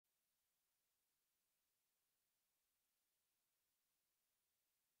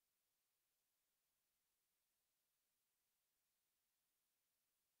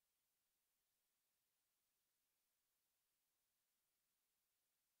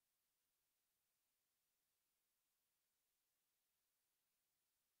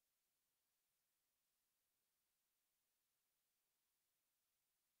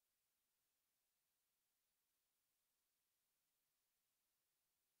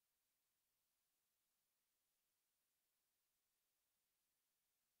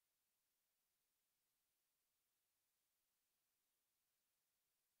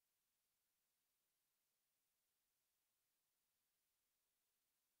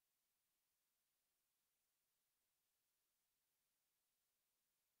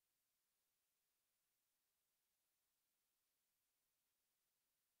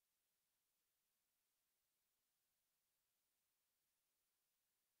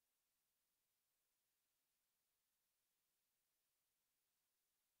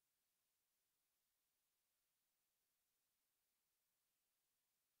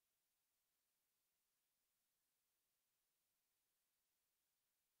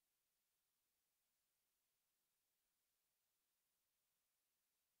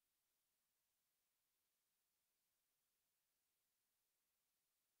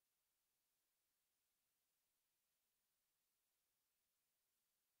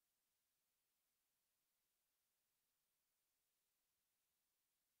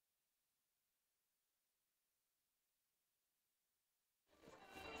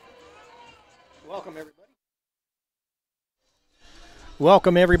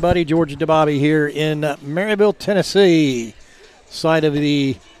Welcome, everybody. George DeBobby here in Maryville, Tennessee, site of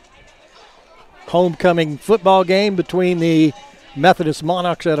the homecoming football game between the Methodist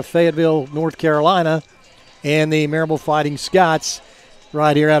Monarchs out of Fayetteville, North Carolina, and the Maryville Fighting Scots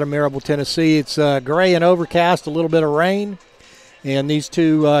right here out of Maryville, Tennessee. It's gray and overcast, a little bit of rain, and these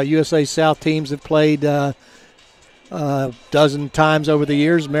two USA South teams have played a dozen times over the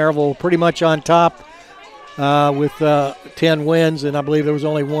years. Maryville pretty much on top with 10 wins, and I believe there was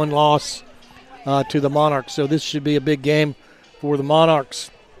only one loss to the Monarchs. So this should be a big game for the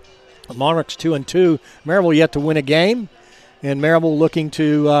Monarchs. The Monarchs 2-2. Maryville yet to win a game, and Maryville looking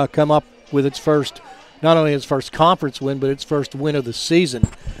to come up with its first, not only its first conference win, but its first win of the season.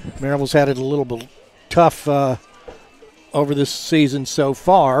 Maryville's had it a little bit tough over this season so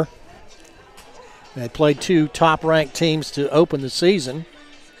far. They played two top-ranked teams to open the season,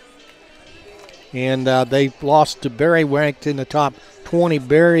 and they lost to Berry, ranked in the top 20.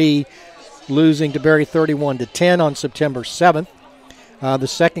 Berry losing to Berry 31-10 on September 7th. The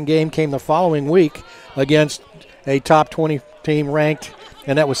second game came the following week against a top 20 team ranked,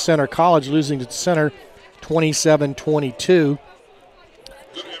 and that was Center College, losing to Center 27-22.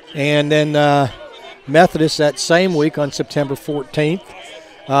 And then Methodist that same week on September 14th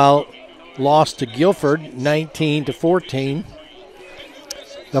lost to Guilford 19-14.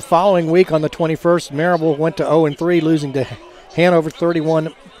 The following week on the 21st, Maryville went to 0-3, losing to Hanover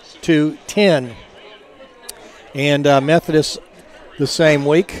 31-10. And Methodist the same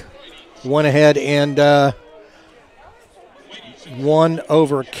week went ahead and won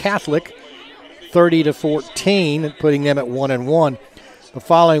over Catholic 30-14, putting them at 1-1. The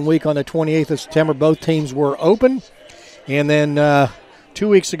following week on the 28th of September, both teams were open. And then 2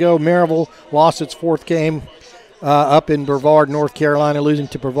 weeks ago, Maryville lost its fourth game up in Brevard, North Carolina, losing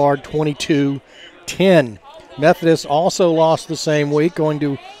to Brevard 22-10. Methodist also lost the same week, going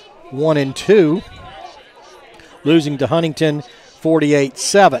to 1-2, losing to Huntington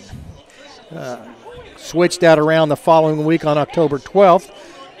 48-7. Switched that around the following week on October 12th.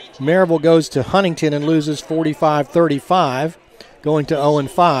 Maryville goes to Huntington and loses 45-35, going to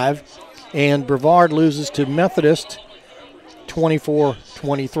 0-5. And Brevard loses to Methodist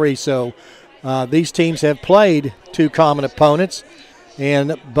 24-23. So these teams have played two common opponents,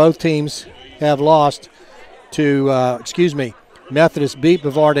 and both teams have lost to, Methodist beat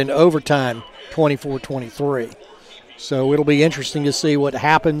Brevard in overtime 24-23. So it'll be interesting to see what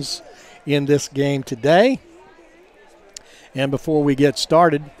happens in this game today. And before we get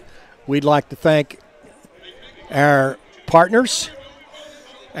started, we'd like to thank our partners,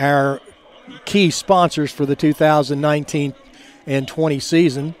 our key sponsors for the 2019 and 20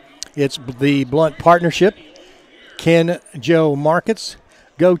 season. It's the Blunt Partnership, Ken Joe Markets,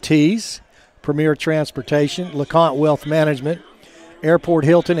 Go Tees, Premier Transportation, LeConte Wealth Management, Airport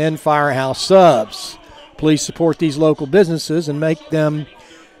Hilton, and Firehouse Subs. Please support these local businesses and make them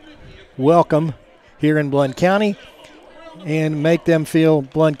welcome here in Blount County, and make them feel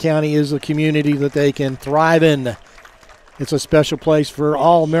Blount County is a community that they can thrive in. It's a special place for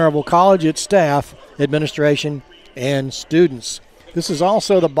all Maryville College, its staff, administration, and students. This is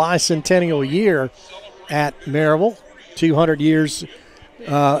also the bicentennial year at Maryville, 200 years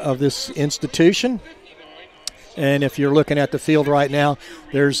of this institution. And if you're looking at the field right now,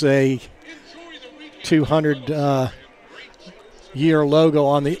 there's a 200-year logo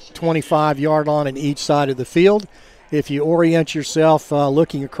on the 25-yard line on each side of the field. If you orient yourself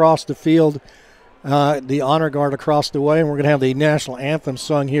looking across the field, the honor guard across the way, and we're going to have the national anthem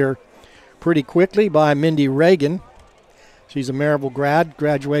sung here pretty quickly by Mindy Reagan. She's a Maryville grad,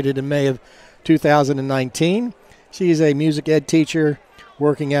 graduated in May of 2019. She is a music ed teacher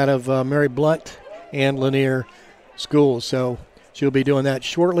working out of Mary Blunt and Lanier schools. So she'll be doing that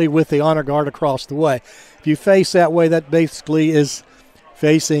shortly with the honor guard across the way. If you face that way, that basically is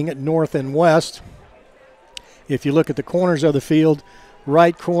facing north and west. If you look at the corners of the field,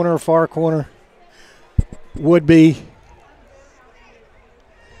 right corner, far corner would be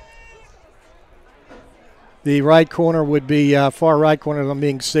the right corner would be far right corner. I'm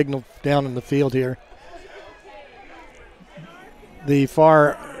being signaled down in the field here. The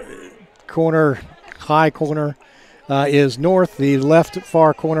far corner, high corner, is north. The left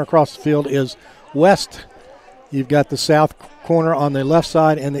far corner across the field is west. You've got the south corner on the left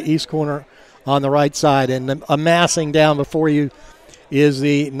side and the east corner on the right side. And amassing down before you is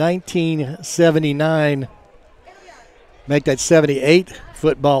the 1979, make that 78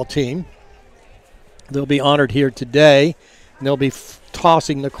 football team. They'll be honored here today, and they'll be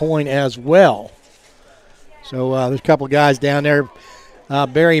tossing the coin as well. So there's a couple of guys down there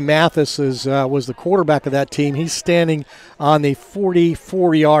Barry Mathis was the quarterback of that team. He's standing on the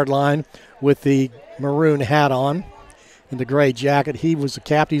 44-yard line with the maroon hat on and the gray jacket. He was the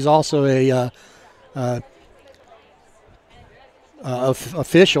captain. He's also a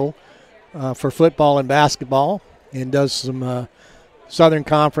official for football and basketball, and does some Southern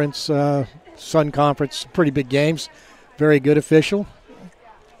Conference, Sun Conference, pretty big games. Very good official.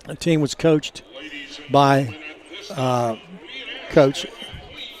 The team was coached by Coach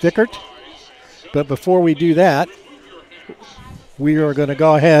Vickert. But before we do that, we are going to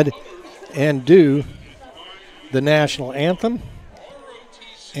go ahead and do the national anthem.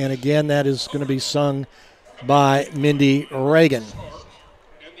 And again, that is going to be sung by Mindy Reagan.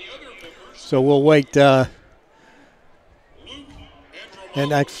 So we'll wait. And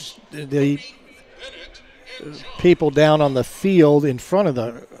the people down on the field in front of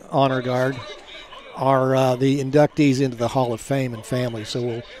the honor guard are the inductees into the Hall of Fame and family. So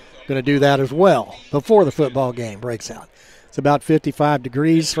we're going to do that as well before the football game breaks out. It's about 55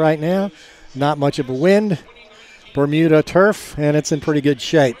 degrees right now. Not much of a wind. Bermuda turf, and it's in pretty good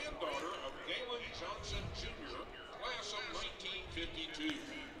shape.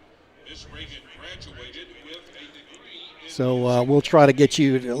 So we'll try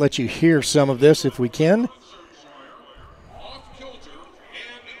to let you hear some of this if we can.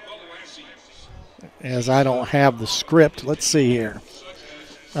 As I don't have the script, let's see here.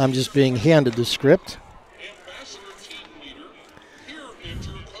 I'm just being handed the script.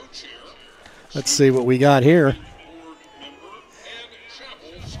 Let's see what we got here.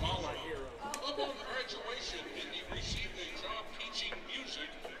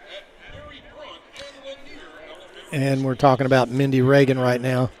 And we're talking about Mindy Reagan right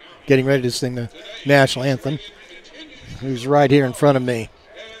now, getting ready to sing the national anthem, who's right here in front of me.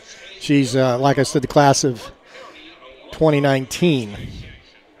 She's, like I said, the class of 2019.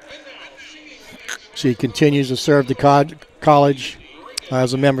 She continues to serve the college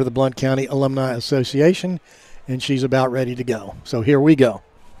as a member of the Blount County Alumni Association, and she's about ready to go. So here we go.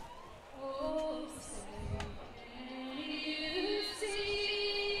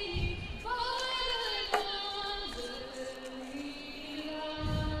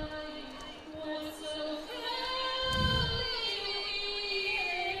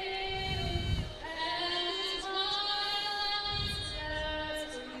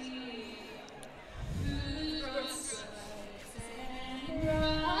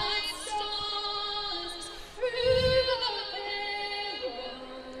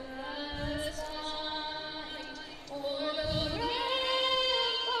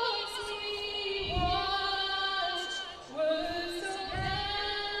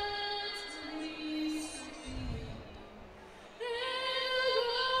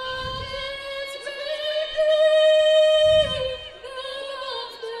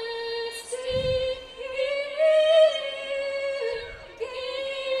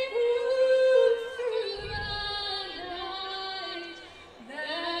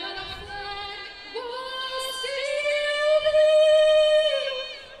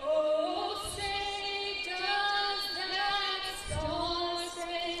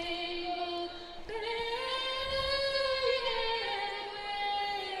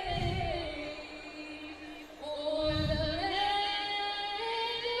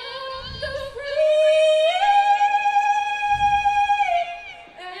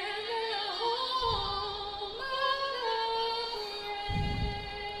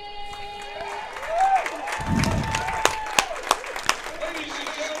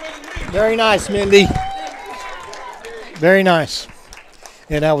 Very nice, Mindy. Very nice.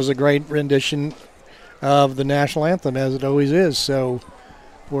 And that was a great rendition of the national anthem, as it always is. So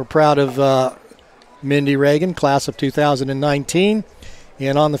we're proud of Mindy Reagan, class of 2019.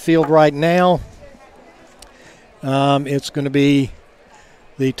 And on the field right now, it's going to be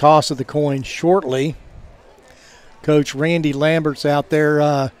the toss of the coin shortly. Coach Randy Lambert's out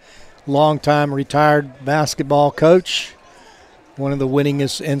there, longtime retired basketball coach, one of the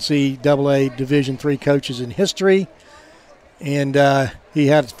winningest NCAA Division III coaches in history. And he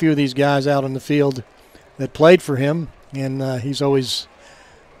had a few of these guys out on the field that played for him. And he's always,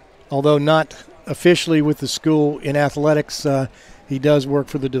 although not officially with the school in athletics, he does work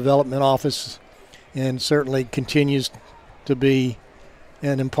for the development office and certainly continues to be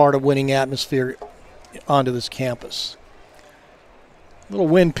and impart a winning atmosphere onto this campus. A little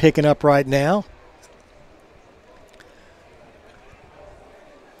wind picking up right now.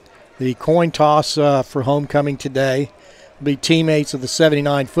 The coin toss for homecoming today will be teammates of the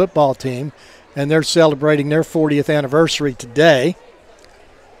 79 football team, and they're celebrating their 40th anniversary today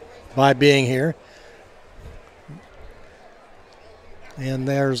by being here. And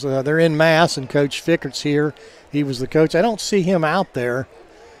they're in mass, and Coach Fickert's here. He was the coach. I don't see him out there.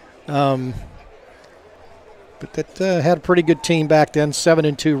 But that had a pretty good team back then,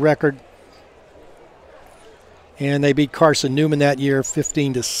 7-2 record. And they beat Carson Newman that year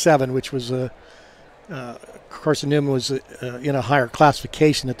 15-7, which was Carson Newman was in a higher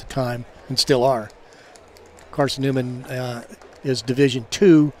classification at the time, and still are. Carson Newman is Division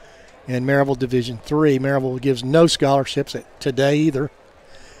II, and Maryville Division III. Maryville gives no scholarships today either,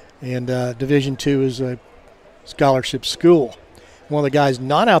 and Division II is a scholarship school. One of the guys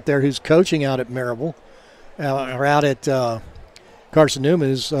not out there who's coaching out at Maryville, or out at Carson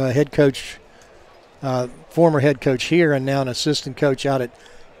Newman, is head coach, former head coach here, and now an assistant coach out at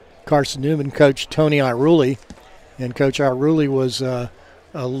Carson Newman, Coach Tony Iruli. And Coach Iruli was a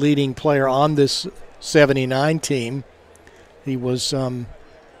leading player on this 79 team. He was a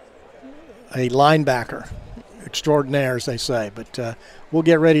linebacker extraordinaire, as they say. But we'll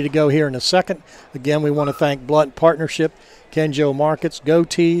get ready to go here in a second. Again, we want to thank Blunt Partnership, Kenjo Markets, Go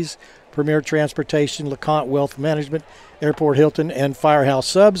Tees, Premier Transportation, LeConte Wealth Management, Airport Hilton, and Firehouse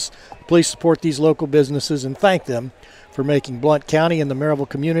Subs. Please support these local businesses and thank them for making Blount County and the Maryville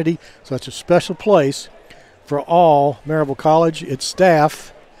community such a special place for all Maryville College, its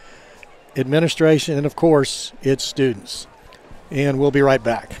staff, administration, and, of course, its students. And we'll be right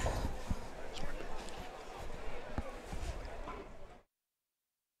back.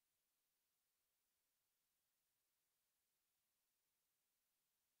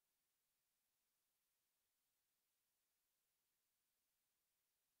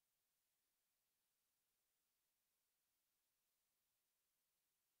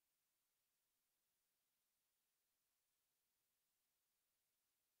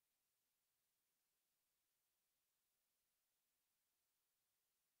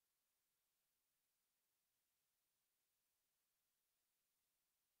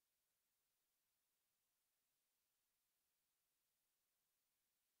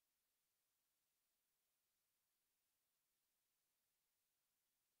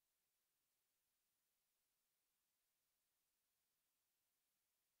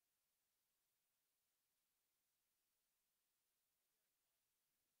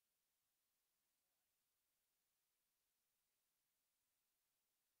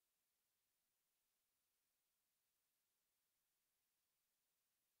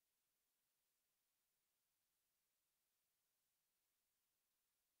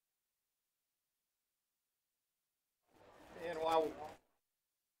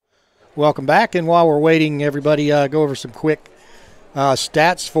 Welcome back, and while we're waiting, everybody, go over some quick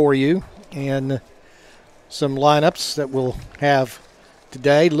stats for you and some lineups that we'll have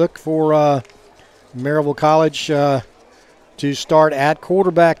today. Look for Maryville College to start at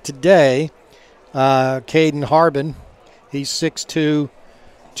quarterback today. Caden Harbin, he's 6'2",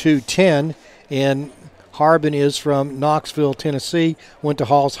 210, and Harbin is from Knoxville, Tennessee, went to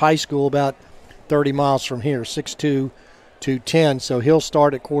Halls High School about 30 miles from here, 6'2", 210. So he'll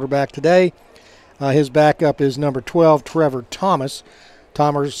start at quarterback today. His backup is number 12, Trevor Thomas.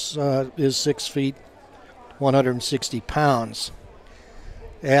 Thomas is 6 feet, 160 pounds.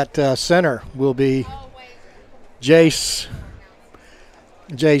 At center will be Jace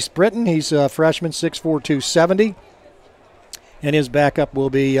Britton. He's a freshman, 6'4", 270. And his backup will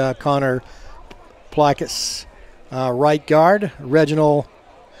be Connor Plakas. Right guard, Reginald,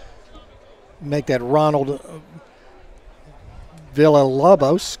 make that Ronald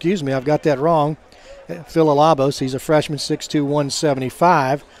Villalobos. Excuse me, I've got that wrong. Villalobos, he's a freshman, 6'2",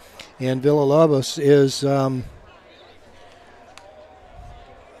 175. And Villalobos is, let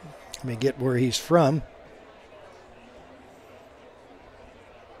me get where he's from.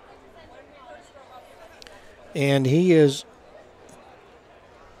 And he is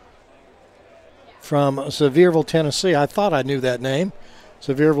from Sevierville, Tennessee. I thought I knew that name.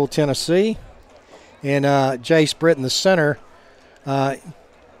 Sevierville, Tennessee. And Jace Britton, the center,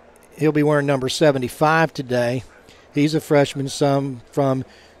 he'll be wearing number 75 today. He's a freshman, from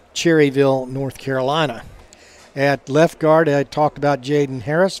Cherryville, North Carolina. At left guard, I talked about Jaden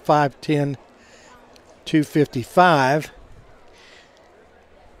Harris, 5'10", 255.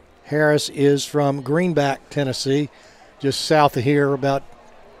 Harris is from Greenback, Tennessee, just south of here, about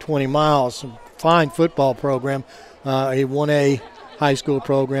 20 miles. Fine football program, a 1A high school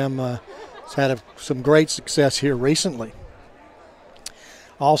program. It's had some great success here recently.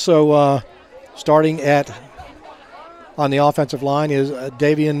 Also starting on the offensive line is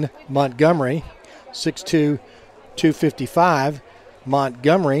Davian Montgomery, 6'2", 255.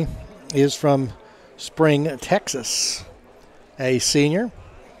 Montgomery is from Spring, Texas, a senior.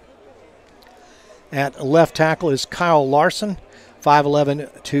 At left tackle is Kyle Larson,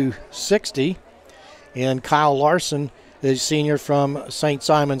 5'11", 260. And Kyle Larson is senior from St.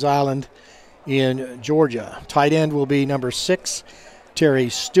 Simon's Island in Georgia. Tight end will be number 6, Terry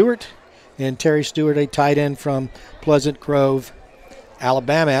Stewart. And Terry Stewart, a tight end from Pleasant Grove,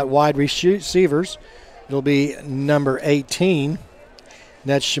 Alabama. At wide receivers, it'll be number 18.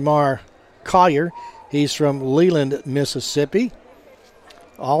 That's Shamar Collier. He's from Leland, Mississippi.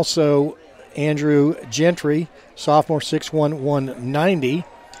 Also, Andrew Gentry, sophomore, 6'1", 190.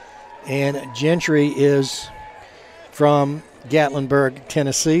 And Gentry is from Gatlinburg,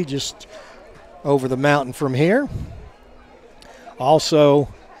 Tennessee, just over the mountain from here.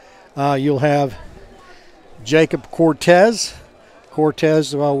 Also, you'll have Jacob Cortez.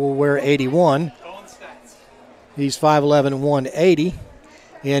 Cortez will wear 81. He's 5'11", 180.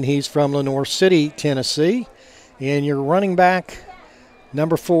 And he's from Lenoir City, Tennessee. And your running back,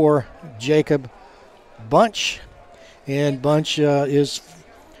 number 4, Jacob Bunch. And Bunch is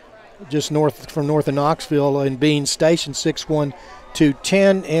just from north of Knoxville in Bean Station, 6'1",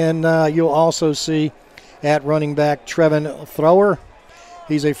 210. And you'll also see at running back Trevin Thrower.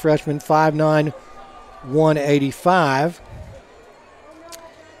 He's a freshman, 5'9", 185.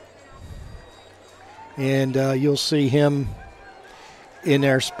 And you'll see him in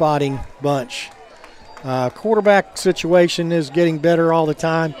their spotting bunch. Quarterback situation is getting better all the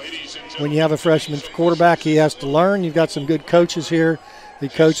time. When you have a freshman quarterback, he has to learn. You've got some good coaches here. The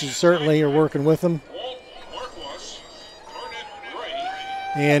coaches certainly are working with them.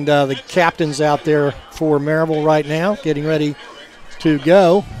 And the captain's out there for Maryville right now, getting ready to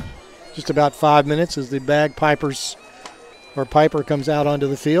go. Just about 5 minutes as the Piper comes out onto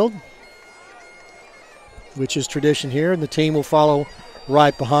the field, which is tradition here, and the team will follow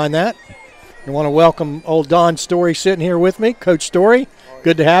right behind that. I want to welcome old Don Story sitting here with me. Coach Story,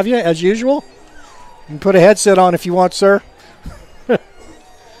 good to have you, as usual. You can put a headset on if you want, sir.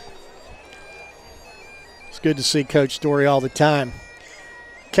 It's good to see Coach Story all the time.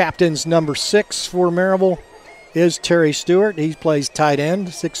 Captain's number 6 for Maryville is Terry Stewart. He plays tight end,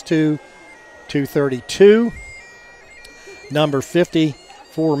 6'2", 232. Number 50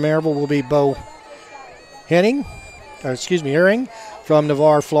 for Maryville will be Bo Herring from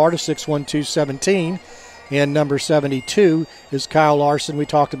Navarre, Florida, 6'1", 217. And number 72 is Kyle Larson. We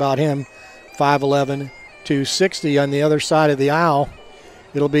talked about him, 5'11", 260. On the other side of the aisle,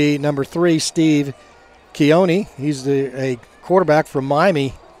 it'll be number 3, Steve Keone. He's a quarterback from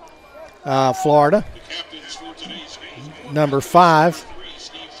Miami, Florida. Number 5,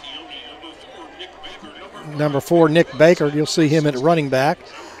 number 4, Nick Baker. You'll see him at running back.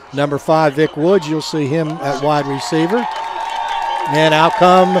 Number 5, Vic Woods. You'll see him at wide receiver. And out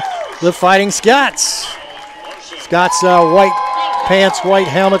come the Fighting Scots. Scots white pants, white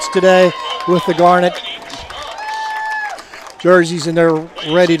helmets today with the garnet jerseys, and they're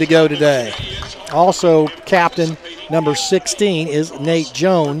ready to go today. Also, captain number 16 is Nate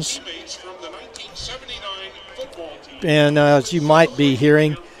Jones. And as you might be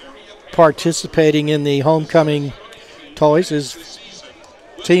hearing, participating in the homecoming toys is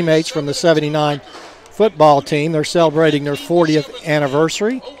teammates from the 79 football team. They're celebrating their 40th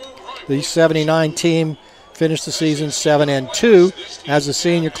anniversary. The 79 team finished the season 7-2 as a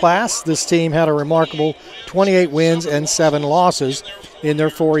senior class. This team had a remarkable 28 wins and 7 losses in their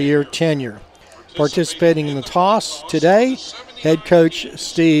 4-year tenure. Participating in the toss today, head coach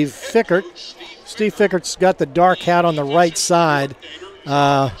Steve Fickert. Steve Fickert's got the dark hat on the right side,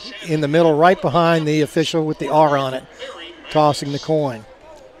 in the middle, right behind the official with the R on it, tossing the coin.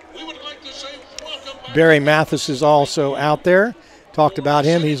 Barry Mathis is also out there. Talked about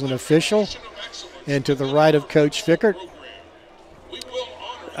him. He's an official. And to the right of Coach Fickert,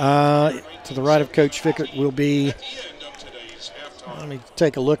 will be, let me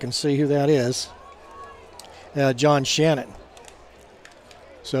take a look and see who that is, John Shannon.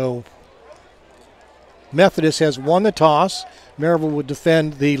 So Methodist has won the toss. Maryville would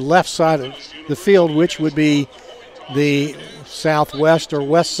defend the left side of the field, which would be the southwest or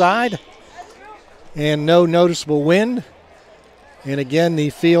west side. And no noticeable wind. And again, the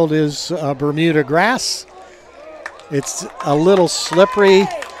field is Bermuda grass. It's a little slippery,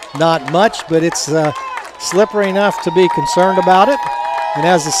 not much, but it's slippery enough to be concerned about it. And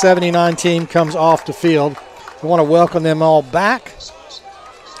as the 79 team comes off the field, we want to welcome them all back.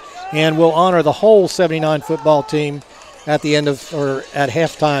 And we'll honor the whole 79 football team at the end of, or at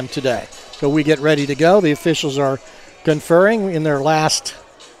halftime today. So we get ready to go. The officials are conferring in their last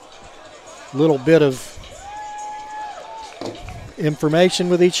little bit of information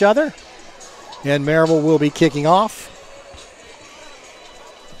with each other. And Maryville will be kicking off.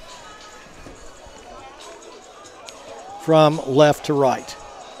 from left to right.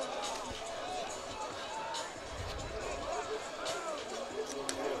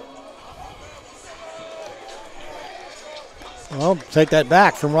 Well, take that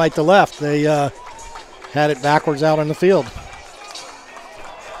back from right to left. They had it backwards out on the field.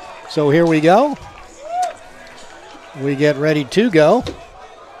 So here we go. We get ready to go.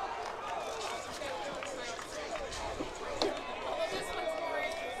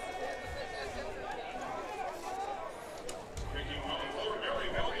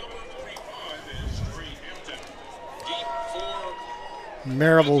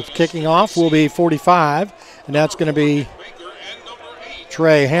 Maryville kicking off will be 45, and that's going to be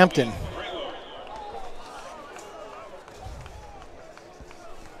Trey Hampton.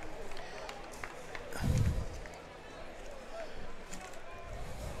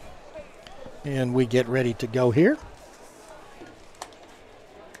 And we get ready to go here.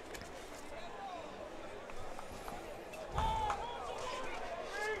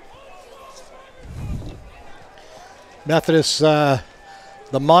 Methodist, the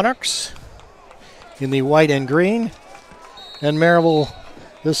Monarchs in the white and green, and Maryville,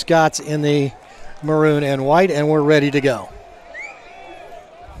 the Scots in the maroon and white, and we're ready to go.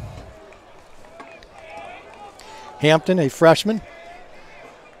 Hampton, a freshman,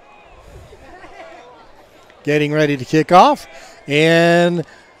 getting ready to kick off, and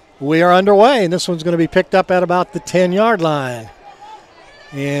we are underway, and this one's going to be picked up at about the 10-yard line.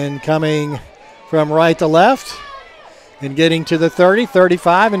 And coming from right to left and getting to the 30,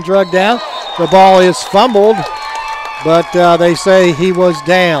 35, and drugged down. The ball is fumbled, but they say he was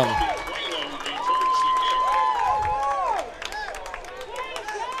down.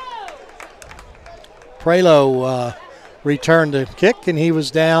 Prelo returned the kick, and he was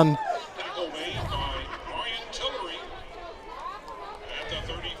down.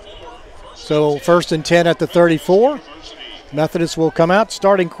 So 1st and 10 at the 34. Methodist will come out.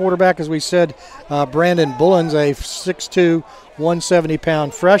 Starting quarterback, as we said, Brandon Bullens, a 6'2",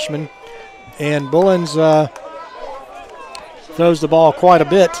 170-pound freshman. And Bullens throws the ball quite a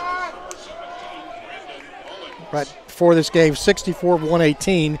bit. Right before this game, 64 of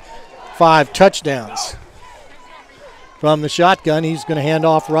 118, 5 touchdowns. From the shotgun, he's going to hand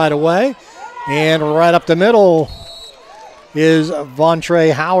off right away. And right up the middle is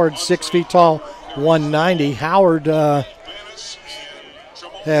Vontre Howard, 6 feet tall, 190. Howard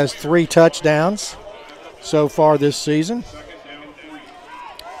has 3 touchdowns so far this season.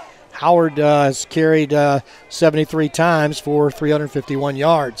 Howard has carried 73 times for 351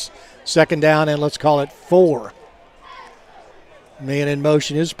 yards. 2nd down, and let's call it 4. Man in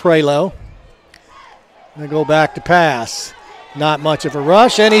motion is Prelo. Going to go back to pass. Not much of a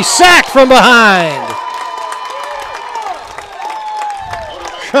rush, and he's sacked from behind.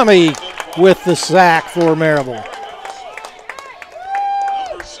 Crummy with the sack for Maryville.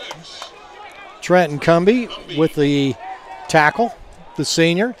 Trenton Cumby with the tackle, the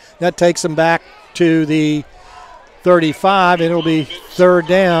senior. That takes him back to the 35, and it'll be 3rd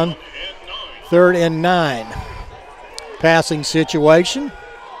down, 3rd and 9. Passing situation.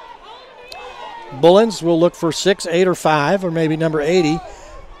 Bullens will look for 6, 8, or 5, or maybe number 80.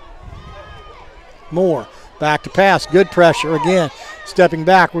 Moore back to pass. Good pressure again. Stepping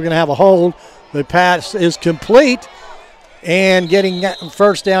back, we're going to have a hold. The pass is complete. And getting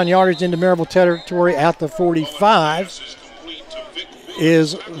 1st down yardage into Maryville territory at the 45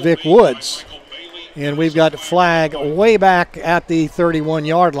 is Vic Woods. And we've got a flag way back at the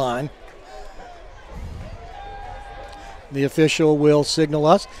 31-yard line. The official will signal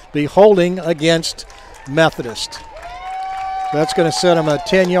us be holding against Methodist. That's going to set him a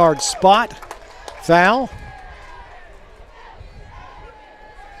 10-yard spot foul.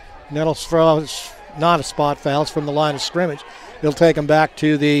 And that'll throw not a spot foul, it's from the line of scrimmage. He'll take him back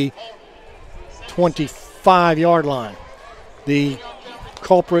to the 25-yard line. The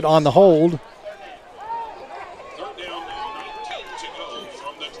culprit on the hold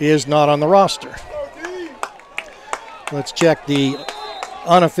is not on the roster. Let's check the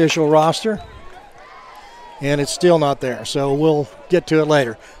unofficial roster, and it's still not there, so we'll get to it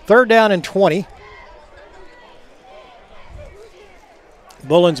later. 3rd down and 20.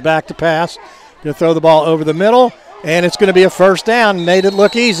 Bullens back to pass. Going to throw the ball over the middle, and it's going to be a 1st down. Made it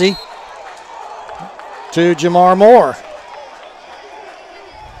look easy to Jamar Moore.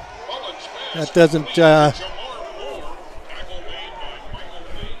 That doesn't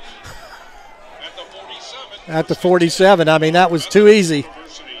at the 47. I mean, that was too easy.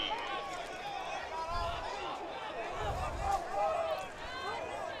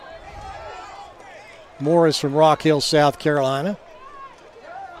 Moore is from Rock Hill, South Carolina.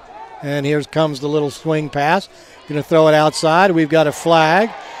 And here comes the little swing pass. Going to throw it outside. We've got a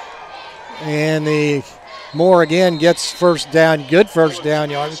flag. And the Moore again gets first down, good first down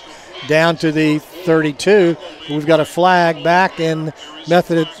yardage, down to the 32. We've got a flag back, and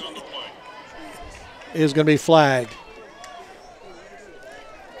Methodist is going to be flagged.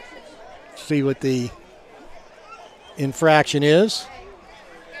 See what the infraction is.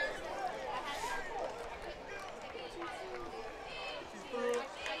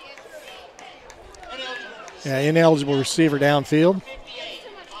 Yeah, ineligible receiver downfield.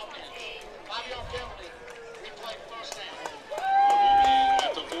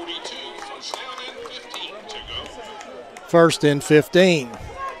 First and 15.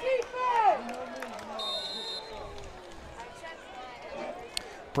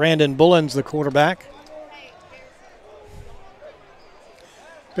 Brandon Bullens, the quarterback.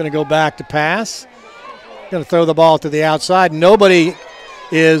 Going to go back to pass. Going to throw the ball to the outside. Nobody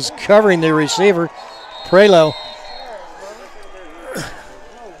is covering the receiver. Prelo.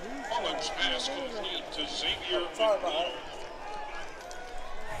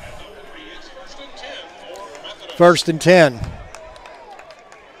 First and 10.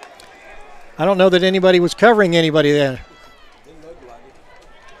 I don't know that anybody was covering anybody there.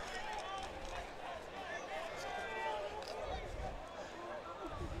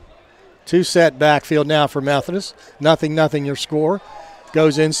 Two set backfield now for Methodist. Nothing, your score.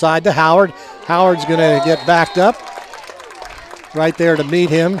 Goes inside to Howard. Howard's going to get backed up right there to meet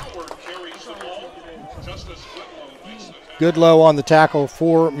him. Goodlow on the tackle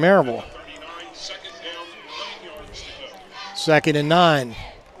for Maryville. Second and 9.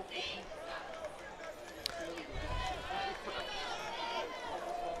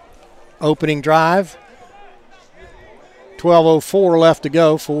 Opening drive. 12:04 left to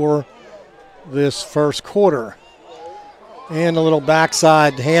go for this first quarter. And a little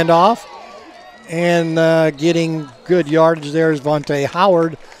backside handoff. And getting good yardage there is Vontae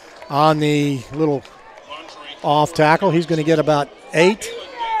Howard on the little off tackle. He's going to get about 8.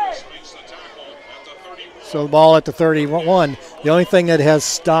 So the ball at the 31. The only thing that has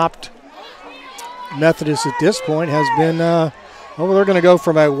stopped Methodist at this point has been, they're going to go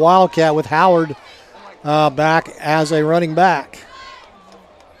from a wildcat with Howard back as a running back.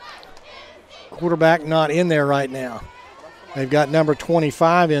 Quarterback not in there right now. They've got number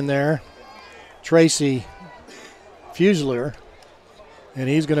 25 in there, Tracy Fuselier, and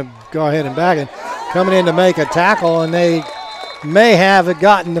he's going to go ahead and back it. Coming in to make a tackle, and they may have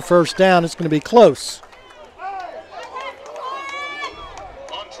gotten the first down. It's going to be close.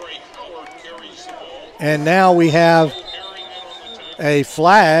 And now we have a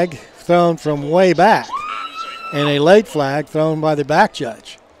flag thrown from way back and a late flag thrown by the back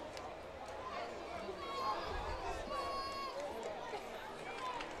judge.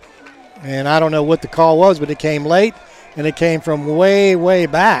 And I don't know what the call was, but it came late and it came from way, way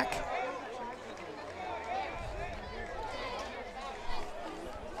back.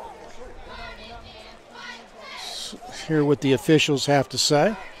 Let's hear what the officials have to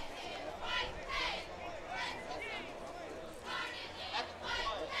say.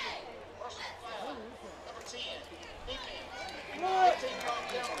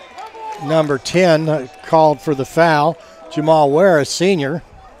 Number 10 called for the foul, Jamal Ware, a senior,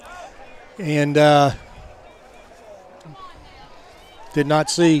 and did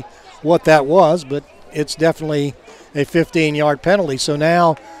not see what that was, but it's definitely a 15-yard penalty. So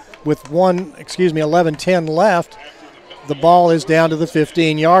now with 11:10 left, the ball is down to the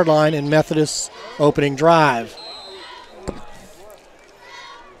 15-yard line in Methodist's opening drive.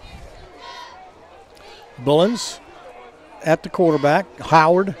 Bullens at the quarterback,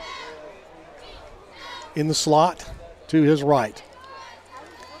 Howard in the slot to his right.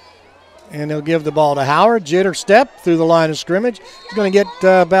 And they'll give the ball to Howard. Jitter step through the line of scrimmage. He's going to get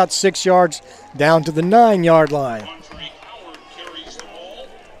about 6 yards down to the 9-yard line.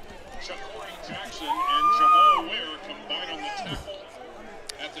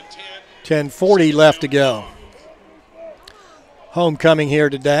 10:40 left to go. Homecoming here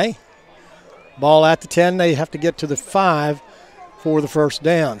today. Ball at the 10. They have to get to the 5 for the first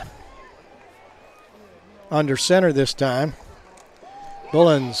down. Under center this time.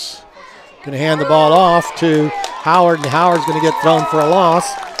 Bullens going to hand the ball off to Howard, and Howard's going to get thrown for a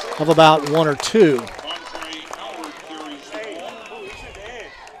loss of about 1 or 2.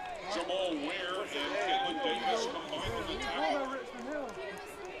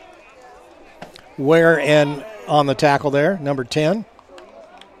 Ware and on the tackle there, number 10.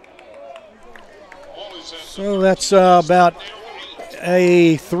 So that's about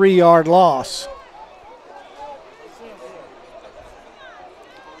a 3-yard loss.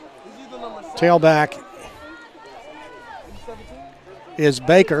 Tailback is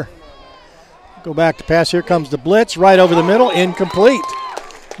Baker. Go back to pass. Here comes the blitz right over the middle. Incomplete.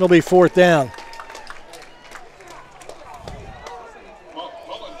 It'll be 4th down.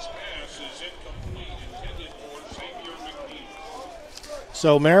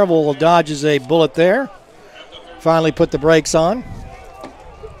 So Maryville dodges a bullet there. Finally put the brakes on.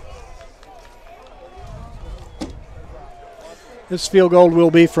 This field goal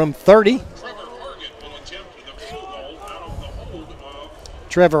will be from 30.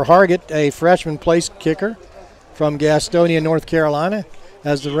 Trevor Hargett, a freshman place kicker from Gastonia, North Carolina,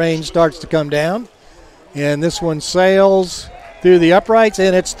 as the rain starts to come down. And this one sails through the uprights,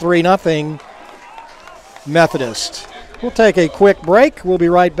 and it's 3-0 Methodist. We'll take a quick break. We'll be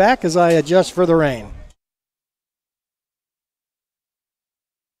right back as I adjust for the rain.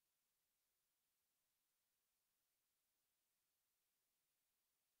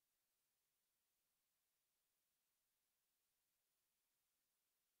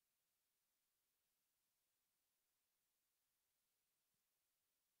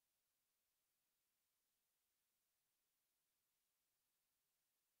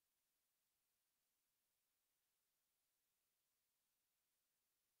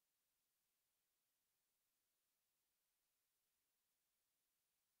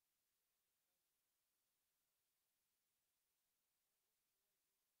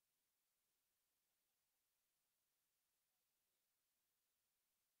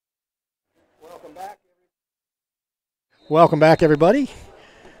 Welcome back, everybody.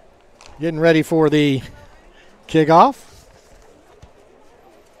 Getting ready for the kickoff.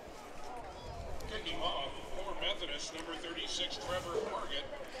 Kicking off for Methodist, number 36, Trevor Hargett.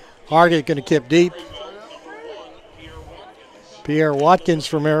 Hargett going to kick deep. Pierre Watkins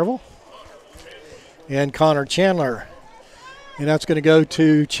for Maryville. And Connor Chandler. And that's going to go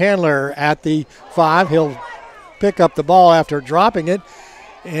to Chandler at the 5. He'll pick up the ball after dropping it.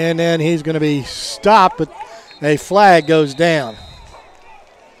 And then he's going to be stopped, but a flag goes down.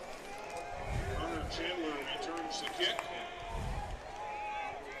 Connor Chandler returns the kick.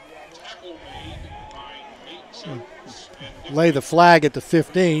 Tackle made by Nate Jones. Lay the flag at the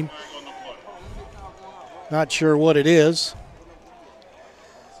 15. Not sure what it is.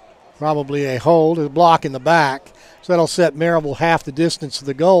 Probably a hold, a block in the back. So that'll set Maryville half the distance to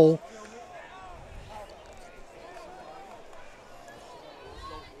the goal.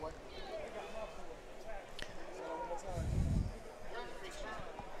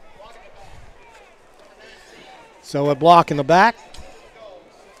 So a block in the back.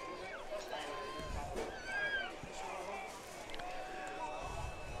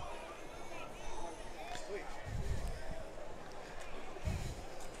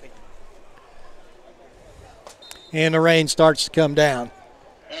 And the rain starts to come down.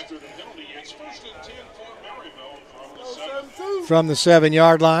 After the penalty, it's 1st and 10 for Maryville from the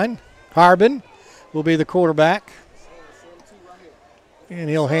 7-yard line. Harbin will be the quarterback. And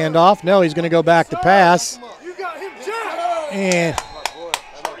he'll hand off. No, he's going to go back to pass. And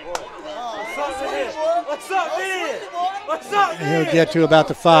he'll get to about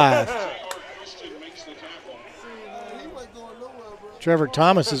the 5. Trevor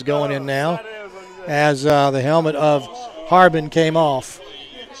Thomas is going in now as the helmet of Harbin came off.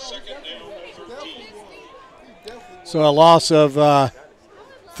 So a loss of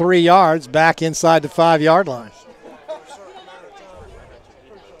 3 yards back inside the 5-yard line.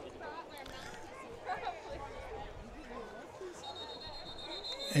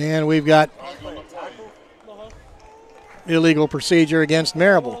 And we've got illegal procedure against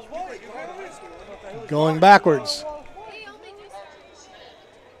Maryville. Going backwards.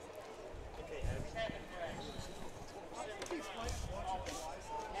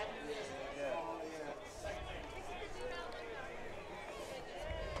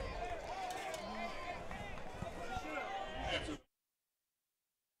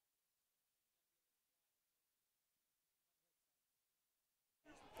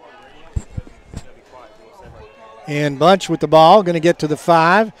 And Bunch with the ball, going to get to the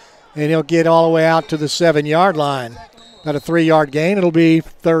 5, and he'll get all the way out to the 7-yard line. About a 3-yard gain. It'll be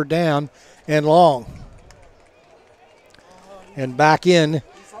 3rd down and long. And back in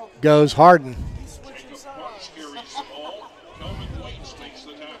goes Harden.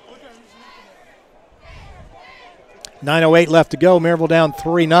 9:08 left to go. Maryville down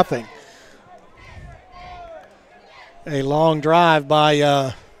 3-0. A long drive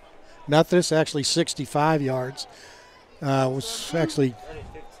by Methodist, actually 65 yards. Was actually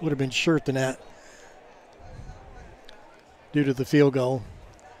would have been short than that due to the field goal.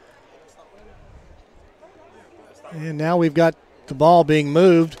 And now we've got the ball being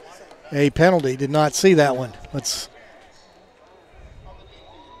moved a penalty. Did not see that one.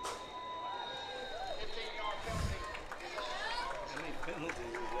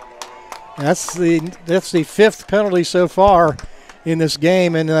 That's the fifth penalty so far in this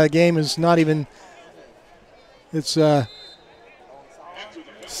game, and the game is not even. It's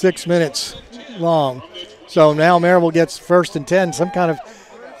 6 minutes long. So now Maryville gets 1st and 10.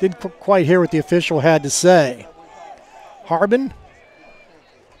 Didn't quite hear what the official had to say. Harbin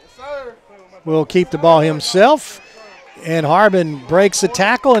will keep the ball himself, and Harbin breaks a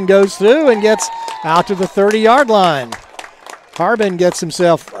tackle and goes through and gets out to the 30-yard line. Harbin gets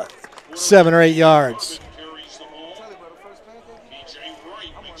himself 7 or 8 yards.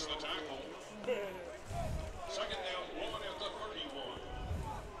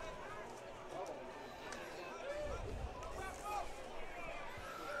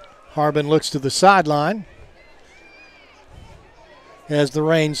 Harbin looks to the sideline as the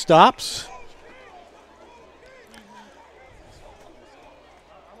rain stops.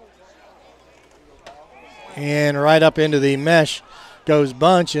 And right up into the mesh goes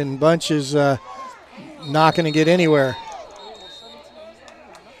Bunch, and Bunch is not going to get anywhere.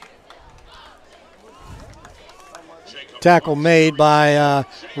 Tackle made by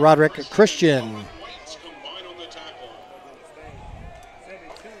Roderick Christian.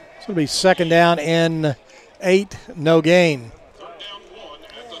 It's going to be 2nd down and 8, no gain.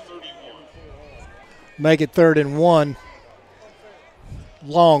 Make it 3rd and 1.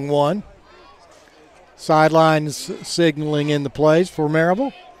 Long one. Sidelines signaling in the plays for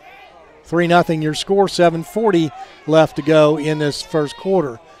Maryville. 3-0 your score, 7:40 left to go in this first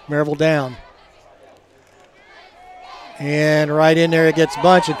quarter. Maryville down. And right in there it gets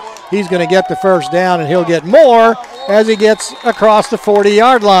Bunch, and he's going to get the 1st down, and he'll get more as he gets across the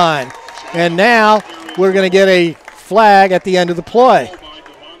 40-yard line. And now we're going to get a flag at the end of the play.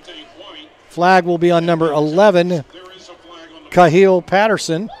 Flag will be on number 11, Cahill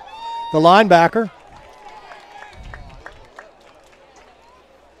Patterson, the linebacker.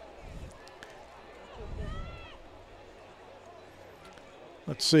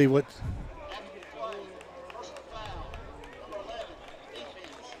 Let's see what.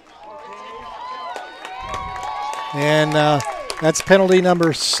 And that's penalty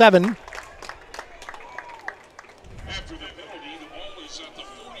number 7. After the penalty, the ball is at the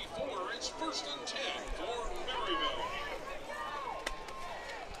 44. It's 1st and 10 for Maryville.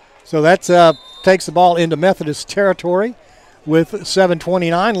 So that takes the ball into Methodist territory with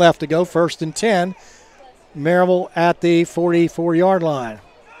 7:29 left to go. 1st and 10. Maryville at the 44-yard line.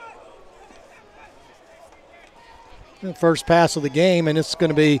 The first pass of the game, and it's going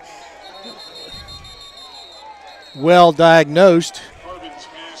to be well diagnosed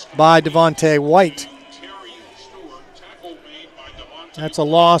by Devontae White. That's a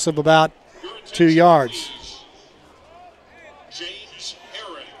loss of about 2 yards. James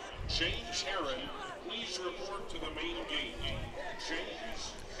Herron, please report to the main gate.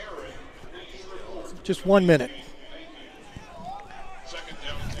 James Herron, please report. Just 1 minute. 2nd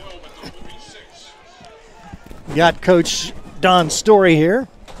down 12 at the 46. We got Coach Don Story here,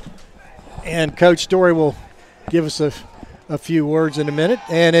 and Coach Story will give us a few words in a minute.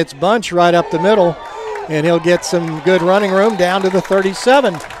 And it's Bunch right up the middle, and he'll get some good running room down to the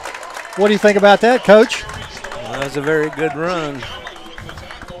 37. What do you think about that, Coach? That was a very good run.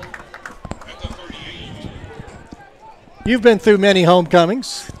 You've been through many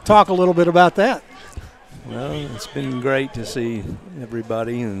homecomings. Talk a little bit about that. Well, it's been great to see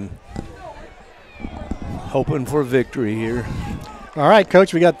everybody and hoping for victory here. All right,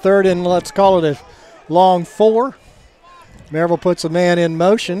 Coach, we got 3rd and let's call it a long 4. Maryville puts a man in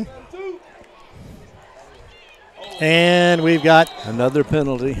motion. And we've got another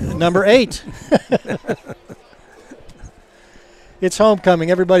penalty. Number 8. It's homecoming.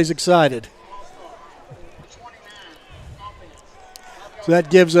 Everybody's excited. So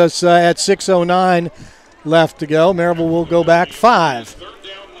that gives us at 6:09 left to go. Maryville will go back 5.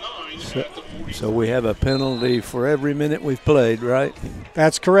 So we have a penalty for every minute we've played, right?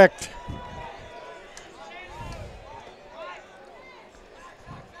 That's correct.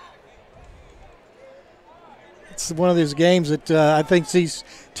 It's one of those games that I think these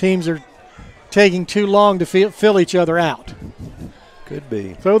teams are taking too long to fill each other out. Could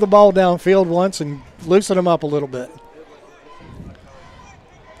be. Throw the ball downfield once and loosen them up a little bit.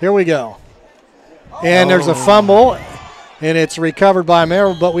 Here we go. And there's a fumble, and it's recovered by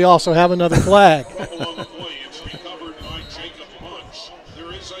Maryville, but we also have another flag.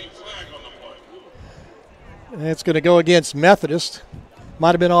 And it's going to go against Methodist.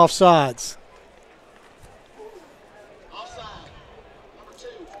 Might have been offsides.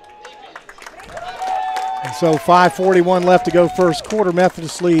 So 5:41 left to go first quarter.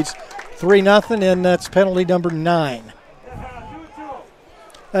 Methodist leads 3-0, and that's penalty number 9.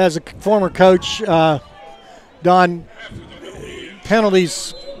 As a former coach, Don,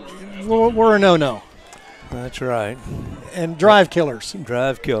 penalties were a no-no. That's right. And drive killers.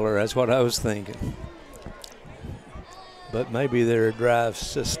 Drive killer, that's what I was thinking. But maybe they're a drive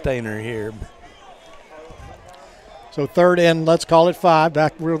sustainer here. So third and let's call it 5,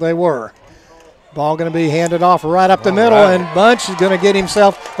 back where they were. Ball going to be handed off right up the middle, and Bunch is going to get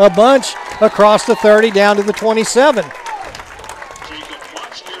himself a bunch across the 30 down to the 27.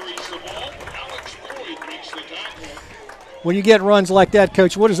 When you get runs like that,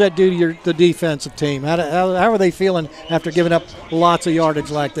 Coach, what does that do to the defensive team? How are they feeling after giving up lots of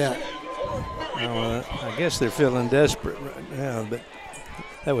yardage like that? I guess they're feeling desperate right now, but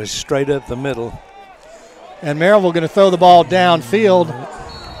that was straight up the middle. And Maryville going to throw the ball downfield,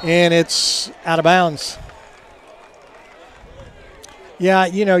 and it's out of bounds. Yeah,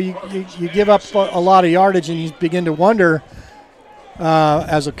 you know, you give up a lot of yardage, and you begin to wonder,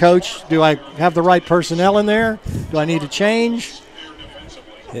 as a coach, do I have the right personnel in there? Do I need to change?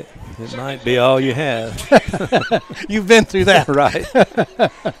 It might be all you have. You've been through that. Right.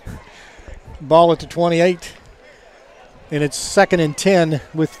 Ball at the 28, and it's 2nd and 10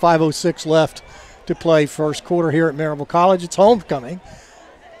 with 5:06 left to play first quarter here at Maryville College. It's homecoming.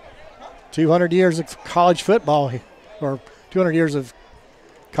 200 years of college football, or 200 years of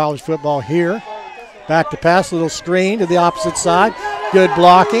college football here. Back to pass, little screen to the opposite side. Good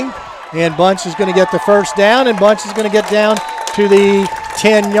blocking, and Bunch is going to get the first down, and Bunch is going to get down to the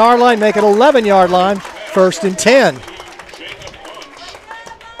 10-yard line, make it 11-yard line, 1st and 10.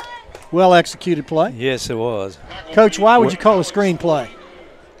 Well-executed play. Yes, it was. Coach, why would you call a screen play?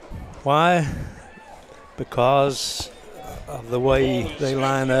 Why? Because of the way they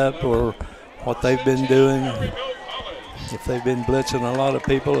line up or what they've been doing. If they've been blitzing a lot of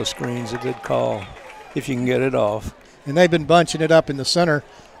people, a screen's a good call if you can get it off. And they've been bunching it up in the center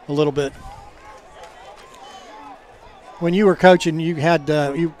a little bit. When you were coaching, you had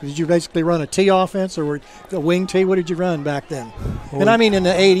did you basically run a T offense or a wing T? What did you run back then? And I mean in the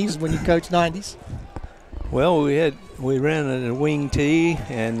 80s when you coached 90s. Well, we ran a wing T,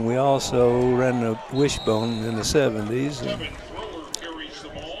 and we also ran a wishbone in the 70s.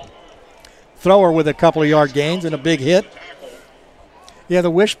 Thrower with a couple of yard gains and a big hit. Yeah,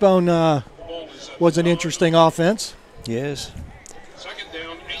 the wishbone was an interesting offense. Yes.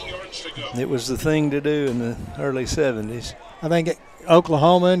 It was the thing to do in the early 70s. I think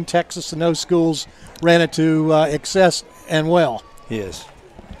Oklahoma and Texas and those schools ran it to excess and well. Yes.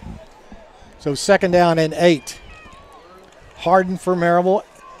 So 2nd down and 8. Harden for Maryville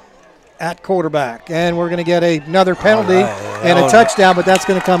at quarterback. And we're going to get another penalty and a touchdown, but that's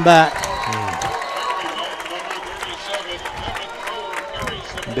going to come back.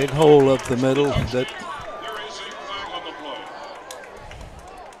 Big hole up the middle.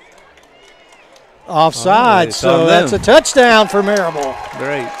 Offside, so that's a touchdown for Maryville.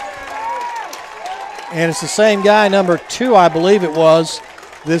 Great. And it's the same guy, number 2, I believe it was,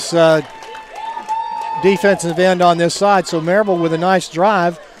 this defensive end on this side. So Maryville with a nice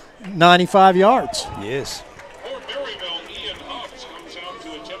drive, 95 yards. Yes. For Maryville, Ian Hobbs comes out to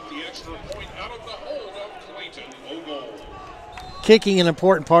attempt the extra point out of the hold of Clayton Ogle. Kicking an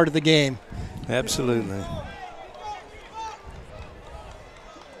important part of the game. Absolutely.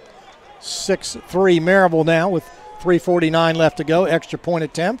 6-3 Maryville now with 3:49 left to go. Extra point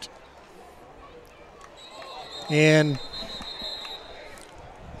attempt. And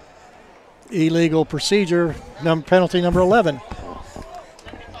illegal procedure, penalty number 11.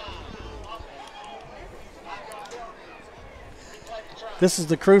 This is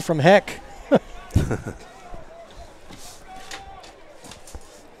the crew from Heck.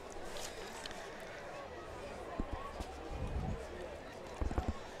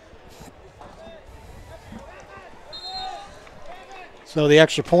 So the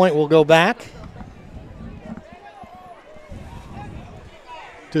extra point will go back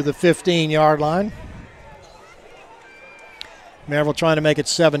to the 15-yard line. Maryville trying to make it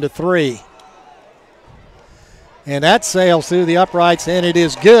 7-3. And that sails through the uprights, and it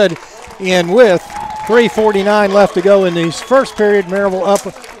is good. And with 3:49 left to go in this first period, Maryville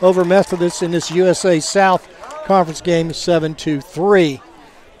up over Methodist in this USA South Conference game, 7-3.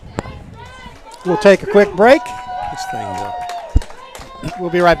 We'll take a quick break. This thing's up.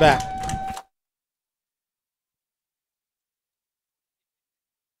 We'll be right back.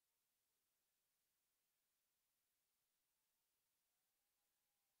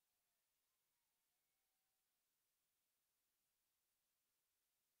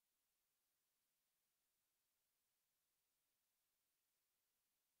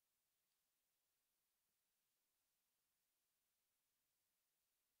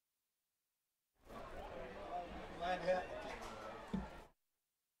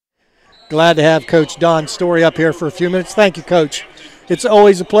 Glad to have Coach Don Story up here for a few minutes. Thank you, Coach. It's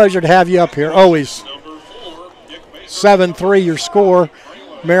always a pleasure to have you up here, always. 7-3 your score.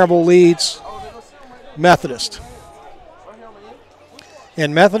 Maryville leads Methodist.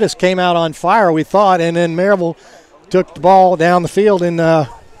 And Methodist came out on fire, we thought, and then Maryville took the ball down the field in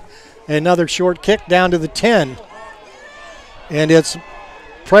another short kick down to the 10. And it's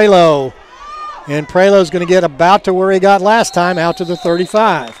Prelo. And Prelo's going to get about to where he got last time, out to the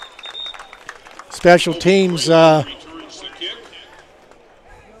 35. Special teams, the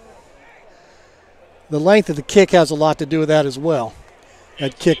length of the kick has a lot to do with that as well.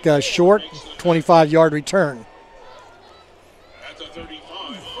 That kick short, 25-yard return. At the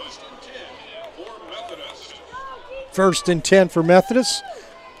 35, First and 10 for Methodist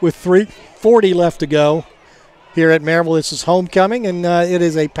with 3:40 left to go here at Maryville. This is homecoming, and it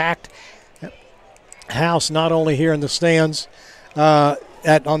is a packed house, not only here in the stands on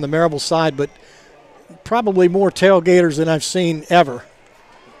the Maryville side, but probably more tailgaters than I've seen ever.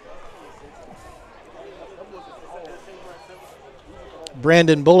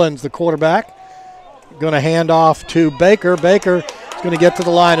 Brandon Bullens, the quarterback, going to hand off to Baker. Baker is going to get to the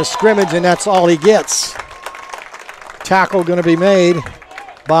line of scrimmage, and that's all he gets. Tackle going to be made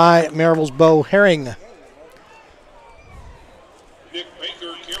by Maryville's Bo Herring. Nick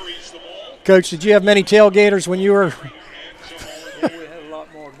Baker carries the ball. Coach, did you have many tailgaters when you were? We had a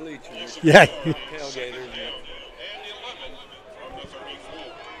lot more bleachers. Yeah. Tailgaters. And 11 from the 34.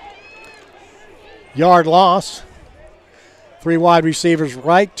 Yard loss. 3 wide receivers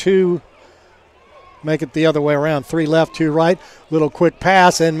right, 2 make it the other way around. 3 left, 2 right. Little quick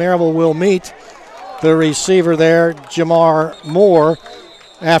pass, and Maryville will meet the receiver there, Jamar Moore,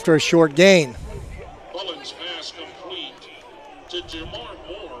 after a short gain. Mullins pass complete to Jamar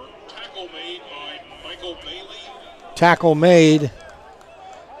Moore. Tackle made by Michael Bailey. Tackle made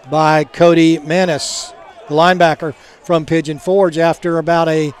by Cody Manis, the linebacker from Pigeon Forge, after about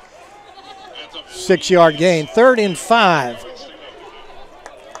a 6-yard gain. 3rd and 5.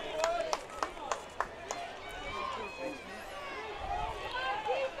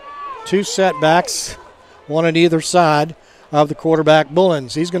 Two setbacks, one on either side of the quarterback,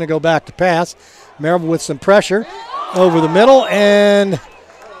 Bullens. He's going to go back to pass. Maryville with some pressure over the middle, and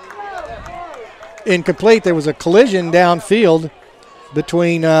incomplete. There was a collision downfield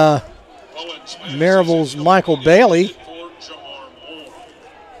between Maryville's Michael Bailey.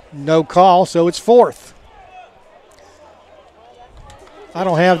 No call, so it's 4th. I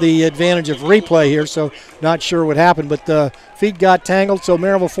don't have the advantage of replay here, so not sure what happened, but the feet got tangled, so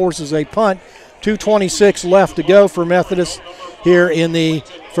Maryville forces a punt. 2:26 left to go for Methodist here in the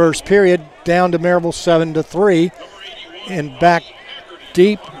first period, down to Maryville 7-3, and back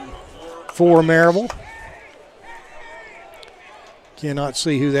deep for Maryville. Cannot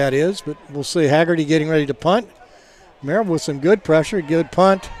see who that is, but we'll see. Haggerty getting ready to punt. Maryville with some good pressure, good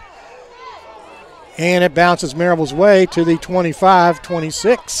punt. And it bounces Maryville's way to the 25,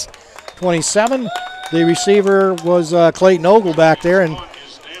 26, 27. The receiver was Clayton Ogle back there, and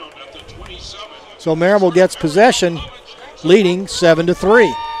so Maryville gets possession, leading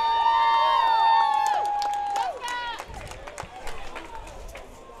 7-3.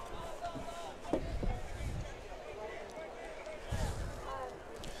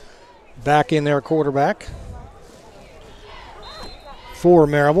 Back in their quarterback for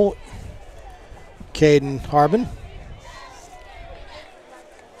Maryville, Caden Harbin.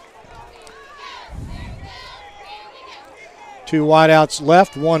 Two wideouts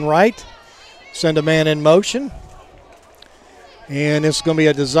left, one right. Send a man in motion. And this is going to be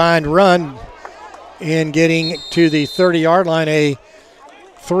a designed run in getting to the 30-yard line, a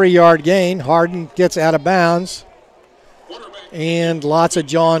 3-yard gain. Harden gets out of bounds. And lots of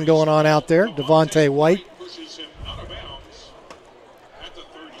jawing going on out there. Devontae White. Pushes him out of bounds at the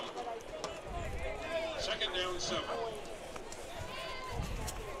 30. 2nd down 7.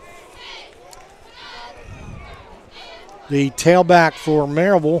 The tailback for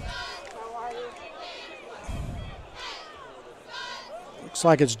Maryville. Looks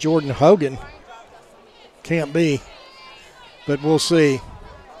like it's Jordan Hogan. Can't be, but we'll see.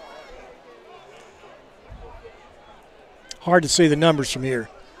 Hard to see the numbers from here.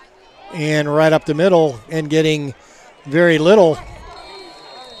 And right up the middle and getting very little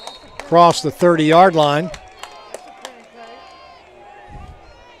across the 30-yard line.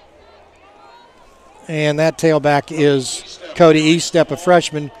 And that tailback is Cody Eastep, a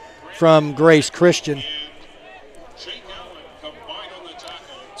freshman from Grace Christian. So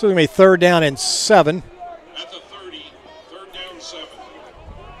it's going to be 3rd down and 7. At the 30, 3rd down 7.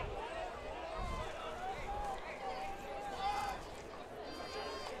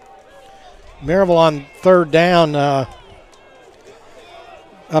 Maryville on third down up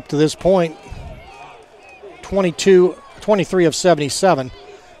to this point, 23 of 77,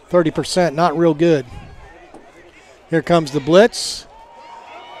 30%, not real good. Here comes the blitz,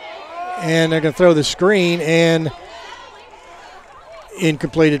 and they're going to throw the screen, and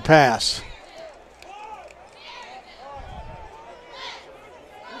incompleted pass.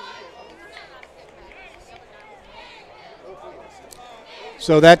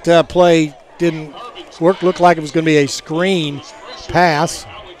 So that play didn't work. Looked like it was going to be a screen pass,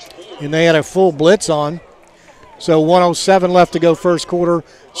 and they had a full blitz on. So 1:07 left to go first quarter,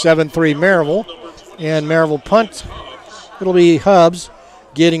 7-3 Maryville. And Maryville punt. It'll be Hubbs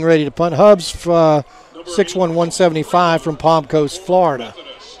getting ready to punt. Hubbs, 6'1", 175 from Palm Coast, Florida.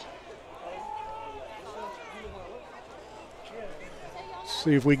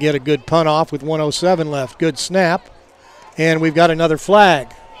 See if we get a good punt off with 1:07 left. Good snap. And we've got another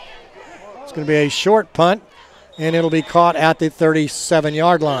flag. It's going to be a short punt, and it'll be caught at the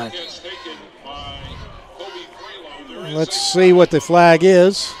 37-yard line. Let's see what the flag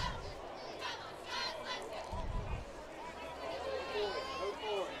is.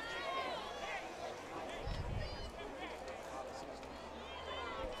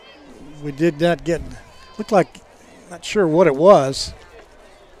 We did not get, looked like, not sure what it was.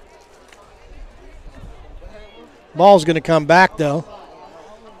 Ball's going to come back, though.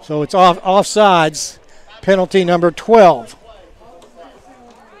 So it's offsides, penalty number 12.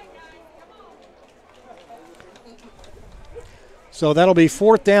 So that'll be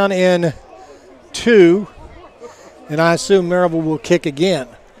 4th down and 2. And I assume Maryville will kick again,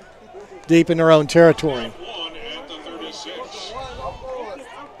 deep in their own territory.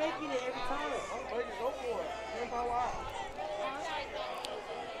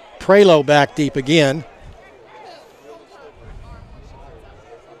 Prelo back deep again.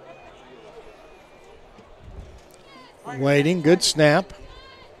 Waiting, good snap.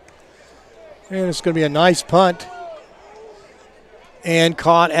 And it's going to be a nice punt. And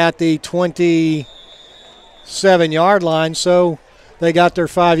caught at the 27-yard line, so they got their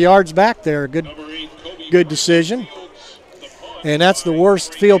 5 yards back there. Good decision. And that's the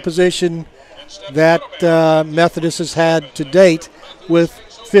worst field position that Methodist has had to date with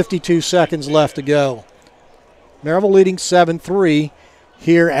 52 seconds left to go. Maryville leading 7-3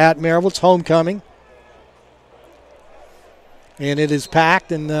 here at Maryville. It's homecoming. And it is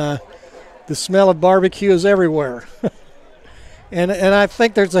packed, and the smell of barbecue is everywhere. and I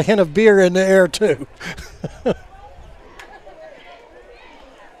think there's a hint of beer in the air, too.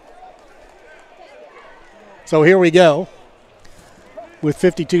 So here we go. With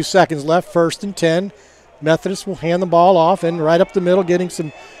 52 seconds left, 1st and 10. Methodist will hand the ball off, and right up the middle, getting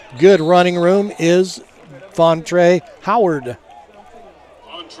some good running room, is Vontre Howard.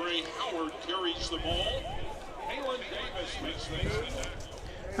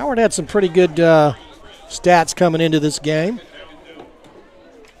 Howard had some pretty good stats coming into this game.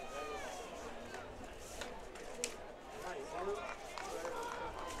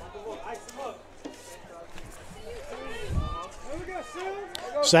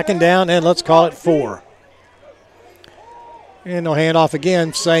 Second down, and let's call it 4. And they'll hand off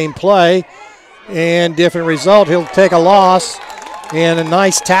again, same play, and different result. He'll take a loss, and a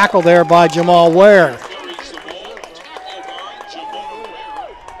nice tackle there by Jamal Ware.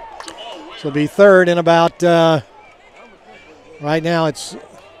 So it'll be 3rd and about, right now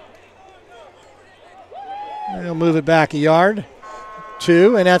they'll move it back a yard,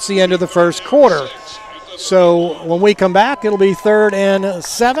 2, and that's the end of the first quarter. So when we come back, it'll be 3rd and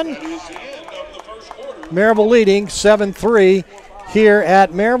 7. Maryville leading 7-3 here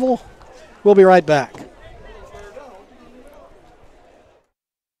at Maryville. We'll be right back.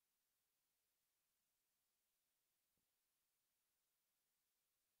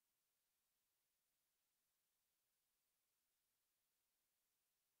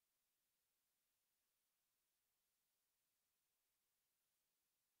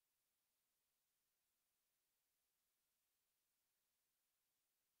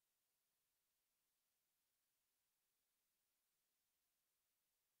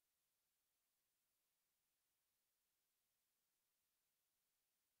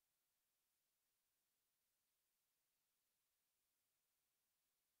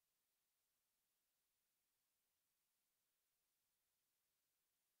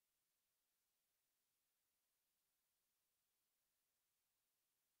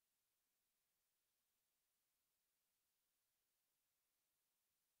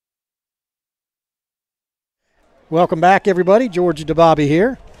 Welcome back, everybody. George DeBobby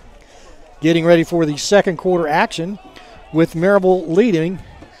here. Getting ready for the second quarter action with Maryville leading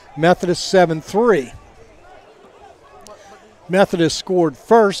Methodist 7-3. Methodist scored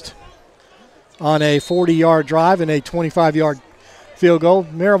first on a 40-yard drive and a 25-yard field goal.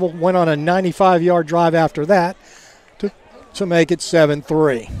 Maryville went on a 95-yard drive after that to make it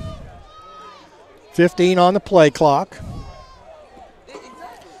 7-3. 15 on the play clock.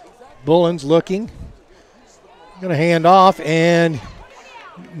 Bullens looking. Going to hand off, and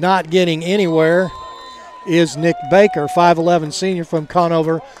not getting anywhere is Nick Baker, 5'11 senior from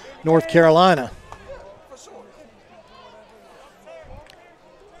Conover, North Carolina.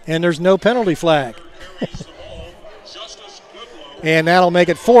 And there's no penalty flag. And that'll make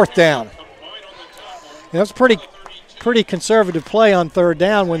it 4th down. That's pretty conservative play on 3rd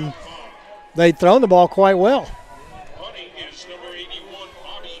down when they'd thrown the ball quite well.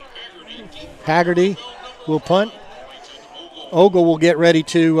 Haggerty will punt. Ogle will get ready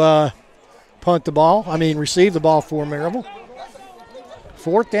to receive the ball for Maryville.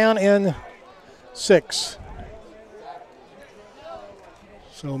 4th down and 6.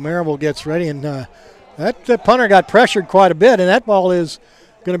 So Maryville gets ready, and that punter got pressured quite a bit, and that ball is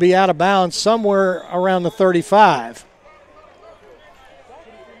going to be out of bounds somewhere around the 35.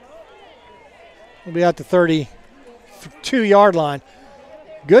 It'll be at the 32-yard line.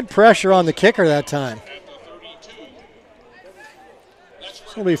 Good pressure on the kicker that time.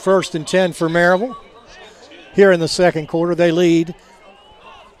 It'll be 1st and 10 for Maryville. Here in the second quarter, they lead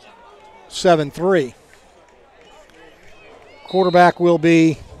 7-3. Quarterback will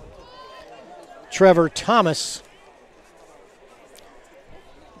be Trevor Thomas.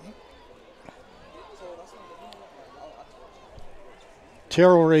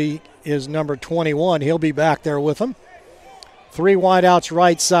 Terry is number 21. He'll be back there with them. 3 wideouts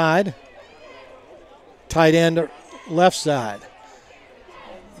right side. Tight end left side.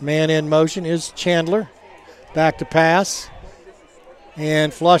 Man in motion is Chandler. Back to pass.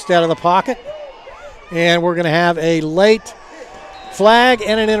 And flushed out of the pocket. And we're going to have a late flag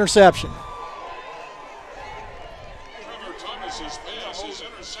and an interception. Trevor Thomas's pass is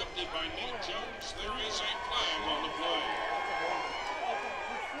intercepted by Nate Jones. There is a flag on the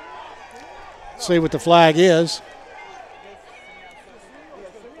play. See what the flag is.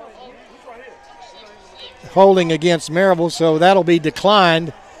 Holding against Maryville, so that'll be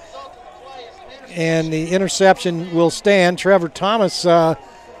declined. And the interception will stand. Trevor Thomas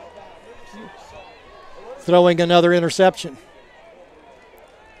throwing another interception.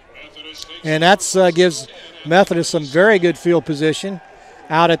 And that gives Methodist some very good field position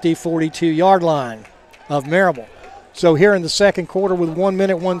out at the 42-yard line of Maryville. So here in the second quarter with 1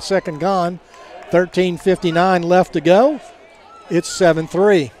 minute, 1 second gone, 13:59 left to go, it's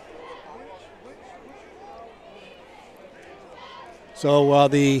 7-3. So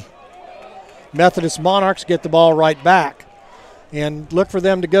the Methodist Monarchs get the ball right back. And look for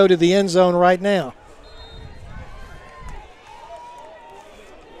them to go to the end zone right now.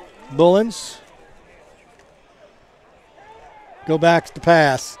 Bullens go back to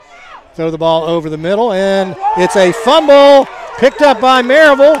pass. Throw the ball over the middle, and it's a fumble picked up by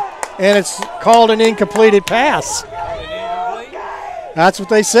Maryville, and it's called an incompleted pass. That's what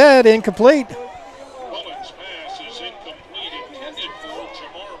they said, incomplete.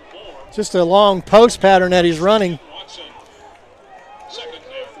 Just a long post pattern that he's running.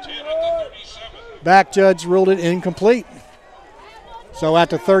 Back judge ruled it incomplete. So at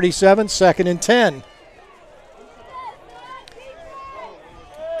the 37, 2nd and 10.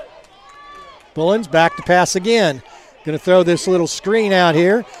 Bullens back to pass again. Going to throw this little screen out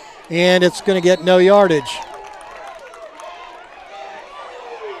here, and it's going to get no yardage.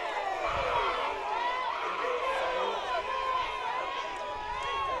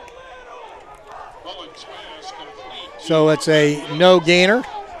 So it's a no gainer.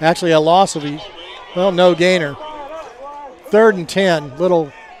 Actually a loss of no gainer. 3rd and 10.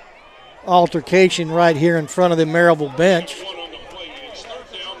 Little altercation right here in front of the Maryville bench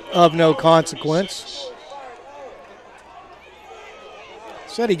of no consequence.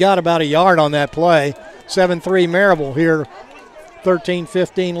 Said he got about a yard on that play. 7-3 Maryville here.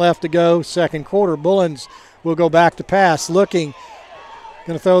 13:15 left to go. Second quarter. Bullens will go back to pass. Looking.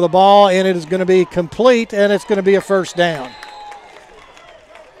 Going to throw the ball, and it is going to be complete, and it's going to be a 1st down.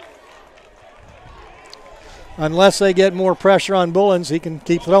 Unless they get more pressure on Bullens, he can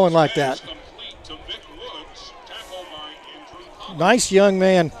keep throwing like that. Nice young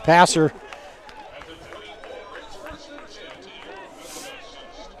man, passer.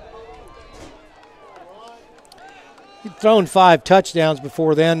 He'd thrown 5 touchdowns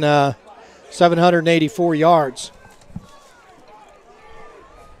before then, 784 yards.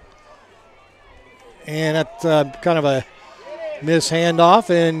 And that's kind of a Miss handoff,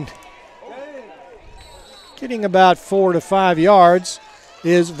 and getting about 4 to 5 yards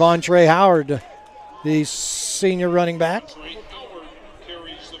is Vontre Howard, the senior running back. Vontre Howard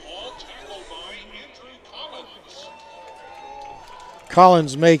carries the ball, tackled by Andrew Collins.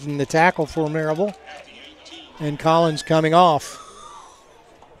 Collins making the tackle for Maryville, At the 18. and Collins coming off.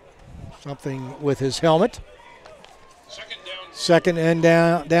 Something with his helmet. Second down. Second and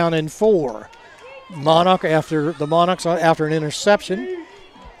down and 4. Monarchs after an interception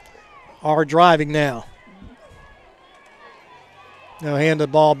are driving now. Now hand the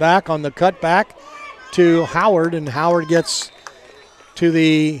ball back on the cutback to Howard, and Howard gets to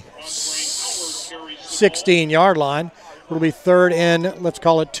the 16-yard line. It'll be third and, let's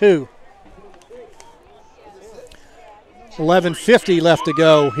call it 2. 11:50 left to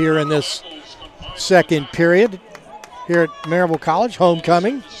go here in this second period here at Maryville College.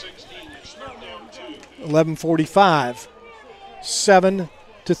 Homecoming. 11:45. 7-3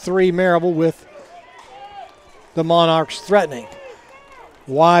 Maryville with the Monarchs threatening.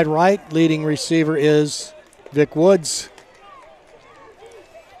 Wide right, leading receiver is Vic Woods.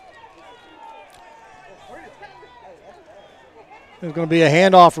 There's going to be a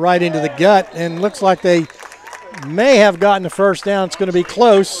handoff right into the gut, and looks like they may have gotten the first down. It's going to be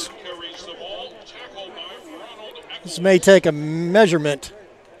close. Carries the ball, tackled by Ronald This may take a measurement.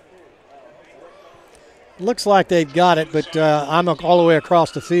 Looks like they've got it, but I'm all the way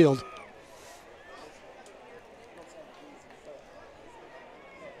across the field.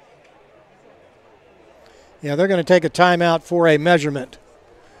 Yeah, they're going to take a timeout for a measurement.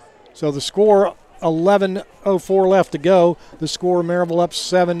 So the score, 11:04 left to go. The score, Maryville up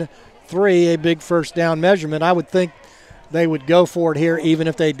 7-3, a big first down measurement. I would think they would go for it here even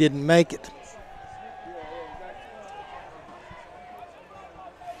if they didn't make it.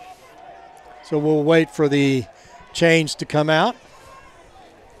 So we'll wait for the change to come out.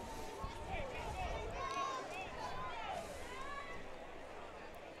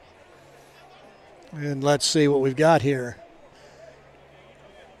 And let's see what we've got here.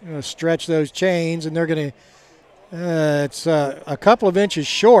 Going to stretch those chains, and they're going to, it's a couple of inches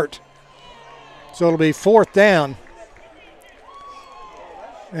short. So it'll be fourth down.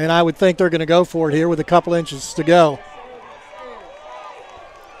 And I would think they're going to go for it here with a couple inches to go.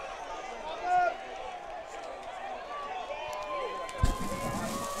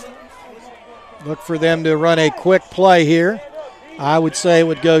 Look for them to run a quick play here. I would say it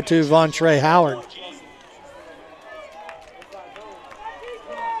would go to Vontre Howard.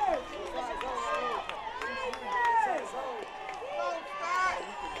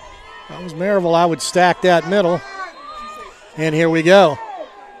 If I was Maryville, I would stack that middle. And here we go.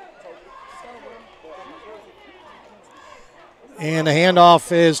 And the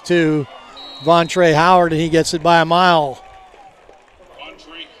handoff is to Vontre Howard, and he gets it by a mile.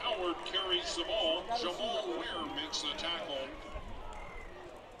 Vontre Howard carries the ball. Jamal Ware makes the tackle.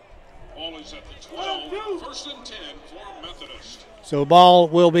 Ball is at the 12. First and 10 for Methodist. So ball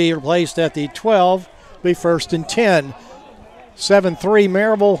will be replaced at the 12, be first and 10. 7-3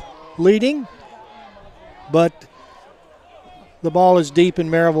 Maryville leading, but the ball is deep in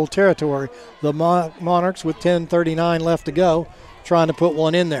Maryville territory. The Monarchs with 10:39 left to go, trying to put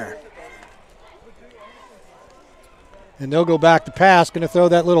one in there. And they'll go back to pass, going to throw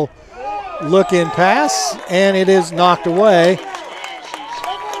that little look-in pass, and it is knocked away.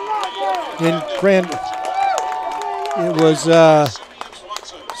 It was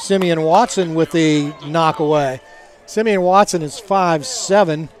Simeon Watson with the knockaway. Simeon Watson is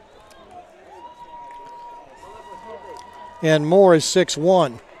 5'7", and Moore is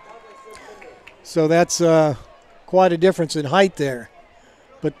 6'1". So that's quite a difference in height there.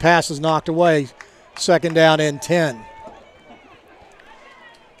 But pass is knocked away. Second down and 10.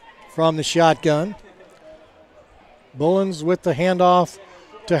 From the shotgun. Bullens with the handoff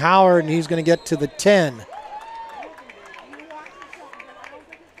to Howard, and he's going to get to the 10.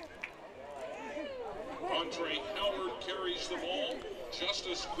 Vontre Howard carries the ball.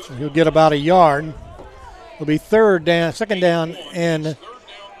 Justice So he'll get about a yard. It'll be second down and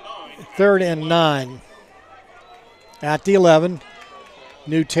third and 9. At the 11,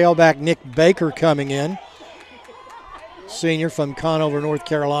 new tailback Nick Baker coming in. Senior from Conover, North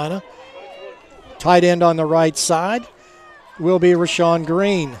Carolina. Tight end on the right side will be Rashawn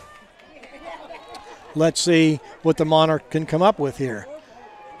Green. Let's see what the Monarch can come up with here.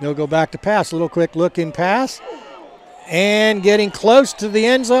 They'll go back to pass. A little quick look-in pass. And getting close to the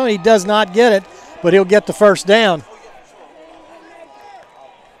end zone. He does not get it, but he'll get the first down.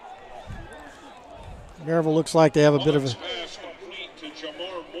 Maryville looks like they have a bit of a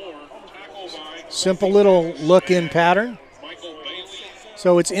simple little look-in pattern. Michael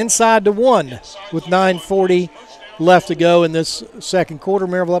So it's inside the 1 with 9:40 left to go in this second quarter.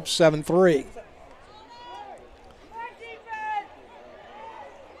 Maryville up 7-3.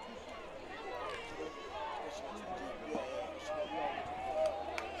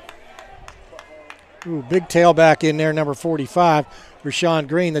 Ooh, big tailback in there, number 45, Rashawn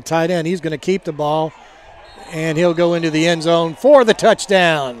Green, the tight end. He's going to keep the ball, and he'll go into the end zone for the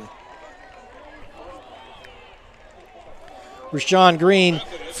touchdown. Rashawn Green,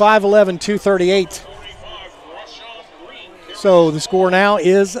 5'11", 238. So the score now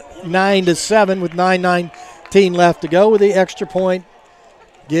is 9-7 with 9:19 left to go, with the extra point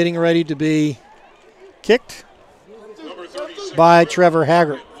getting ready to be kicked by Trevor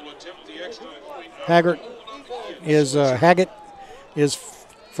Haggart. Haggart is Haggett is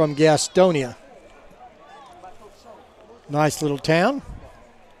from Gastonia. Nice little town.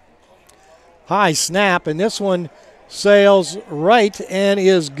 High snap, and this one sails right and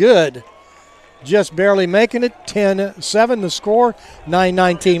is good. Just barely making it. 10-7 the score.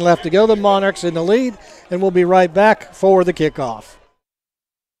 9:19 left to go. The Monarchs in the lead, and we'll be right back for the kickoff.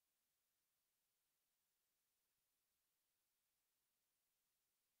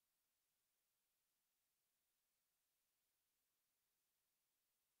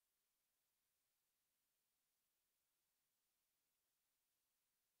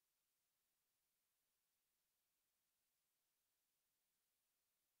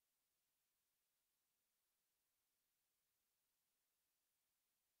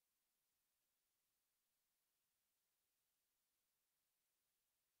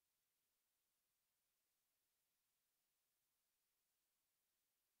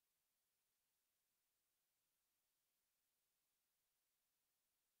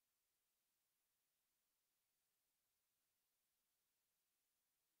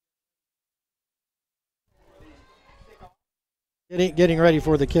 Getting ready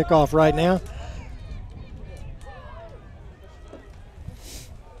for the kickoff right now.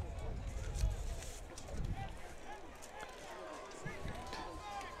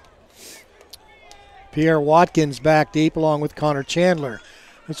 Pierre Watkins back deep along with Connor Chandler.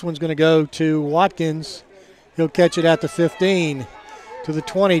 This one's going to go to Watkins. He'll catch it at the 15, to the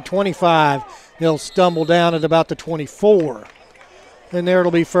 20, 25. He'll stumble down at about the 24. And there it'll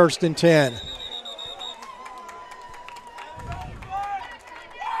be 1st and 10.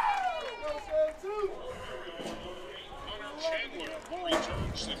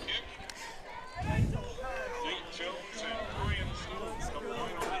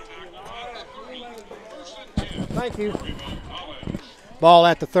 Thank you. Ball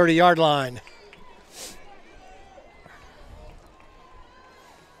at the 30-yard line.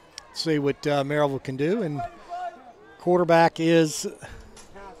 Let's see what Maryville can do. And quarterback is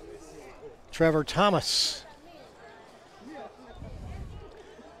Trevor Thomas.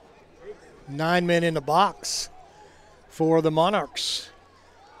 9 men in the box for the Monarchs.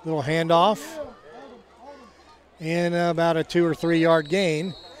 Little handoff. And about a 2 or 3 yard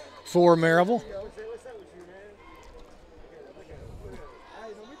gain for Maryville.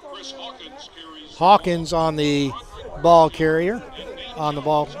 Hawkins on the ball carrier, on the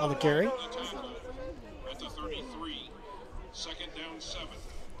carry. At the 33, 2nd down 7.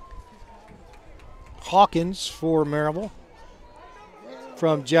 Hawkins for Maryville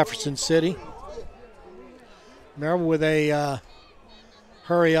from Jefferson City. Maryville with a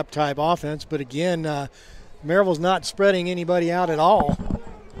hurry-up type offense, but again, Maryville's not spreading anybody out at all.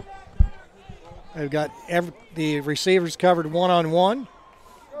 They've got the receivers covered one-on-one.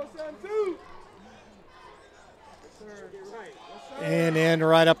 And then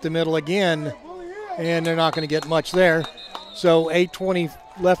right up the middle again, and they're not going to get much there. So 8:20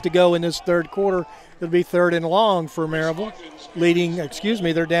 left to go in this third quarter. It'll be 3rd and long for Maryville,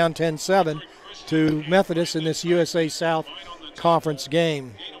 they're down 10-7 to Methodist in this USA South Conference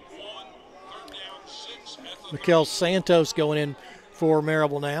game. Mikel Santos going in for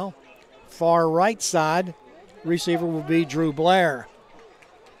Maryville now. Far right side, receiver will be Drew Blair.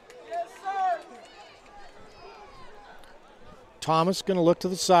 Thomas going to look to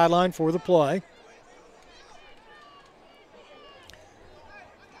the sideline for the play.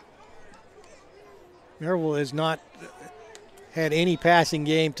 Maryville has not had any passing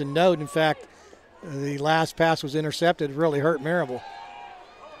game to note. In fact, the last pass was intercepted. It really hurt Maryville.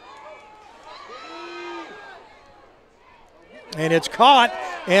 And it's caught,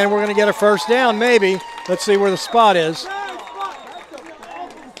 and we're going to get a 1st down maybe. Let's see where the spot is.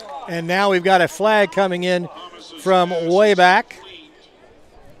 And now we've got a flag coming in from way back.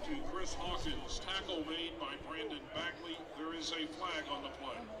 To Chris Hawkins, tackle made by Brandon Backley. There is a flag on the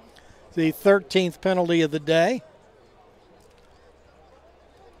play. The 13th penalty of the day.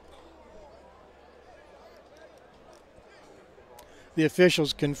 the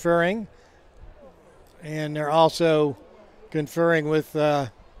officials conferring, and they're also conferring with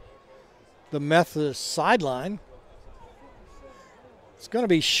the Methodist sideline. It's going to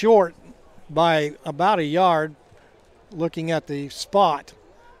be short by about a yard, looking at the spot.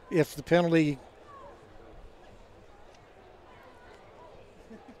 If the penalty,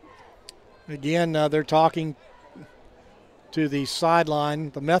 again, they're talking to the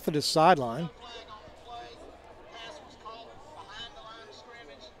sideline, the Methodist sideline.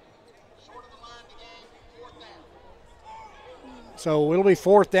 So it'll be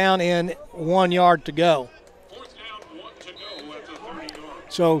 4th down and 1 yard to go.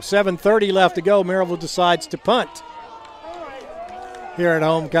 So 7:30 left to go. Maryville decides to punt here at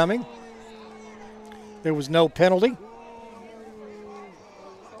homecoming. There was no penalty.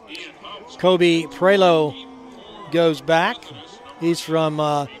 Kobe Prelo goes back. He's from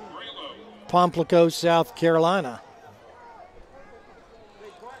Pomplicos, South Carolina.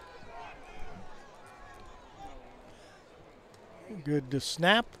 Good to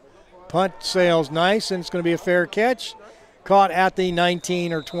snap. Punt sails nice, and it's going to be a fair catch. Caught at the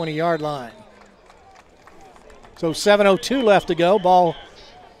 19 or 20 yard line. So 7:02 left to go. Ball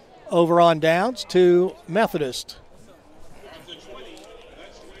over on downs to Methodist. At the 20,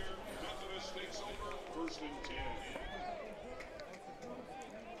 that's where Methodist takes over, 1st and 10.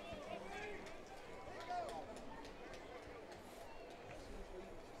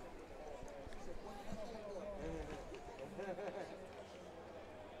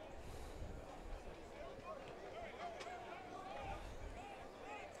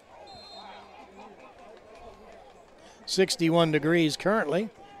 .61 degrees currently.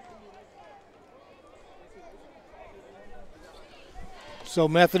 So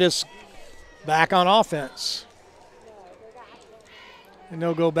Methodist back on offense. And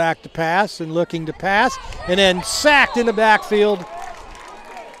they'll go back to pass and looking to pass. And then sacked in the backfield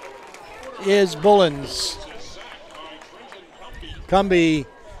is Bullens. Cumbie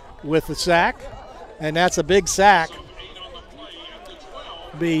with the sack. And that's a big sack.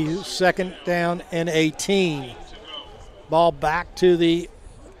 Be 2nd down and 18. Ball back to the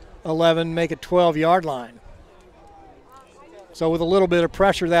 11, make it 12-yard line. So with a little bit of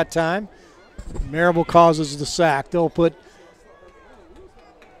pressure that time, Maryville causes the sack. They'll put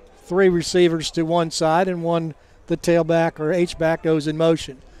 3 receivers to one side and one, the tailback or H-back goes in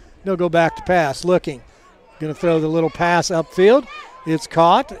motion. They'll go back to pass, looking. Going to throw the little pass upfield. It's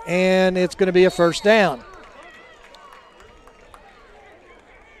caught, and it's going to be a 1st down.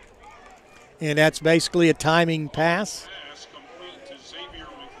 And that's basically a timing pass.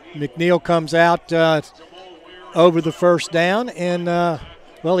 McNeil comes out over the 1st down, and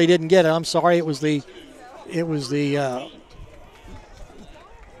well, he didn't get it. I'm sorry, it was the 1st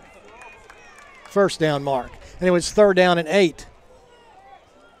down mark, and it was 3rd down and 8.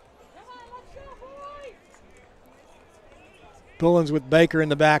 Bullens with Baker in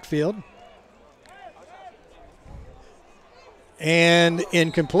the backfield, and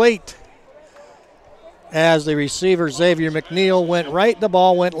incomplete. As the receiver, Xavier McNeil, went right, the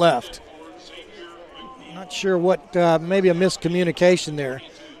ball went left. Not sure what, maybe a miscommunication there.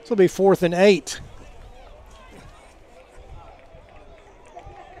 This will be 4th and 8.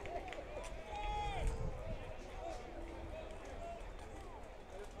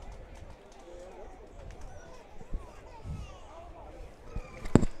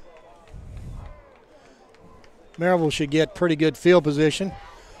 Maryville should get pretty good field position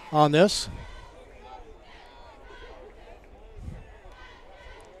on this.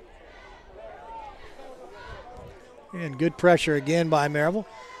 And good pressure again by Maryville.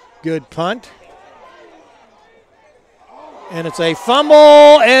 Good punt. And it's a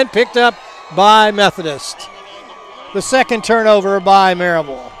fumble and picked up by Methodist. The 2nd turnover by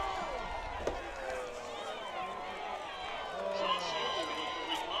Maryville.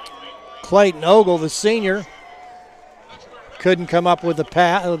 Clayton Ogle, the senior, couldn't come up with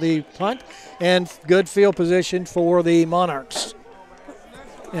the punt. And good field position for the Monarchs.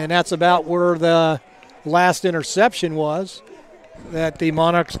 And that's about where the last interception was, that the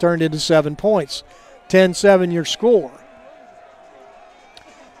Monarchs turned into 7 points. 10-7 your score.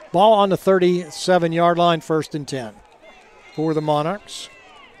 Ball on the 37-yard line, 1st and 10 for the Monarchs.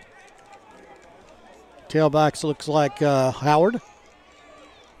 Tailbacks looks like Howard.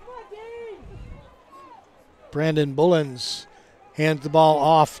 Brandon Bullens hands the ball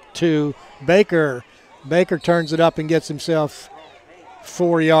off to Baker. Baker turns it up and gets himself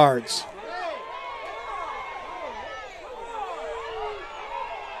 4 yards.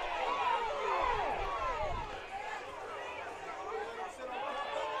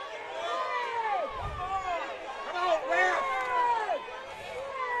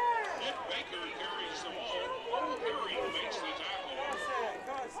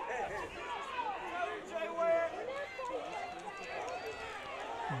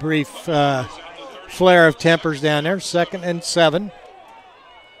 brief flare of tempers down there. 2nd and 7.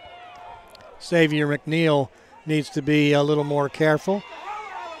 Xavier McNeil needs to be a little more careful.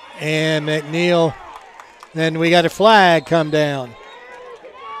 And McNeil, then we got a flag come down.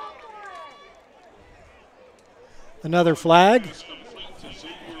 Another flag.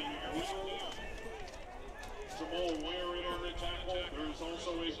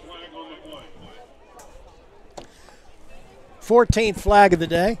 14th flag of the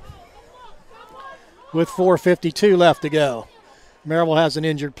day with 4:52 left to go. Maryville has an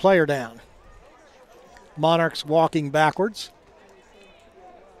injured player down. Monarchs walking backwards.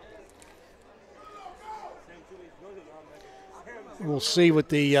 We'll see what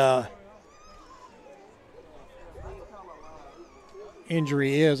the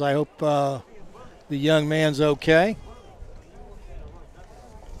injury is. I hope the young man's okay.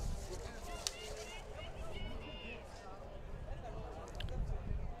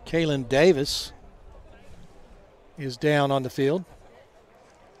 Kalen Davis is down on the field.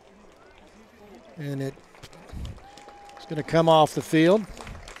 And it's going to come off the field.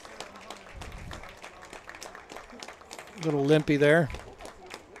 A little limpy there.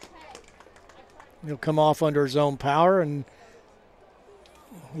 He'll come off under his own power, and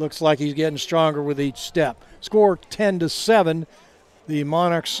looks like he's getting stronger with each step. Score 10-7. The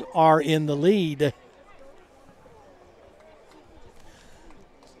Monarchs are in the lead.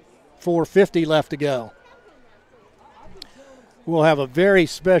 4:50 left to go. We'll have a very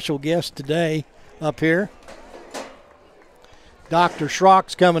special guest today up here. Dr.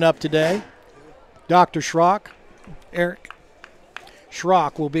 Schrock's coming up today. Dr. Schrock, Eric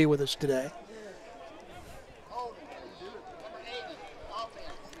Schrock, will be with us today.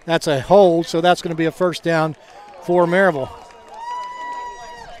 That's a hold, so that's going to be a first down for Maryville.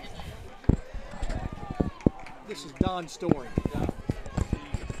 This is Don Story.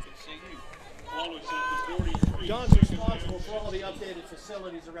 Don's responsible for all the updated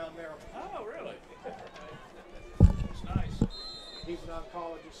facilities around Maryville. Oh, really? It's nice. He's an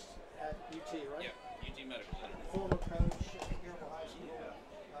oncologist at UT, right? Yeah, UT Medical Center. Former coach at Maryville High School.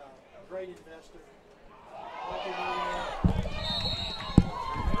 Great investor.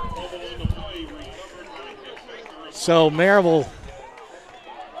 So Maryville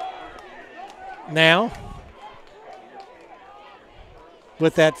now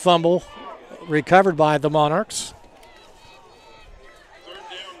with that fumble recovered by the Monarchs.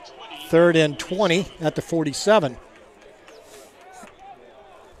 3rd and 20 at the 47.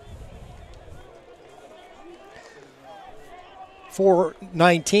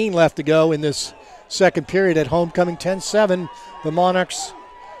 .419 left to go in this second period at homecoming. 10-7. The Monarchs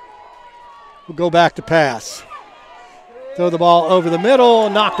will go back to pass. Throw the ball over the middle,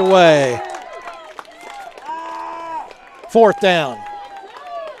 knocked away. 4th down.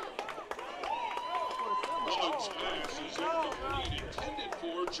 Boggs' pass is incomplete, intended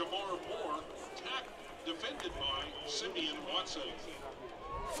for Jamar Moore, defended by Simeon Watson.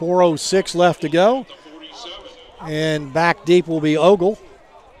 4:06 left to go. The 47. And back deep will be Ogle.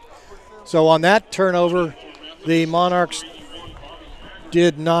 So on that turnover, the Monarchs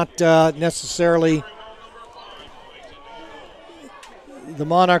did not necessarily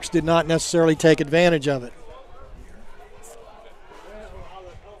take advantage of it.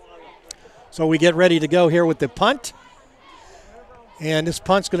 So we get ready to go here with the punt. And this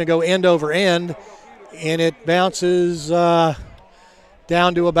punt's going to go end over end, and it bounces down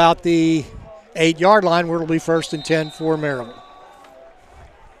to about the 8-yard line, where it'll be 1st and 10 for Maryville.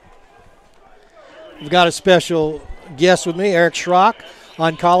 We've got a special guest with me, Eric Schrock,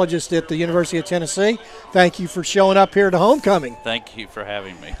 oncologist at the University of Tennessee. Thank you for showing up here to homecoming. Thank you for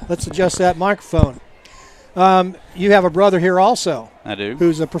having me. Let's adjust that microphone. You have a brother here also. I do.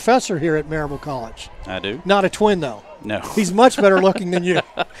 Who's a professor here at Maryville College. I do. Not a twin, though. No. He's much better looking than you.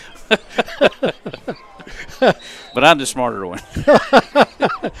 But I'm the smarter one.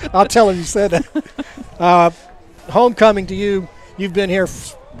 I'll tell him you said that. Homecoming to you. You've been here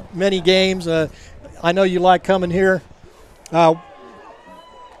many games. I know you like coming here.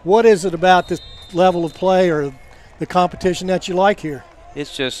 What is it about this level of play or the competition that you like here?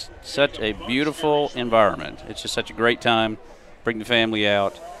 It's just such a beautiful environment. It's just such a great time. Bring the family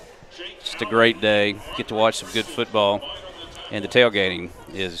out. Just a great day. Get to watch some good football. And the tailgating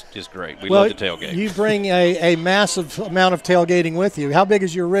is just great. We love the tailgate. You bring a massive amount of tailgating with you. How big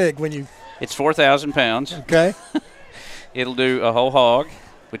is your rig when you? It's 4,000 pounds. Okay. It'll do a whole hog,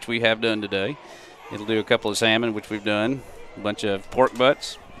 which we have done today. It'll do a couple of salmon, which we've done, a bunch of pork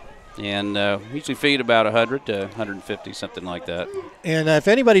butts, and we usually feed about 100 to 150, something like that. And if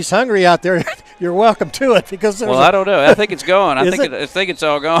anybody's hungry out there, you're welcome to it because there's Well, I don't know. I think it's gone. I think it's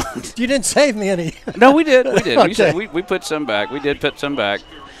all gone. You didn't save me any. No, we did. We did. Okay. We put some back. We did put some back.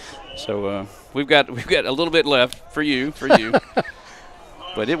 So we've got a little bit left for you.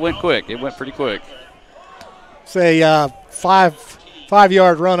 But it went quick. It went pretty quick. Say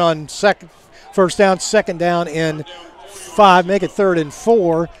 5-yard run on first down, second down and 5. Make it 3rd and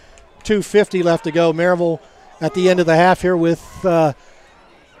 4. 2:50 left to go. Maryville at the end of the half here with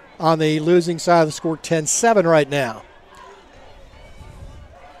on the losing side of the score 10-7 right now.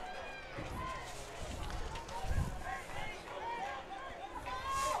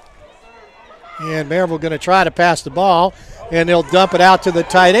 And Maryville going to try to pass the ball, and they'll dump it out to the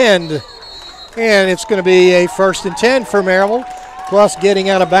tight end. And it's going to be a 1st and 10 for Maryville, plus getting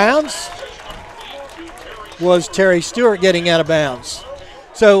out of bounds was Terry Stewart getting out of bounds.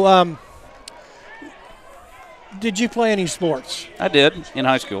 So, did you play any sports? I did in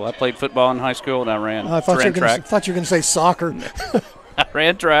high school. I played football in high school, and I ran track. I thought you were going to say soccer. I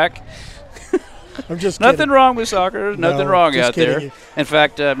ran track. I'm just Nothing kidding. wrong with soccer. There's nothing wrong out there. You. In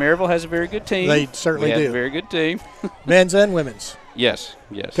fact, Maryville has a very good team. They certainly do. A very good team. Men's and women's. Yes.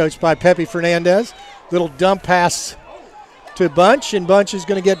 Coached by Pepe Fernandez. Little dump pass to Bunch, and Bunch is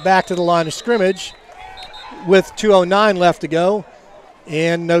going to get back to the line of scrimmage with 2:09 left to go,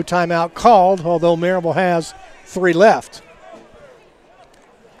 and no timeout called, although Maryville has 3 left.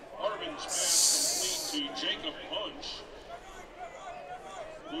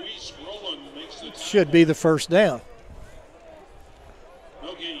 Should be the first down.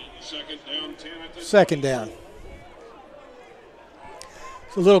 Second down.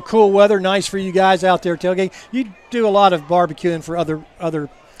 It's a little cool weather, nice for you guys out there tailgating. You do a lot of barbecuing for other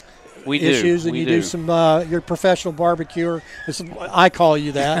issues, and you do some. You're a professional barbecuer. I call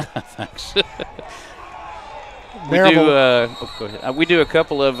you that. Thanks. We do a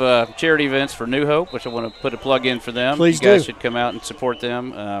couple of charity events for New Hope, which I want to put a plug in for them. Please you guys do. should come out and support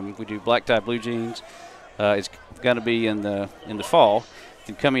them. We do black tie blue jeans. It's going to be in the fall.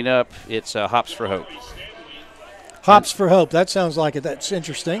 And coming up, it's Hops for Hope. Hops for Hope. That sounds like it. That's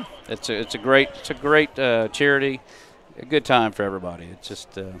interesting. It's a great charity. A good time for everybody. It's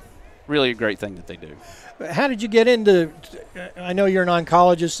just really a great thing that they do. How did you get into? I know you're an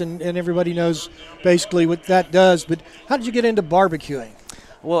oncologist, and everybody knows basically what that does. But how did you get into barbecuing?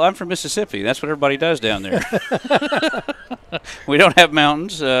 Well, I'm from Mississippi. That's what everybody does down there. We don't have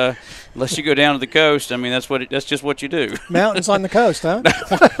mountains unless you go down to the coast. I mean, that's just what you do. Mountains on the coast, huh?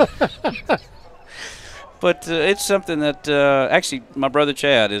 But it's something that actually my brother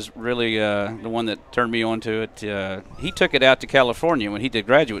Chad is really the one that turned me on to it. He took it out to California when he did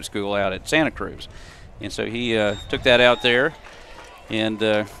graduate school out at Santa Cruz. And so he took that out there. And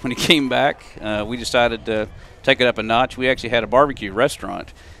when he came back, we decided to take it up a notch. We actually had a barbecue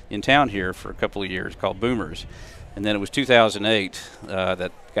restaurant in town here for a couple of years called Boomers. And then it was 2008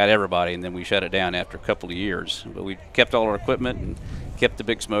 that got everybody, and then we shut it down after a couple of years. But we kept all our equipment and kept the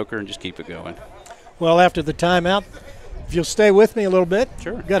big smoker and just keep it going. Well, after the timeout, if you'll stay with me a little bit.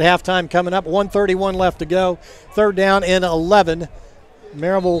 Sure. We've got halftime coming up. 1:31 left to go. 3rd down and 11.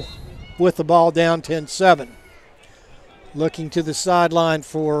 Maryville with the ball down 10-7. Looking to the sideline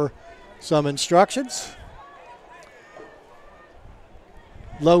for some instructions.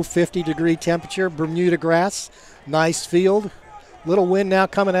 Low 50-degree temperature, Bermuda grass, nice field. Little wind now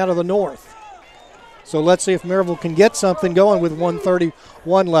coming out of the north. So let's see if Maryville can get something going with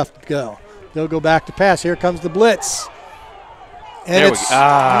 1:31 left to go. They'll go back to pass. Here comes the blitz. And it's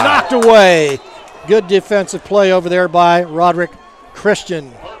knocked away. Good defensive play over there by Roderick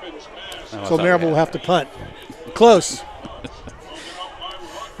Christian. So Maryville will have to punt. Close.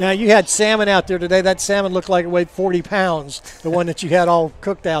 Now, you had salmon out there today. That salmon looked like it weighed 40 pounds, the one that you had all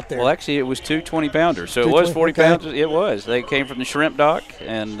cooked out there. Well, actually, it was 2 20-pounders. So it was 40 pounds. It was. They came from the shrimp dock,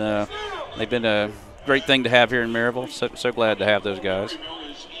 and they've been a great thing to have here in Maryville. So glad to have those guys.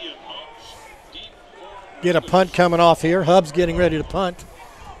 Get a punt coming off here. Hub's getting ready to punt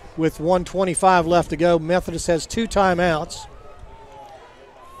with 1:25 left to go. Methodist has 2 timeouts.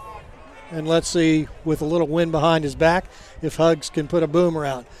 And let's see, with a little wind behind his back, if Hugs can put a boomer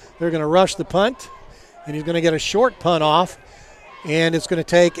out. They're going to rush the punt, and he's going to get a short punt off, and it's going to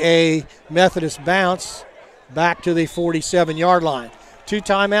take a Methodist bounce back to the 47-yard line. 2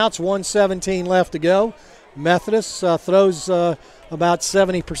 timeouts, 1:17 left to go. Methodist throws about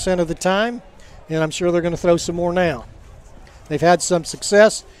 70% of the time, and I'm sure they're going to throw some more now. They've had some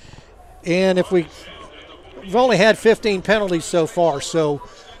success, and we've only had 15 penalties so far, so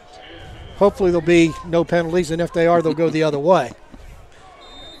hopefully there'll be no penalties, and if they are, they'll go the other way.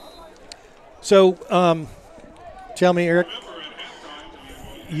 So tell me, Eric,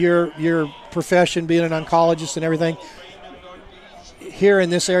 your profession, being an oncologist and everything, here in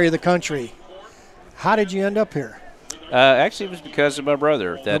this area of the country, how did you end up here? Actually, it was because of my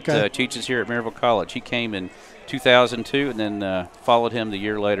brother that teaches here at Maryville College. He came in 2002 and then followed him the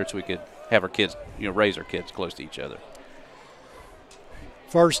year later so we could have our kids, raise our kids close to each other.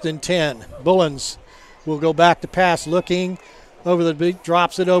 1st and 10. Bullens will go back to pass, looking over the big,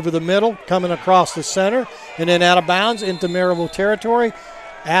 drops it over the middle, coming across the center, and then out of bounds into Maryville territory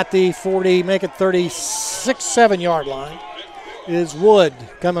at the 40, make it 36, 7-yard line is Wood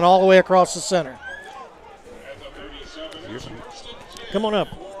coming all the way across the center. Come on up.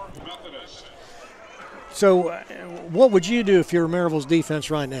 So what would you do if you were Maryville's defense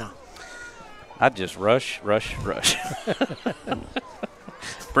right now? I'd just rush.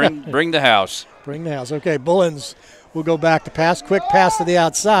 Bring the house. Bring the house. Okay, Bullens will go back to pass. Quick pass to the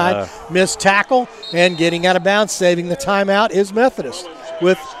outside. Missed tackle, and getting out of bounds, saving the timeout is Methodist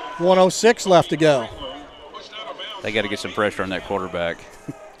with 1:06 left to go. They got to get some pressure on that quarterback.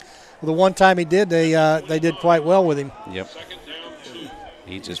 Well, the one time he did, they did quite well with him. Yep.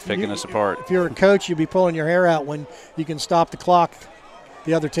 He's just picking us apart. If you're a coach, you'd be pulling your hair out when you can stop the clock,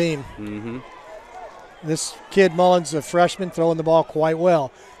 the other team. Mm-hmm. This kid, Mullins, a freshman, throwing the ball quite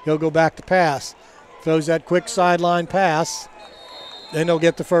well. He'll go back to pass. Throws that quick sideline pass. Then he'll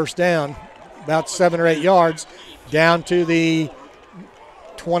get the first down, about 7 or 8 yards, down to the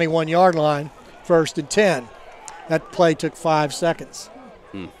 21-yard line, 1st and 10. That play took 5 seconds.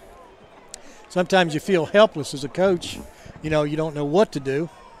 Sometimes you feel helpless as a coach. You don't know what to do.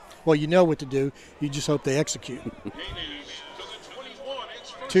 Well, you know what to do. You just hope they execute.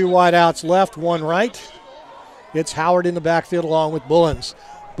 2 wideouts left, 1 right. It's Howard in the backfield along with Bullens.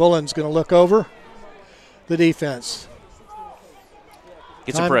 Bullens going to look over the defense.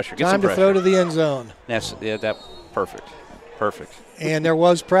 Get some pressure. Time to throw to the end zone. That's perfect. And there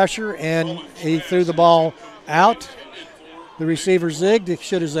was pressure, and he threw the ball out. The receiver zigged. It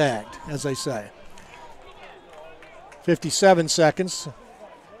should have zagged, as they say. 57 seconds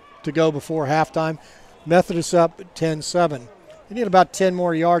to go before halftime. Methodist up 10-7. They need about 10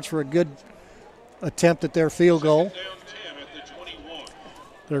 more yards for a good attempt at their field goal.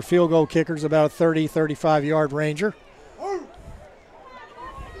 Their field goal kicker's about a 30, 35-yard ranger.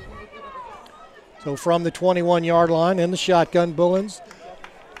 So from the 21-yard line in the shotgun, Bullens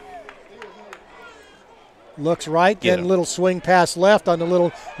looks right, then a little swing pass left on the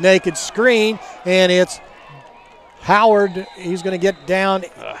little naked screen, and it's Howard. He's going to get down.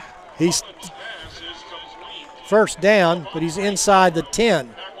 He's first down, but he's inside the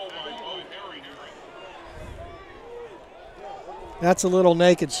 10. That's a little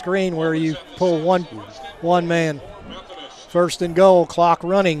naked screen where you pull one man. 1st and goal, clock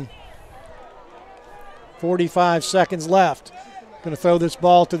running. 45 seconds left. Going to throw this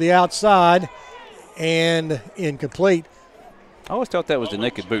ball to the outside, and incomplete. I always thought that was the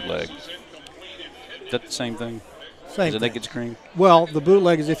naked bootleg. Is that the same thing? Same Is it thing. naked screen? Well, the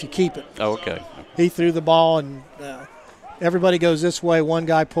bootleg is if you keep it. Oh, okay. He threw the ball, and everybody goes this way. One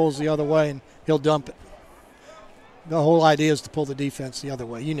guy pulls the other way, and he'll dump it. The whole idea is to pull the defense the other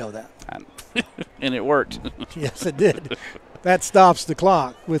way. You know that. And it worked. Yes, it did. That stops the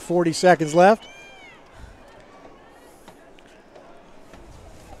clock with 40 seconds left.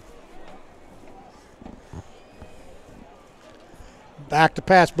 Back to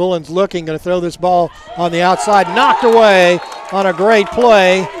pass. Bullens looking, going to throw this ball on the outside. Knocked away on a great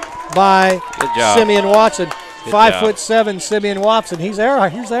play by Simeon Watson. 5'7" Simeon Watson. He's air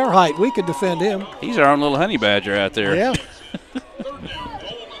height. We could defend him. He's our own little honey badger out there. Yeah.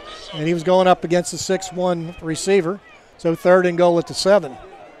 And he was going up against the 6'1" receiver. So 3rd and goal at the 7. You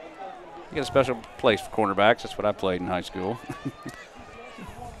got a special place for cornerbacks. That's what I played in high school.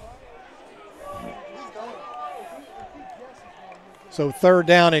 So 3rd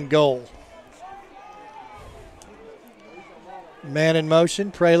down and goal. Man in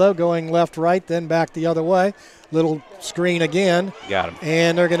motion. Prelo going left, right, then back the other way. Little screen again. Got him.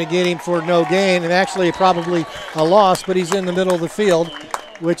 And they're going to get him for no gain, and actually probably a loss, but he's in the middle of the field,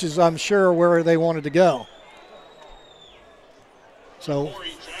 which is, I'm sure, where they wanted to go. So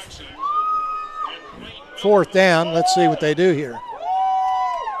 4th down. Let's see what they do here.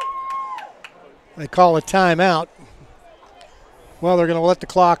 They call a timeout. Well, they're going to let the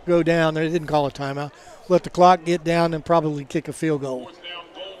clock go down. They didn't call a timeout. Let the clock get down and probably kick a field goal.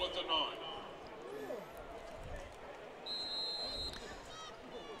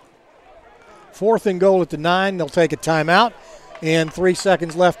 4th and goal at the 9. They'll take a timeout, and 3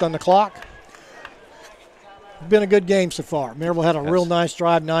 seconds left on the clock. It's been a good game so far. Maryville had a real nice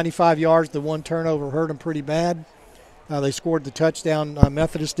drive, 95 yards. The one turnover hurt them pretty bad. They scored the touchdown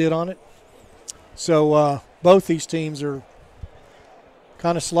Methodist did on it. So both these teams are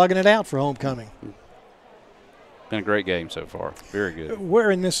kind of slugging it out for homecoming. Been a great game so far. Very good.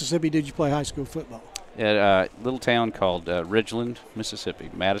 Where in Mississippi did you play high school football? At a little town called Ridgeland, Mississippi,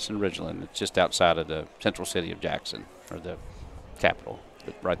 Madison-Ridgeland. It's just outside of the central city of Jackson, or the capital,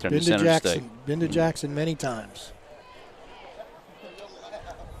 right there in the center of the state. Been to Jackson many times.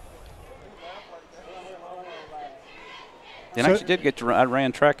 And I actually did get to I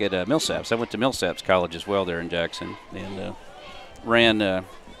ran track at Millsaps. I went to Millsaps College as well there in Jackson, and ran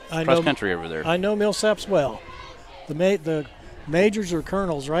cross country over there. I know Millsaps well. The majors or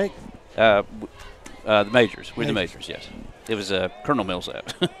colonels, right? The majors. We're the majors, yes. It was Colonel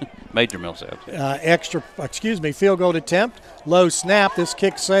Millsaps, Major Millsaps. Field goal attempt. Low snap. This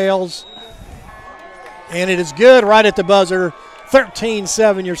kick sails. And it is good right at the buzzer.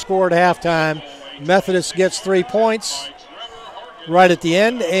 13-7 your score at halftime. Methodist gets 3 points right at the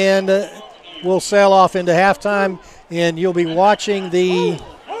end, and we'll sail off into halftime, and you'll be watching the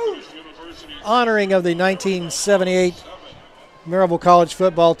honoring of the 1978 Maryville College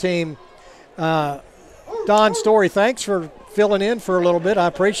football team. Don Story, thanks for filling in for a little bit. I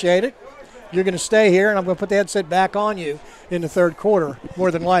appreciate it. You're going to stay here, and I'm going to put the headset back on you in the third quarter,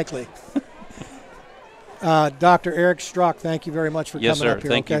 more than likely. Dr. Eric Strzok, thank you very much for coming up here. Yes, sir.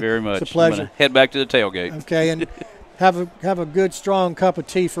 Thank you very much. It's a pleasure. I'm gonna head back to the tailgate. Okay, and have a good, strong cup of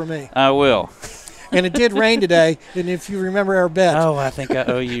tea for me. I will. And it did rain today, and if you remember our bet. Oh, I think I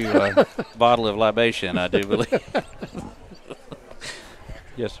owe you a bottle of libation, I do believe.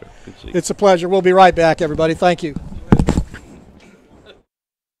 Yes, sir. Good to see you. It's a pleasure. We'll be right back, everybody. Thank you.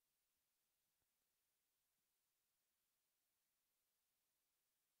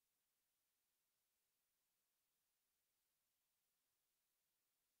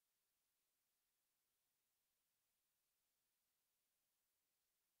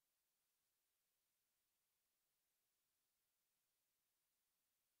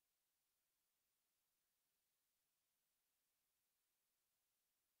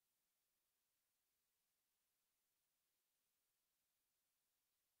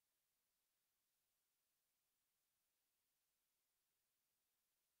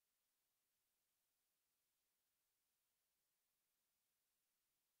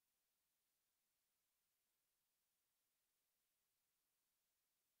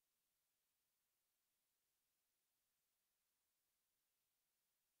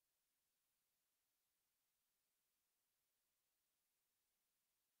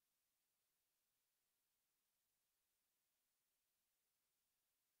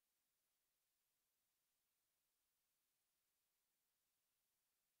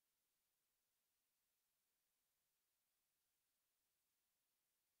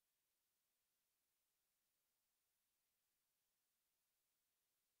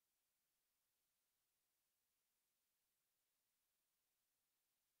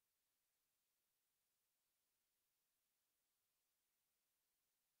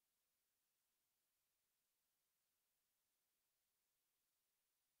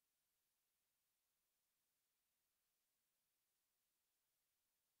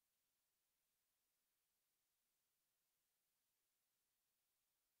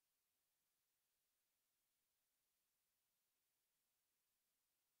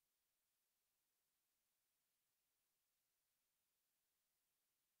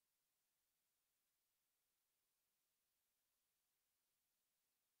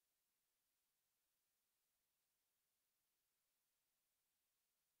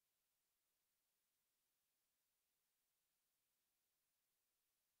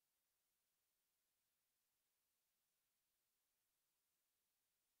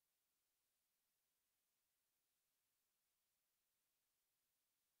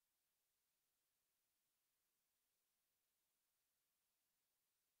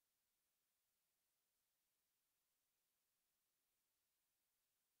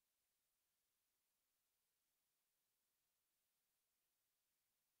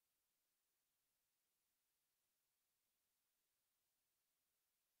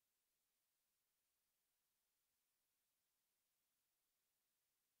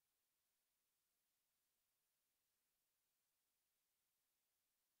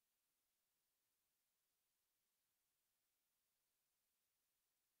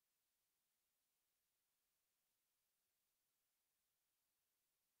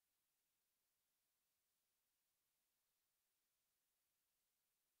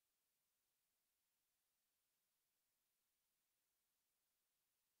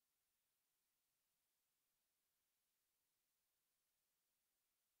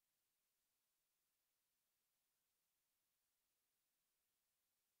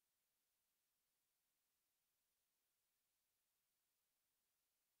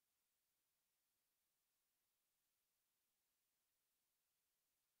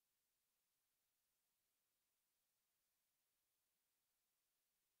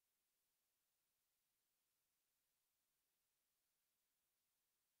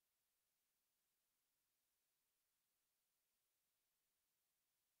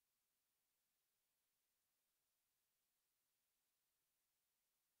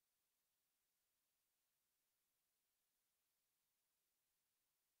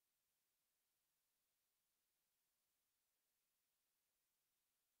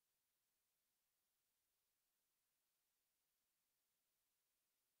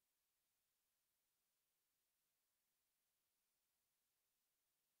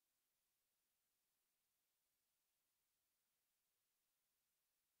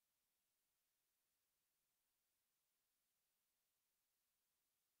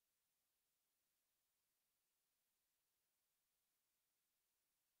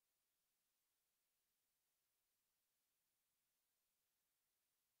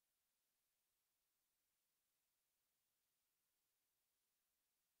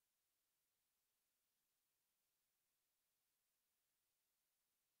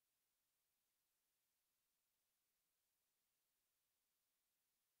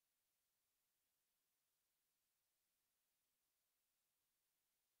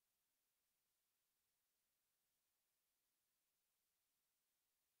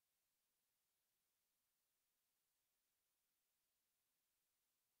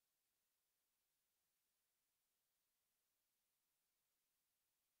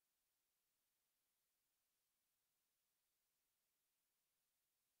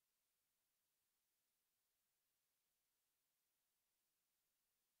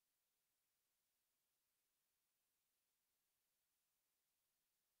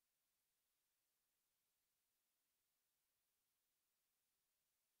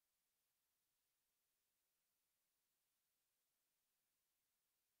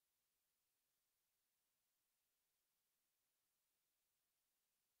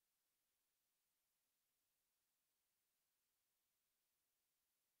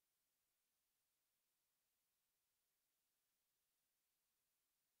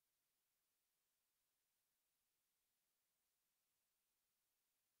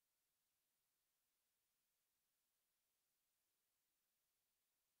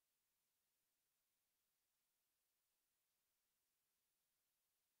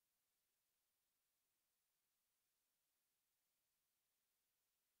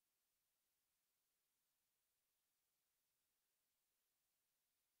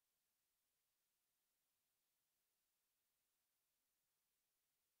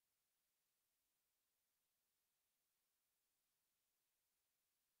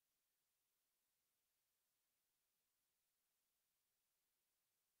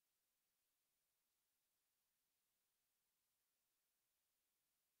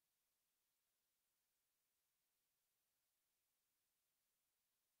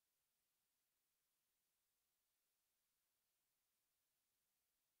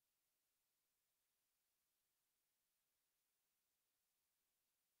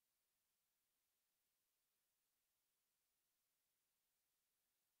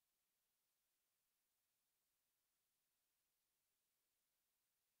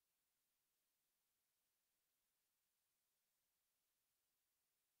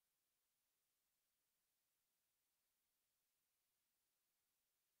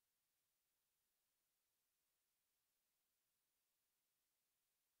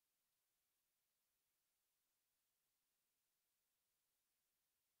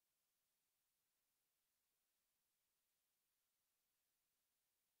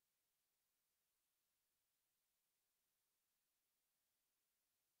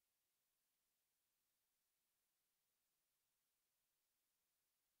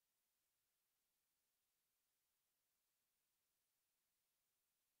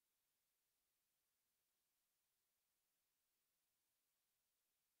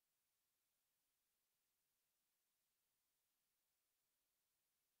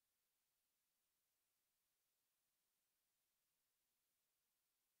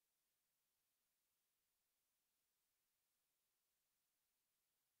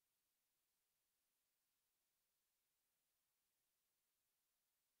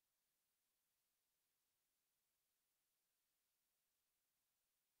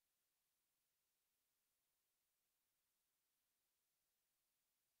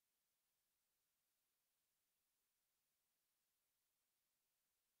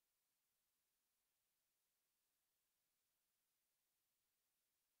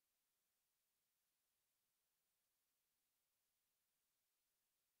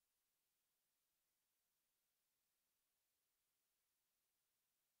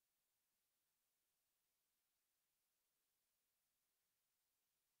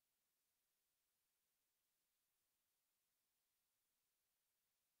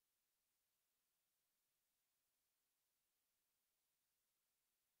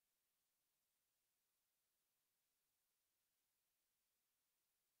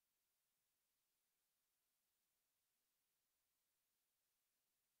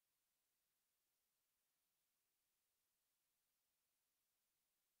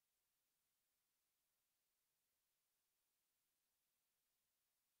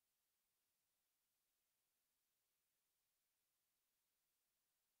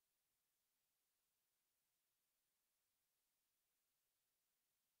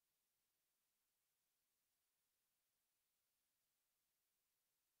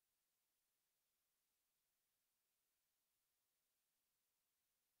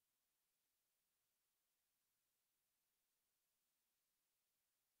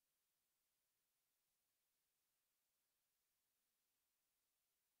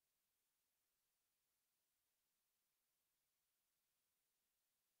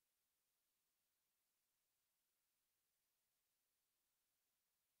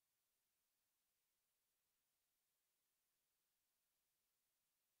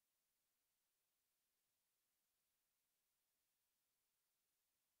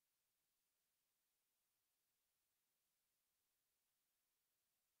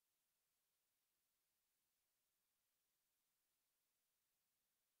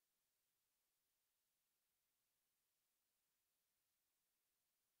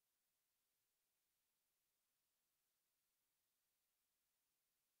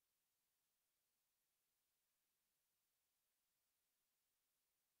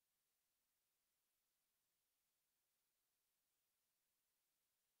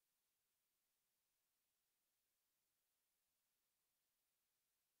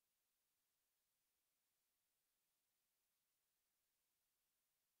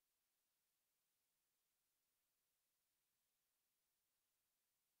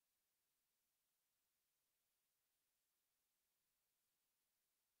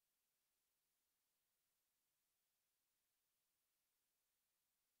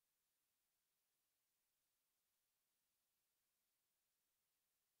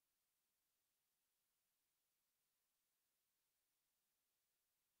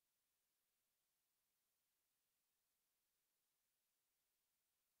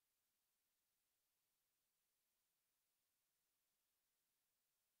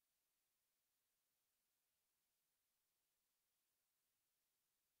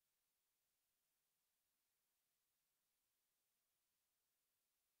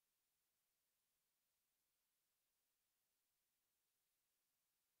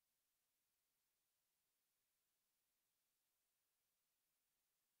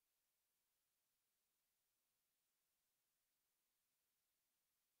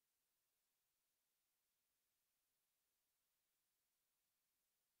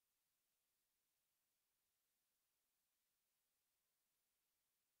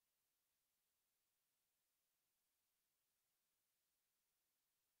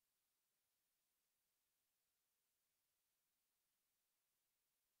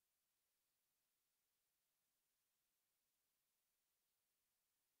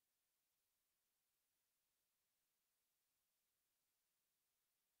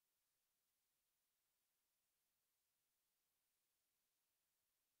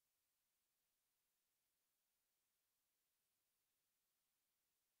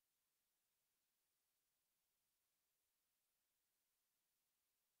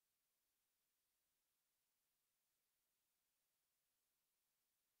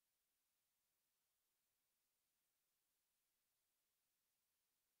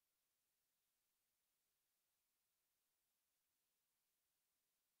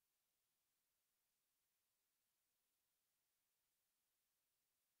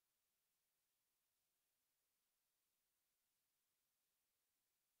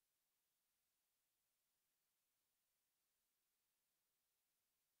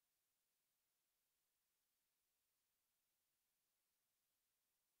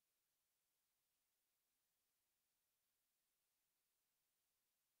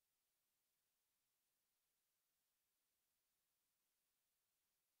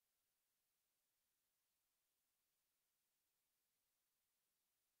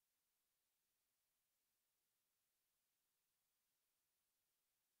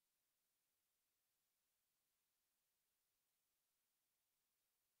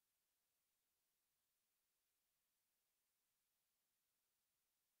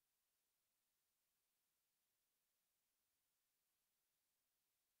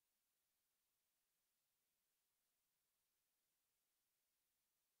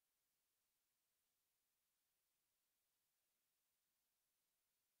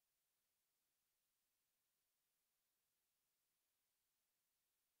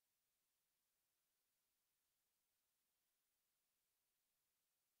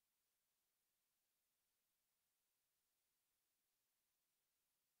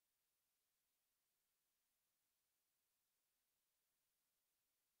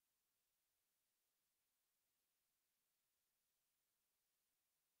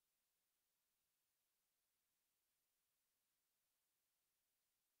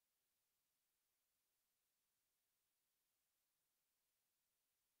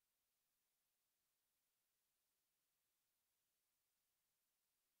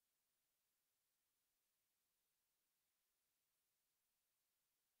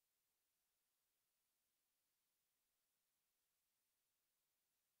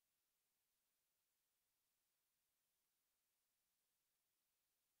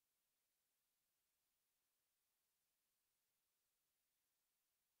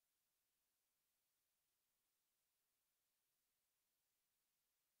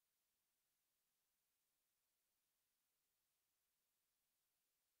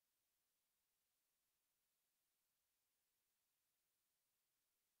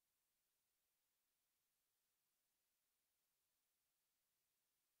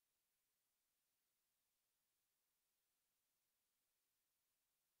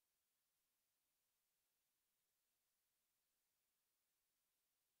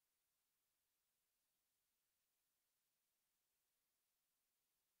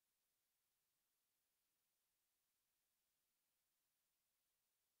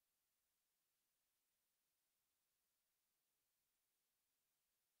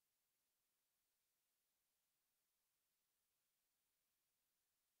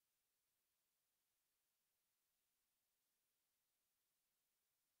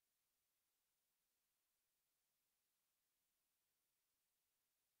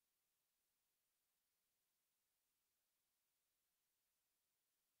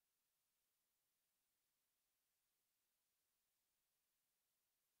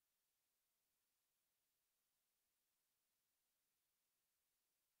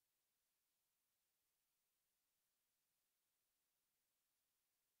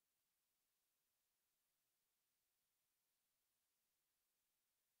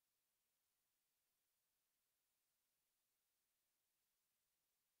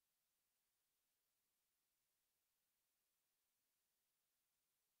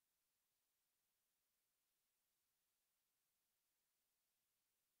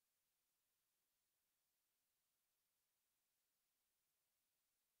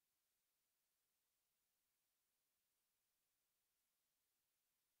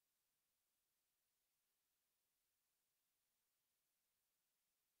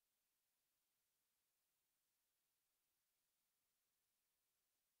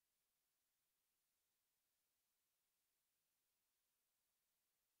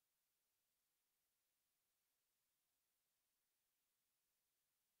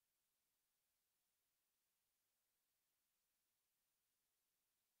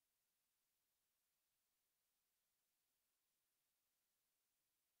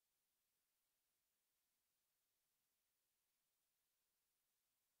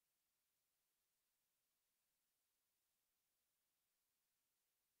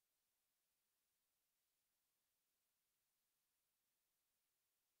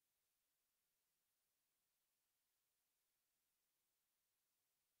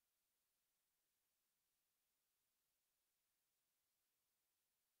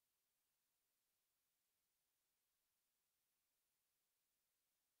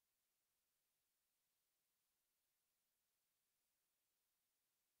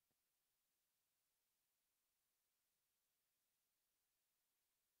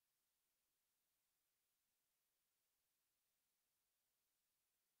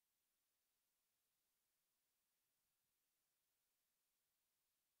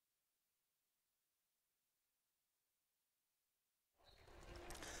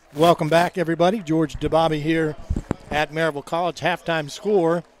 Welcome back, everybody. George DeBobby here at Maryville College. Halftime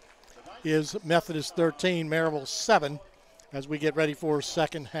score is Methodist 13, Maryville 7, as we get ready for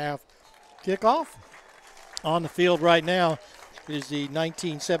second half kickoff. On the field right now is the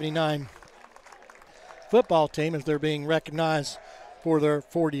 1979 football team as they're being recognized for their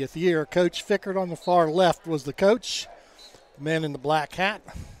 40th year. Coach Fickard on the far left was the coach. The man in the black hat.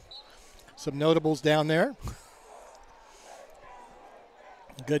 Some notables down there.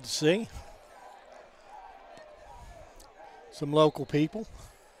 Good to see. Some local people.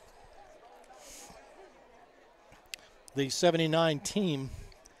 The 79 team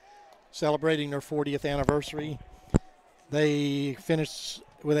celebrating their 40th anniversary. They finished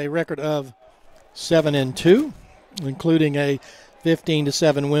with a record of 7-2, including a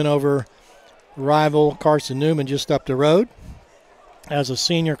 15-7 win over rival Carson Newman just up the road. As a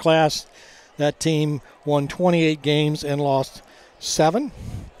senior class, that team won 28 games and lost 7.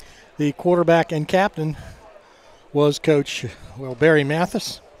 The quarterback and captain was Coach, Barry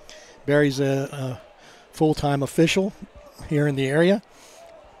Mathis. Barry's a full-time official here in the area.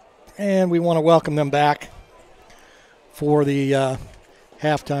 And we want to welcome them back for the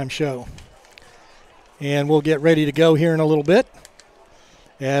halftime show. And we'll get ready to go here in a little bit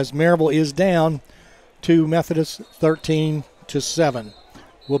as Maryville is down to Methodist 13-7.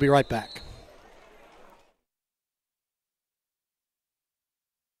 We'll be right back.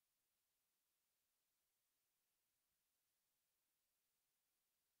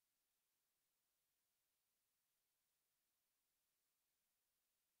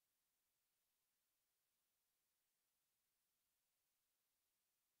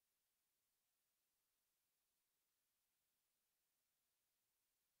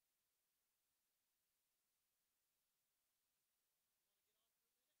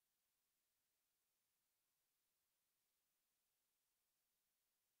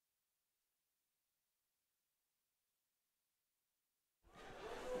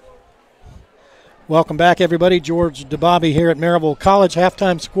 Welcome back, everybody. George DeBobby here at Maryville College.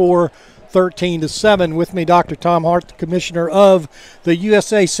 Halftime score 13-7. With me, Dr. Tom Hart, the commissioner of the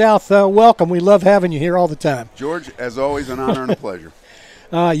USA South. Welcome. We love having you here all the time. George, as always, an honor and a pleasure.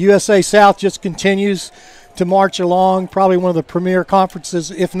 USA South just continues to march along. Probably one of the premier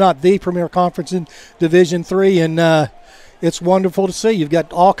conferences, if not the premier conference in Division III, and it's wonderful to see. You've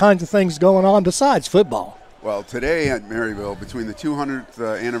got all kinds of things going on besides football. Well, today at Maryville, between the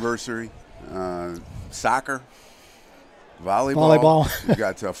 200th anniversary, soccer, volleyball. We've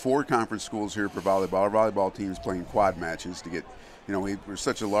got 4 conference schools here for volleyball. Our volleyball team is playing quad matches to get, we're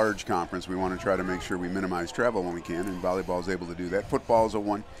such a large conference. We want to try to make sure we minimize travel when we can, and volleyball is able to do that. Football is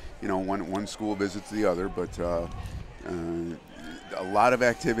one school visits the other, but a lot of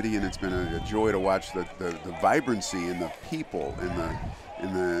activity, and it's been a joy to watch the vibrancy in the people in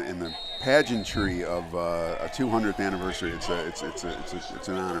the pageantry of a 200th anniversary. It's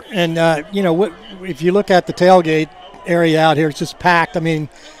an honor. And if you look at the tailgate area out here, it's just packed. I mean,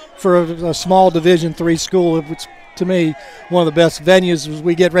 for a small Division III school, it's to me one of the best venues as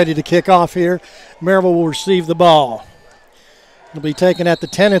we get ready to kick off here. Maryville will receive the ball. It'll be taken at the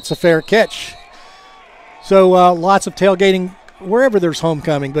 10. It's a fair catch. So lots of tailgating wherever there's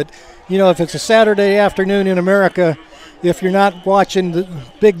homecoming. But if it's a Saturday afternoon in America, if you're not watching the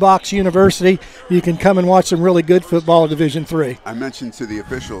Big Box University, you can come and watch some really good football in Division III. I mentioned to the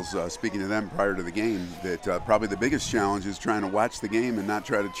officials, speaking to them prior to the game, that probably the biggest challenge is trying to watch the game and not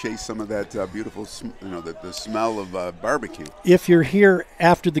try to chase some of that beautiful, the smell of barbecue. If you're here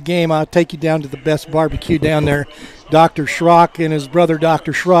after the game, I'll take you down to the best barbecue down there. Dr. Schrock and his brother,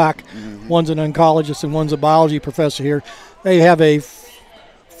 Dr. Schrock, one's an oncologist and one's a biology professor here. They have a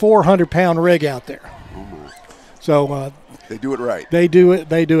 400-pound rig out there. So they do it right. They do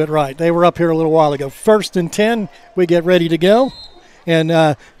it right. They were up here a little while ago. 1st and 10, we get ready to go. And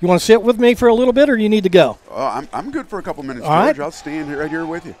you want to sit with me for a little bit, or you need to go? I'm good for a couple minutes, All George. right. I'll stand right here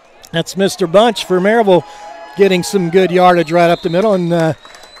with you. That's Mr. Bunch for Maryville, getting some good yardage right up the middle. And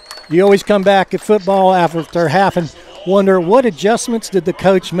you always come back at football after half and wonder, what adjustments did the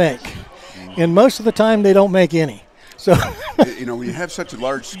coach make? And most of the time, they don't make any. So when you have such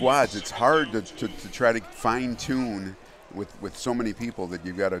large squads, it's hard to try to fine-tune with so many people that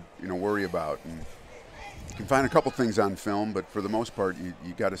you've got to worry about. And you can find a couple things on film, but for the most part, you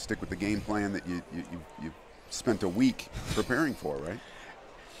got to stick with the game plan that you spent a week preparing for, right?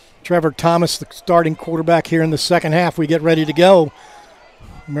 Trevor Thomas, the starting quarterback here in the second half. We get ready to go.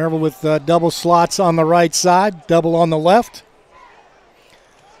 Maryville with double slots on the right side, double on the left.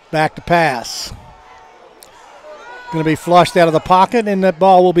 Back to pass. Going to be flushed out of the pocket, and that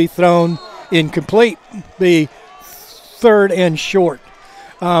ball will be thrown incomplete. Be 3rd and short.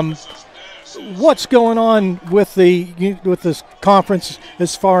 What's going on with this conference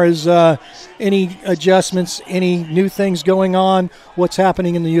as far as any adjustments, any new things going on? What's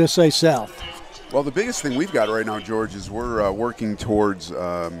happening in the USA South? Well, the biggest thing we've got right now, George, is we're working towards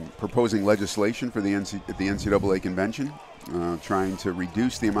proposing legislation for the NCAA convention, trying to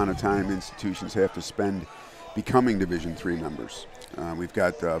reduce the amount of time institutions have to spend becoming Division III members. We've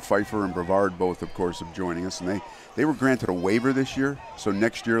got Pfeiffer and Brevard both, of course, of joining us, and they were granted a waiver this year, so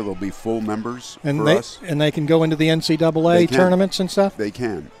next year they'll be full members for us. And they can go into the NCAA tournaments and stuff? They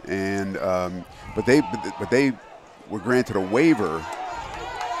can, and but they were granted a waiver.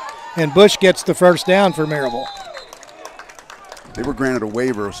 And Bush gets the first down for Maryville. They were granted a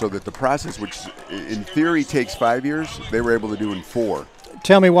waiver so that the process, which in theory takes 5 years, they were able to do in 4.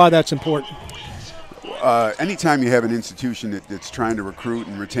 Tell me why that's important. Anytime you have an institution that's trying to recruit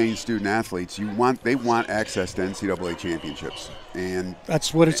and retain student athletes, they want access to NCAA championships, and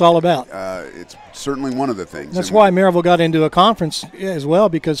that's what it's all about. It's certainly one of the things. That's why Maryville got into a conference as well,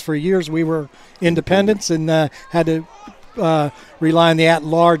 because for years we were independents and had to rely on the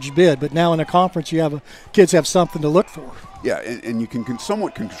at-large bid. But now in a conference, kids have something to look for. Yeah, and you can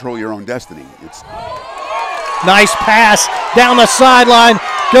somewhat control your own destiny. It's nice pass down the sideline.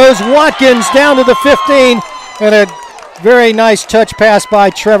 Goes Watkins down to the 15, and a very nice touch pass by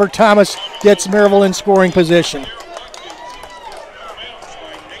Trevor Thomas gets Maryville in scoring position.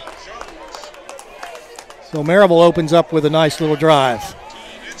 So Maryville opens up with a nice little drive.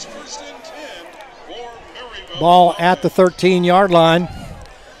 Ball at the 13-yard line,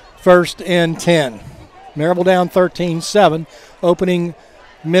 1st and 10. Maryville down 13-7, opening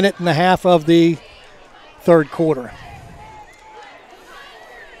minute and a half of the third quarter.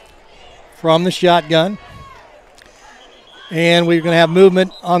 From the shotgun. And we're going to have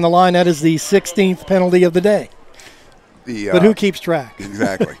movement on the line. That is the 16th penalty of the day. But who keeps track?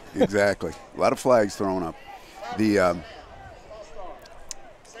 Exactly, exactly. A lot of flags thrown up.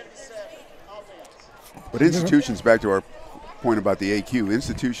 But institutions, back to our point about the AQ,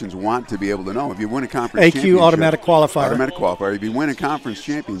 institutions want to be able to know if you win a conference championship. AQ, automatic qualifier. Automatic qualifier. If you win a conference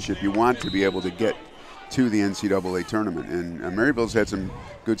championship, you want to be able to get to the NCAA tournament, and Maryville's had some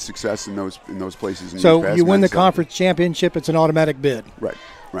good success in those places. So you win the conference championship, it's an automatic bid. Right.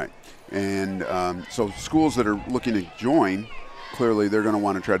 And so schools that are looking to join, clearly they're going to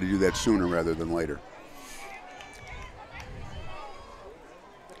want to try to do that sooner rather than later.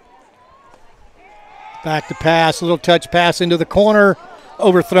 Back to pass, a little touch pass into the corner,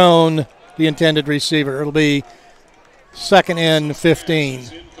 overthrown the intended receiver. It'll be 2nd and 15.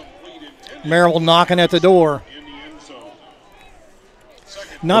 Maryville knocking at the door.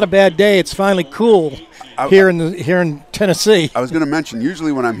 Not a bad day. It's finally cool here in Tennessee. I was going to mention,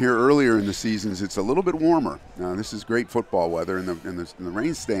 usually when I'm here earlier in the seasons, it's a little bit warmer. This is great football weather, and the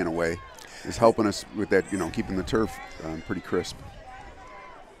rain staying away is helping us with that, keeping the turf pretty crisp.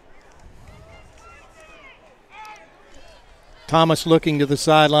 Thomas looking to the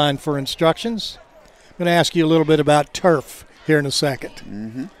sideline for instructions. I'm going to ask you a little bit about turf here in a second.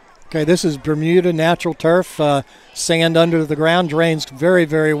 Mm-hmm. Okay, this is Bermuda natural turf. Sand under the ground, drains very,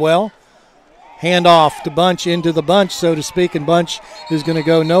 very well. Hand off to Bunch into the bunch, so to speak, and Bunch is going to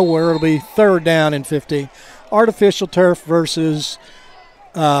go nowhere. It'll be 3rd down and 15. Artificial turf versus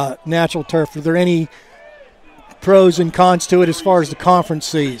natural turf. Are there any pros and cons to it as far as the conference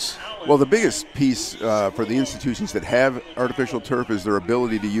sees? Well, the biggest piece for the institutions that have artificial turf is their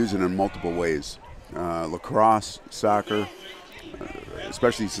ability to use it in multiple ways. Lacrosse, soccer,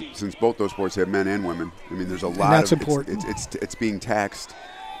 especially since both those sports have men and women. I mean, there's a lot. And that's important. It's being taxed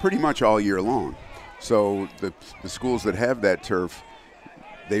pretty much all year long. So the schools that have that turf,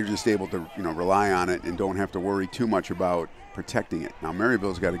 they're just able to rely on it and don't have to worry too much about protecting it. Now,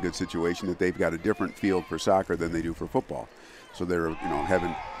 Maryville's got a good situation that they've got a different field for soccer than they do for football. So they're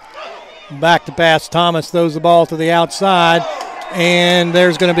having. Back to pass. Thomas throws the ball to the outside, and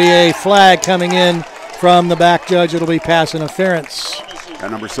there's going to be a flag coming in from the back judge. It'll be pass interference. At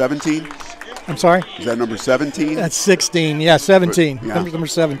number 17? I'm sorry? Is that number 17? That's 16. Yeah, 17. Yeah. Number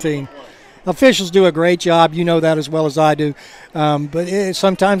 17. Officials do a great job. You know that as well as I do. But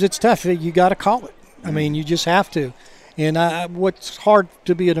sometimes it's tough. You got to call it. I mean, you just have to. And what's hard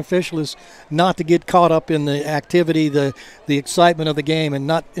to be an official is not to get caught up in the activity, the excitement of the game, and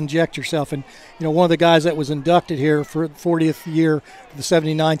not inject yourself. And, one of the guys that was inducted here for the 40th year of the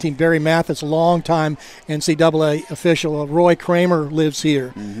 70-19, Barry Mathis, a longtime NCAA official. Roy Kramer lives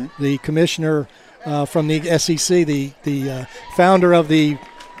here, mm-hmm. the commissioner from the SEC, the founder of the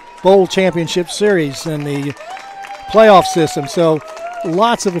Bowl Championship Series and the playoff system. So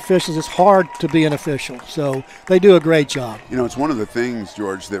lots of officials. It's hard to be an official, so they do a great job. You know, it's one of the things,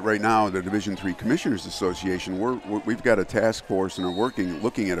 George, that right now the Division III Commissioners Association, we've got a task force and are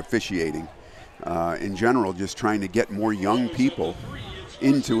looking at officiating in general, just trying to get more young people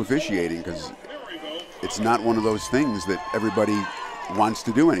into officiating, because it's not one of those things that everybody wants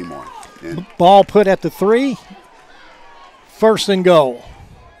to do anymore. And ball put at the 3, 1st and goal.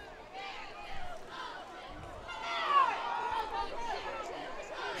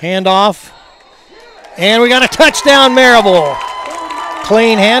 Handoff, and we got a touchdown, Maryville.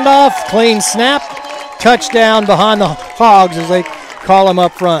 Clean handoff, clean snap, touchdown behind the Hogs, as they call them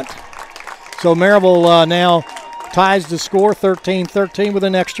up front. So Maryville now ties the score 13-13 with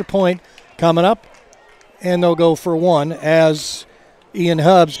an extra point coming up, and they'll go for 1 as Ian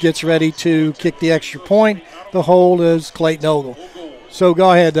Hubbs gets ready to kick the extra point. The hold is Clayton Ogle. So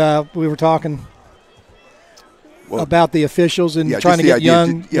go ahead, we were talking about the officials and trying to get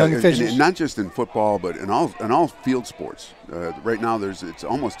young officials. And not just in football, but in all field sports. Right now, it's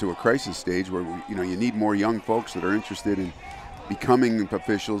almost to a crisis stage where you need more young folks that are interested in becoming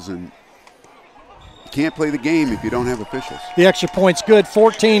officials, and you can't play the game if you don't have officials. The extra point's good.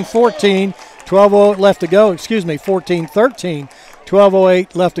 14-14, 12:08 left to go. 14-13,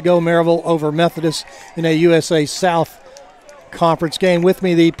 12:08 left to go. Maryville over Methodist in a USA South Conference game. With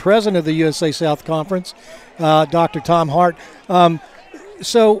me, the president of the USA South Conference, Dr. Tom Hart.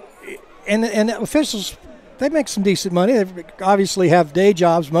 So officials, they make some decent money. They obviously have day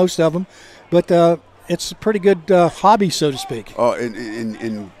jobs, most of them, but it's a pretty good hobby, so to speak. Oh,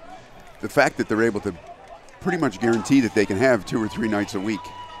 and the fact that they're able to pretty much guarantee that they can have 2 or 3 nights a week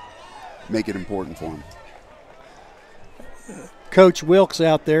make it important for them. Coach Wilkes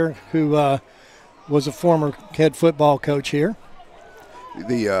out there, who was a former head football coach here.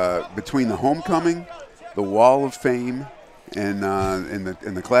 Between the homecoming, the Wall of Fame, and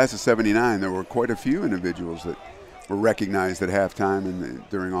in the class of '79, there were quite a few individuals that were recognized at halftime and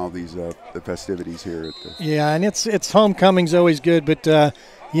during all these the festivities here. And it's homecoming's always good, but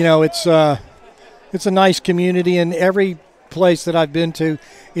it's a nice community, and every place that I've been to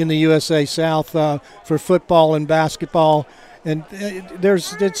in the USA South for football and basketball, and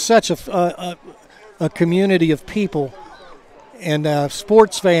it's such a community of people and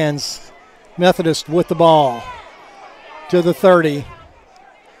sports fans. Methodist with the ball to the 30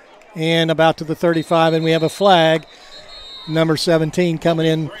 and about to the 35, and we have a flag, number 17 coming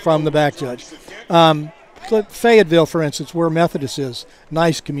in from the back judge. Fayetteville, for instance, where Methodist is,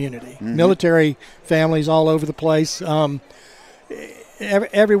 nice community. Mm-hmm. Military families all over the place.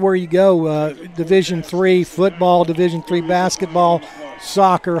 Everywhere you go, Division III football, Division III basketball,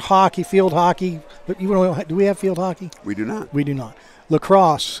 soccer, hockey, field hockey. Do we have field hockey? We do not. We do not.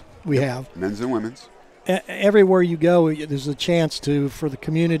 Lacrosse we have. Men's and women's. Everywhere you go, there's a chance for the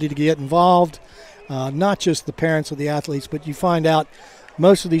community to get involved, not just the parents of the athletes, but you find out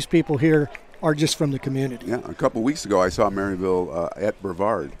most of these people here are just from the community. Yeah, a couple weeks ago I saw Maryville at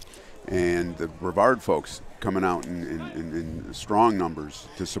Brevard, and the Brevard folks coming out in strong numbers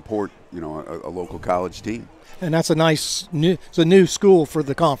to support a local college team. And that's it's a new school for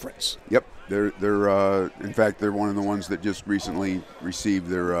the conference. Yep. They're in fact, they're one of the ones that just recently received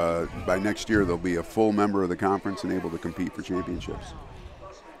their, by next year they'll be a full member of the conference and able to compete for championships.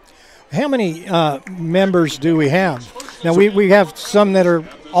 How many members do we have? Now, we have some that are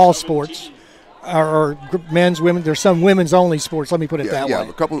all sports, or men's, women. There's some women's only sports. Let me put it that way.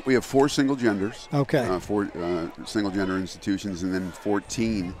 Yeah, we have 4 single genders. Okay. 4 single gender institutions, and then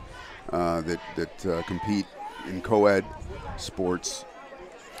 14 that compete in co-ed sports.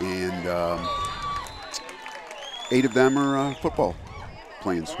 And 8 of them are football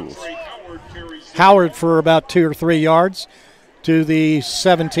playing schools. Howard for about 2 or 3 yards to the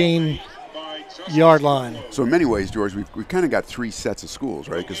 17-yard line. So in many ways, George, we've kind of got 3 sets of schools,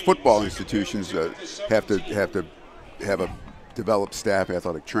 right? Because football institutions have to have a developed staff,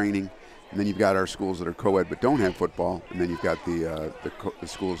 athletic training, and then you've got our schools that are co-ed but don't have football, and then you've got the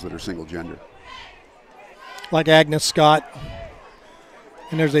schools that are single gender. Like Agnes Scott.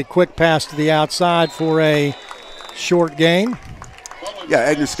 And there's a quick pass to the outside for a short gain. Yeah,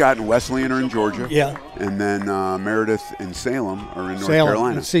 Agnes Scott and Wesleyan are in Georgia. Yeah. And then Meredith and Salem are in North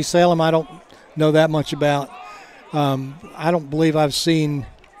Carolina. See, Salem I don't know that much about. I don't believe I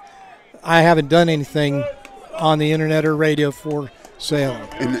haven't done anything on the internet or radio for Salem.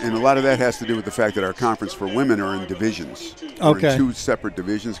 And a lot of that has to do with the fact that our conference for women are in divisions. Okay. We're in 2 separate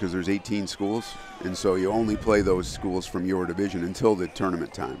divisions because there's 18 schools. And so you only play those schools from your division until the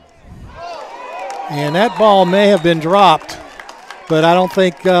tournament time. And that ball may have been dropped, but I don't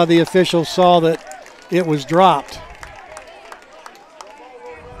think the officials saw that it was dropped.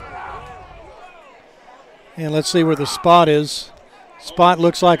 And let's see where the spot is. Spot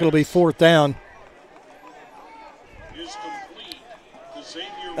looks like it'll be 4th down. Is complete to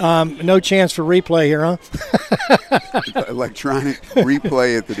Xavier. No chance for replay here, huh? Electronic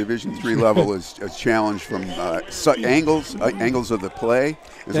replay at the Division III level is a challenge from angles of the play,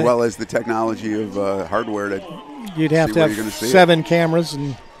 as well as the technology of hardware to You'd have see to where have you're gonna see 7 cameras.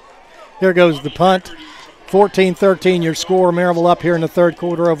 And here goes the punt. 14-13 your score. Maryville up here in the 3rd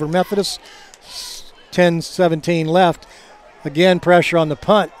quarter over Methodist. 10-17 left. Again, pressure on the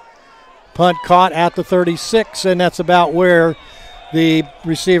punt. Punt caught at the 36, and that's about where the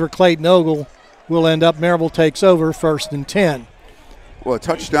receiver Clayton Ogle will end up. Maryville takes over 1st and 10. Well, a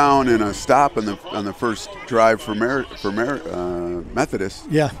touchdown and a stop on the first drive for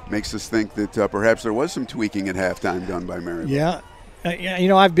Methodist makes us think that perhaps there was some tweaking at halftime done by Maryville. Yeah.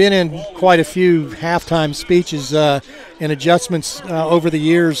 I've been in quite a few halftime speeches and adjustments over the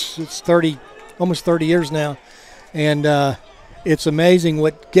years. It's almost 30 years now. And it's amazing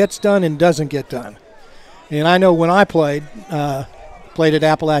what gets done and doesn't get done. And I know when I played at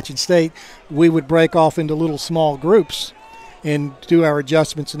Appalachian State, we would break off into little small groups and do our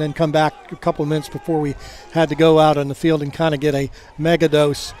adjustments and then come back a couple of minutes before we had to go out on the field and kind of get a mega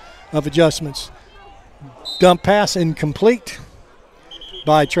dose of adjustments. Dump pass incomplete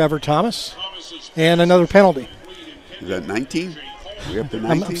by Trevor Thomas, and another penalty. Is that 19? We up to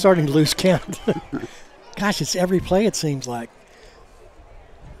 19? I'm starting to lose count. Gosh, it's every play it seems like.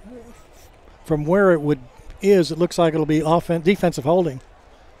 From where it it looks like it'll be defensive holding.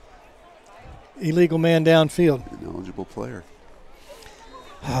 Illegal man downfield. Ineligible player.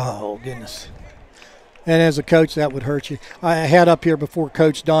 Oh, goodness. And as a coach, that would hurt you. I had up here before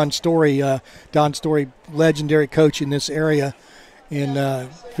Coach Don Story. Don Story, legendary coach in this area, and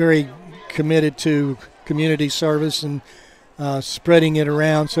very committed to community service and spreading it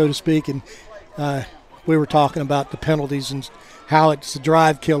around, so to speak. And we were talking about the penalties and how it's a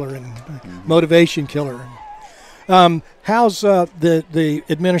drive killer and motivation killer. How's the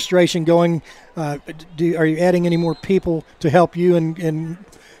administration going? Are you adding any more people to help you and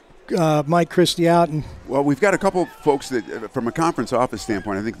Mike Christie out? Well, we've got a couple folks that, from a conference office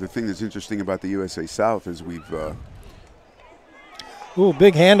standpoint, I think the thing that's interesting about the USA South is we've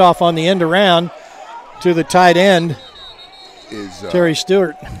big handoff on the end around to the tight end, Terry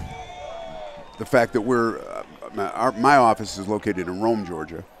Stewart. The fact that my office is located in Rome,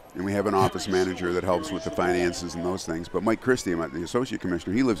 Georgia, and we have an office manager that helps with the finances and those things. But Mike Christie, the associate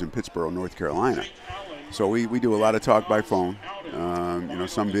commissioner, he lives in Pittsboro, North Carolina. So we do a lot of talk by phone,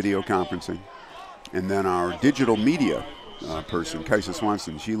 some video conferencing. And then our digital media person, Kaisa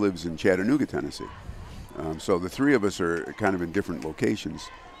Swanson, she lives in Chattanooga, Tennessee. So the three of us are kind of in different locations.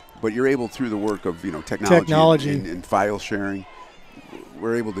 But you're able, through the work of technology. And file sharing,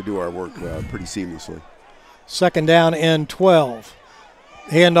 we're able to do our work pretty seamlessly. 2nd down and 12.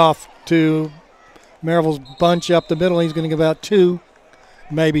 Handoff to Maryville's bunch up the middle. He's going to give out 2,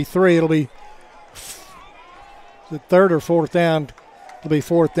 maybe 3. It'll be the 3rd or 4th down. It'll be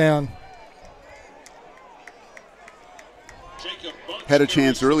 4th down. Had a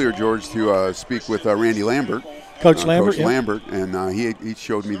chance earlier, George, to speak with Randy Lambert. Coach Lambert. Coach Lambert, and he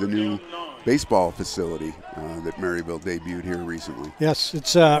showed me the new baseball facility that Maryville debuted here recently. Yes,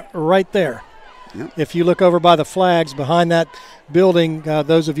 it's right there. Yep. If you look over by the flags behind that building,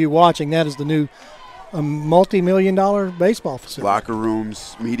 those of you watching, that is the new multi-million-dollar baseball facility. Locker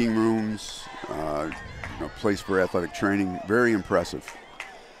rooms, meeting rooms, place for athletic training. Very impressive.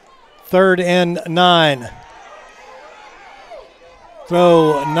 3rd and 9.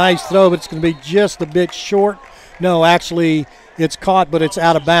 Nice throw, but it's going to be just a bit short. No, actually, it's caught, but it's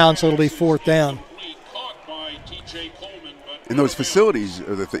out of bounds, so it'll be 4th down. And those facilities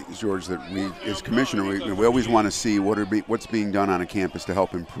are the things, George, that we, as commissioner, we always want to see what's being done on a campus to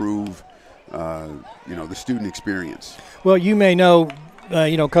help improve, the student experience. Well, you may know,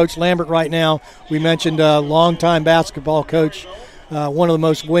 Coach Lambert right now. We mentioned a longtime basketball coach, one of the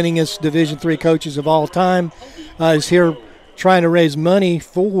most winningest Division III coaches of all time, is here trying to raise money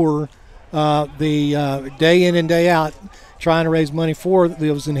for the day in and day out, trying to raise money for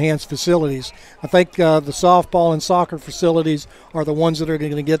those enhanced facilities. I think the softball and soccer facilities are the ones that are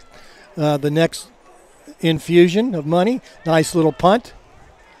going to get the next infusion of money. Nice little punt.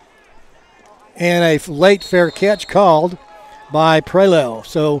 And a late fair catch called by Prelo.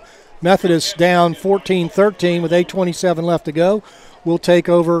 So Methodist down 14-13 with 8:27 left to go. Will take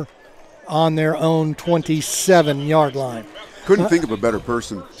over on their own 27-yard line. Couldn't think of a better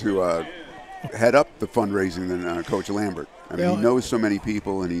person to head up the fundraising than Coach Lambert. I mean, he knows so many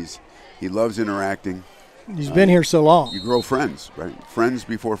people, and he loves interacting. He's been here so long. You grow friends, right? Friends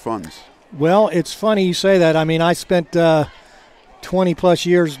before funds. Well, it's funny you say that. I mean, I spent 20-plus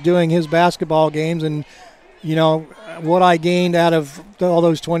years doing his basketball games, and, you know, what I gained out of all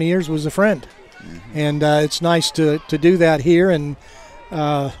those 20 years was a friend. Mm-hmm. And it's nice to do that here, and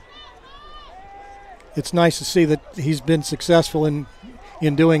it's nice to see that he's been successful in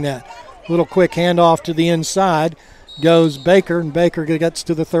doing that. Little quick handoff to the inside goes Baker, and Baker gets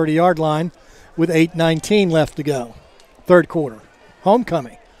to the 30-yard line with 8:19 left to go. Third quarter.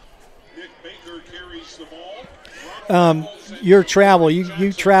 Homecoming. Nick Baker carries the ball. Your travel,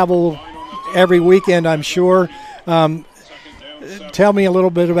 you travel every weekend, I'm sure. Tell me a little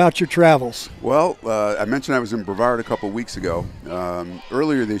bit about your travels. Well, I mentioned I was in Brevard a couple weeks ago.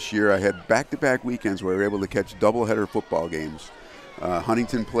 Earlier this year, I had back-to-back weekends where we were able to catch doubleheader football games.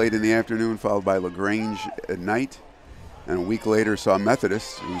 Huntington played in the afternoon, followed by LaGrange at night. And a week later saw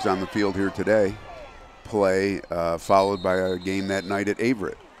Methodist, who's on the field here today, play, followed by a game that night at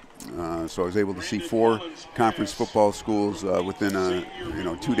Averett. So I was able to see 4 conference football schools within a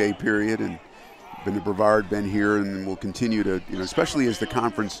 2-day period, and been to Brevard, been here, and we'll continue to, especially as the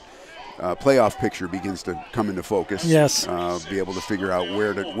conference playoff picture begins to come into focus. Yes. Be able to figure out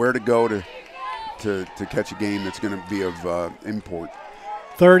where to go to catch a game that's going to be of import.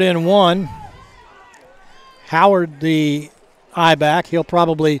 3rd and 1. Howard, the I-back, he'll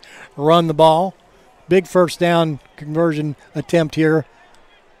probably run the ball. Big first down conversion attempt here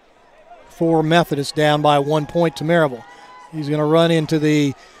for Methodist, down by 1 point to Maryville. He's going to run into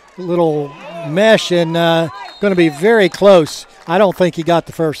the little mesh and going to be very close. I don't think he got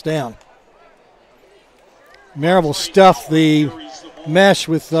the first down. Maryville stuffed the mesh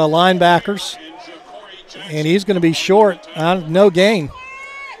with linebackers, and he's going to be short. No gain.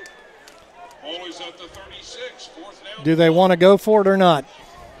 Do they want to go for it or not?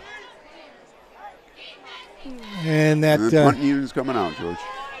 And that the punt unit's coming out, George.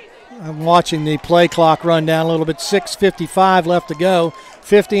 I'm watching the play clock run down a little bit. 6:55 left to go.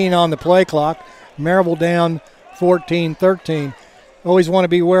 15 on the play clock. Maryville down 14-13. Always want to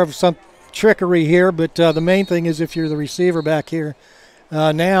be aware of some trickery here, but the main thing is if you're the receiver back here.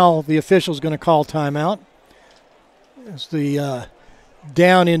 Now the official's going to call timeout. As the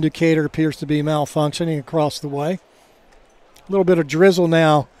down indicator appears to be malfunctioning across the way. A little bit of drizzle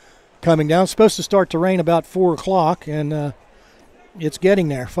now coming down. It's supposed to start to rain about 4 o'clock, and it's getting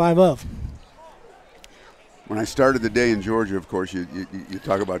there, 5 of. When I started the day in Georgia, of course, you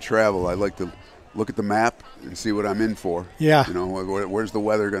talk about travel. I like to look at the map and see what I'm in for. Yeah. Where's the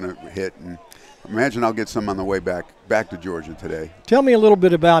weather going to hit? And imagine I'll get some on the way back to Georgia today. Tell me a little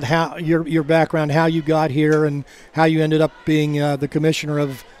bit about how your background, how you got here, and how you ended up being the commissioner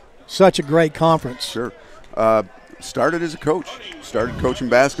of such a great conference. Sure. Started as a coach. Started coaching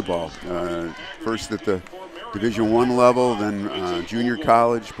basketball. First at the Division I level, then junior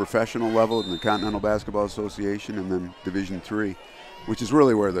college, professional level in the Continental Basketball Association, and then Division III, which is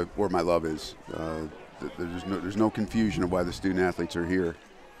really where my love is. There's no confusion of why the student athletes are here.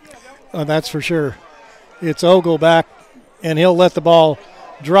 That's for sure. It's Ogle back, and he'll let the ball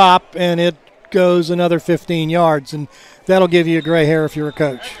drop, and it goes another 15 yards, and that'll give you a gray hair if you're a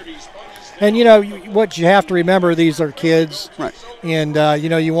coach. And, what you have to remember, these are kids. Right. And,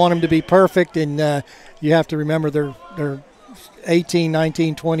 you want them to be perfect, and you have to remember they're 18,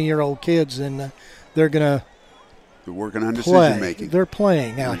 19, 20-year-old kids, and they're going to They're working on play. decision-making. They're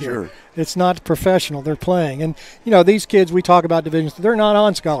playing out here. Sure. It's not professional. They're playing. And, these kids, we talk about divisions, they're not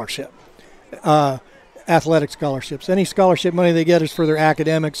on scholarship, athletic scholarships. Any scholarship money they get is for their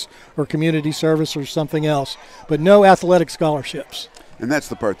academics or community service or something else, but no athletic scholarships. And that's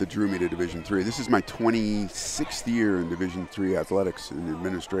the part that drew me to Division III. This is my 26th year in Division III athletics and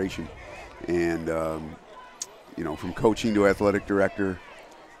administration. And, from coaching to athletic director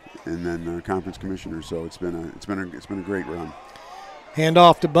and then conference commissioner. So it's been a great run. Hand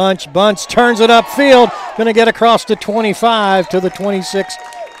off to Bunch. Bunch turns it upfield. Going to get across to 25 to the 26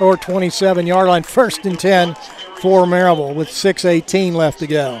 or 27-yard line. 1st and 10 for Maryville with 6:18 left to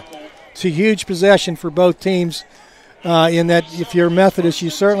go. It's a huge possession for both teams. In that if you're Methodist, you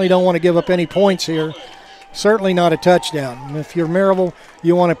certainly don't want to give up any points here. Certainly not a touchdown. And if you're Maryville,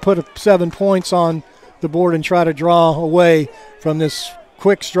 you want to put 7 points on the board and try to draw away from this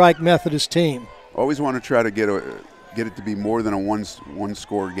quick strike Methodist team. Always want to try to get it to be more than a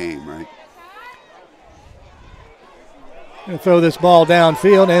one-score game, right? Going to throw this ball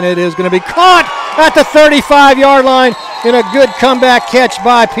downfield, and it is going to be caught at the 35-yard line in a good comeback catch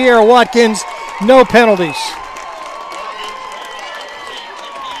by Pierre Watkins. No penalties.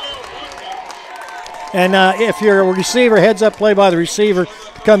 And if you're a receiver, heads-up play by the receiver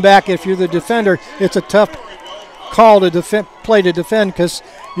to come back. If you're the defender, it's a tough call to play to defend because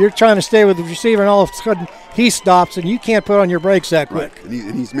you're trying to stay with the receiver, and all of a sudden he stops, and you can't put on your brakes that quick. Right.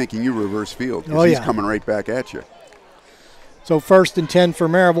 And he's making you reverse field because he's coming right back at you. So 1st and 10 for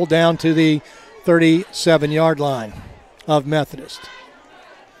Maryville down to the 37-yard line of Methodist.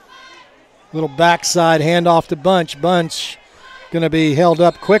 Little backside handoff to Bunch. Bunch going to be held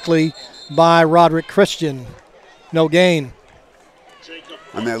up quickly by Roderick Christian. No gain.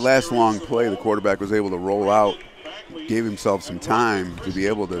 On that last long play, the quarterback was able to roll out, gave himself some time to be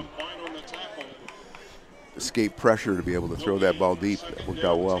able to escape pressure, to be able to throw that ball deep. That worked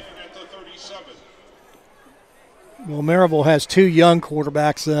out well. Well, Maryville has 2 young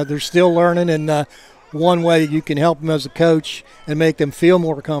quarterbacks. They're still learning, and one way you can help them as a coach and make them feel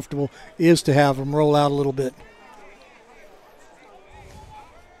more comfortable is to have them roll out a little bit.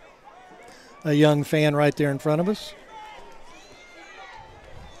 A young fan right there in front of us.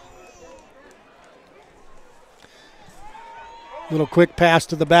 Little quick pass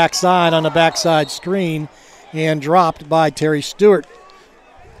to the backside on the backside screen and dropped by Terry Stewart.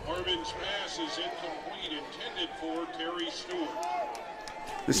 Harmon's pass is incomplete, intended for Terry Stewart.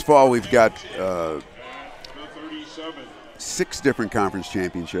 This fall we've got The 37. 6 different conference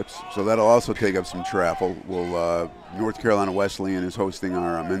championships, so that'll also take up some travel. North Carolina Wesleyan is hosting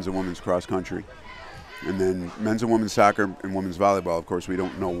our men's and women's cross country. And then men's and women's soccer and women's volleyball, of course, we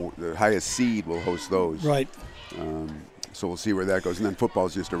don't know. The highest seed will host those. Right. So we'll see where that goes. And then football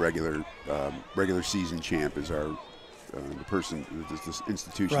is just a regular season champ is our this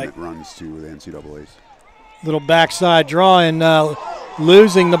institution right. that runs to the NCAAs. Little backside draw, and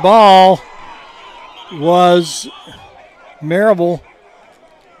losing the ball was Maryville.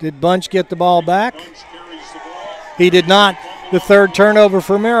 Did Bunch get the ball back? He did not. The 3rd turnover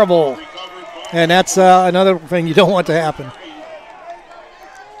for Maryville. And that's another thing you don't want to happen.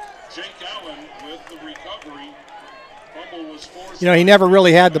 He never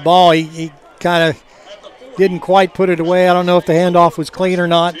really had the ball. He kind of didn't quite put it away. I don't know if the handoff was clean or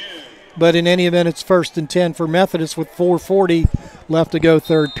not. But in any event, it's 1st and 10 for Methodist with 4:40 left to go,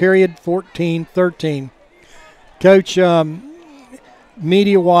 3rd period, 14-13. Coach,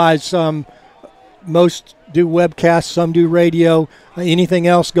 media-wise, most do webcasts, some do radio. Anything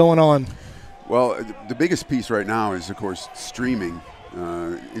else going on? Well, the biggest piece right now is, of course, streaming.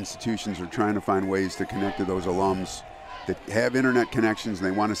 Institutions are trying to find ways to connect to those alums that have internet connections and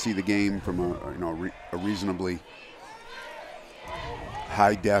they want to see the game from a reasonably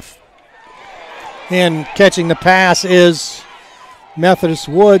high def. And catching the pass is Methodist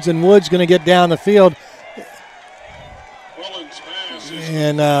Woods, and Woods going to get down the field.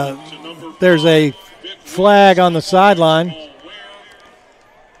 And there's a flag on the sideline.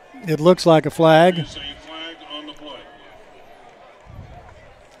 It looks like a flag.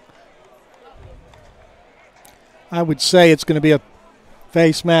 I would say it's going to be a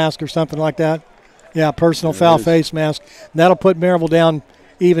face mask or something like that. Yeah, personal foul face mask. And that'll put Maryville down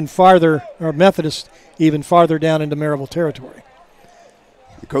even farther, or Methodist even farther down into Maryville territory.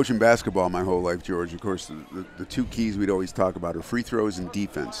 Coaching basketball my whole life, George, of course, the 2 keys we'd always talk about are free throws and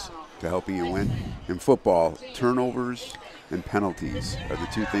defense to helping you win. In football, turnovers and penalties are the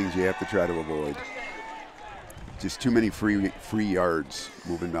 2 things you have to try to avoid. Just too many free yards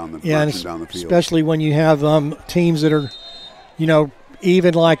moving down the down the field. Especially when you have teams that are,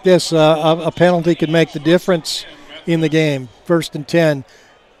 even like this, a penalty could make the difference in the game. 1st and 10,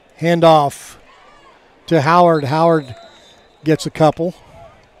 handoff to Howard. Howard gets a couple.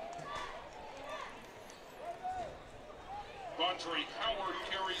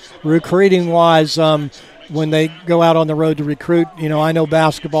 Recruiting-wise, when they go out on the road to recruit, I know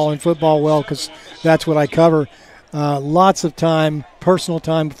basketball and football well because that's what I cover. Lots of time, personal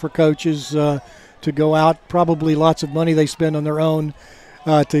time for coaches to go out. Probably lots of money they spend on their own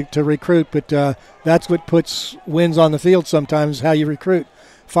to recruit, but that's what puts wins on the field sometimes, how you recruit.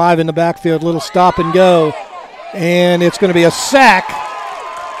 5 in the backfield, little stop and go, and it's going to be a sack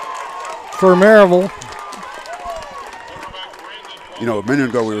for Maryville. A minute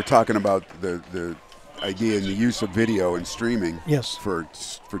ago we were talking about the idea and the use of video and streaming for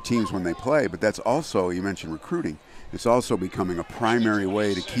teams when they play, but that's also, you mentioned recruiting, it's also becoming a primary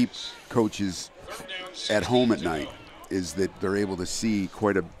way to keep coaches at home at night, is that they're able to see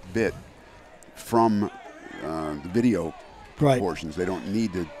quite a bit from the video portions. They don't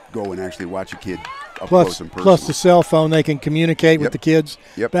need to go and actually watch a kid up close and personal. Plus the cell phone, they can communicate with the kids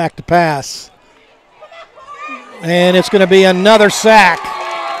back to pass. And it's going to be another sack.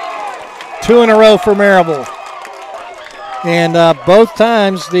 2 in a row for Maryville. And both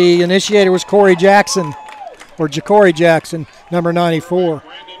times the initiator was Corey Jackson, or Ja'Cory Jackson, number 94.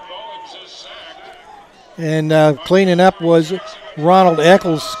 And cleaning up was Ronald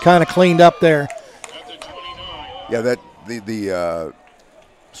Eccles, kind of cleaned up there. Yeah, the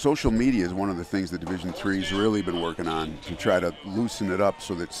social media is one of the things that Division III's really been working on to try to loosen it up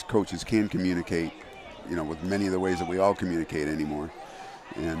so that coaches can communicate, with many of the ways that we all communicate anymore.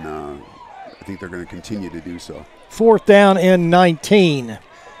 And I think they're going to continue to do so. 4th down and 19.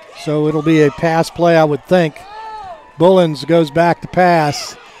 So it'll be a pass play, I would think. Bullens goes back to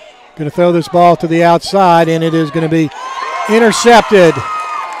pass. Going to throw this ball to the outside, and it is going to be intercepted.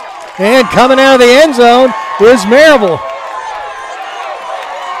 And coming out of the end zone is Maryville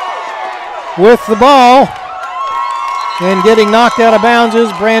with the ball. And getting knocked out of bounds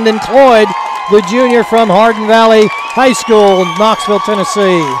is Brandon Cloyd, the junior from Hardin Valley High School in Knoxville,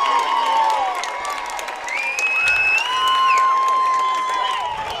 Tennessee.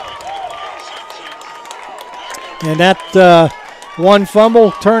 And that one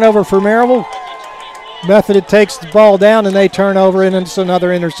fumble, turnover for Maryville. Methodist takes the ball down and they turn over, and it's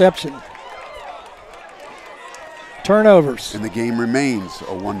another interception. Turnovers. And the game remains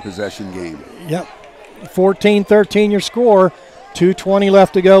a one-possession game. Yep. 14-13 your score. 2:20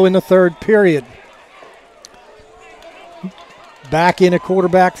 left to go in the third period. Back in a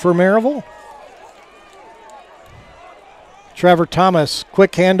quarterback for Maryville. Trevor Thomas,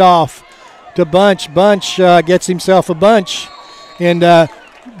 quick handoff to Bunch. Bunch gets himself a bunch. And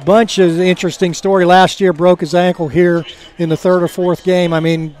Bunch is an interesting story. Last year broke his ankle here in the third or fourth game. I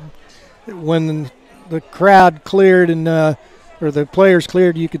mean, when the crowd cleared and or the players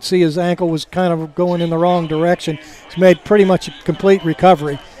cleared, you could see his ankle was kind of going in the wrong direction. He's made pretty much a complete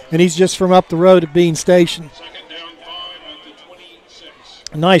recovery, and he's just from up the road at Bean Station.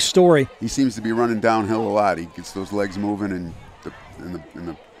 A nice story. He seems to be running downhill a lot. He gets those legs moving, and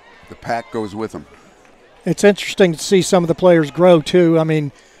the pack goes with him. It's interesting to see some of the players grow, too. I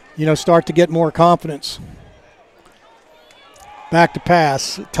mean, start to get more confidence. Back to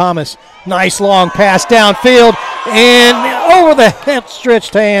pass. Thomas, nice long pass downfield and over the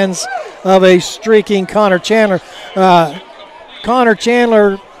stretched hands of a streaking Connor Chandler. Connor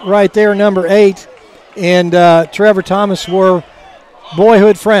Chandler right there, number 8, and Trevor Thomas were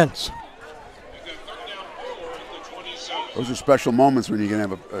boyhood friends. Those are special moments when you can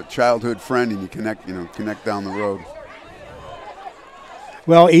have a childhood friend and you connect down the road.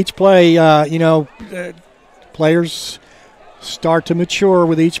 Well, each play, players start to mature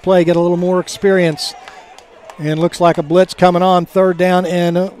with each play, get a little more experience. And looks like a blitz coming on, 3rd down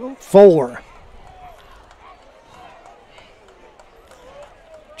and 4.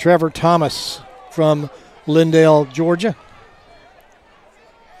 Trevor Thomas from Lindale, Georgia.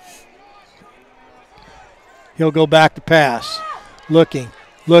 He'll go back to pass. Looking,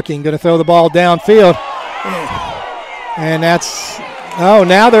 going to throw the ball downfield. And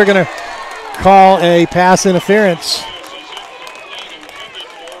now they're going to call a pass interference.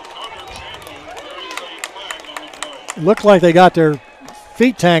 It looked like they got their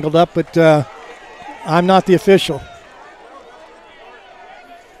feet tangled up, but I'm not the official.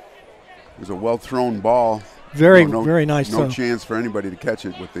 It was a well-thrown ball. Very nice throw. No chance for anybody to catch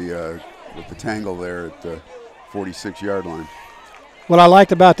it with the tangle there at the 46-yard line. What I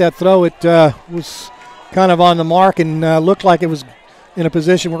liked about that throw, it was kind of on the mark and looked like it was in a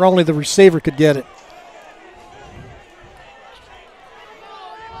position where only the receiver could get it.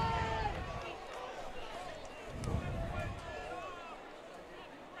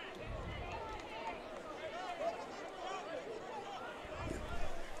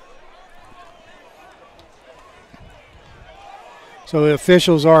 So the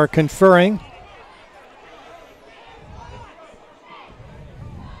officials are conferring.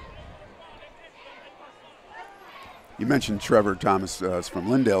 You mentioned Trevor Thomas is from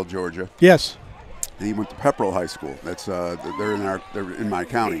Lindale, Georgia. Yes. And he went to Pepperell High School. That's they're in my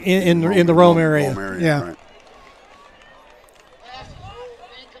county. In the Rome area. Yeah. Right.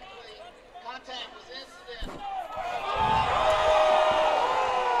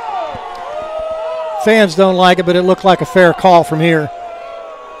 Fans don't like it, but it looked like a fair call from here.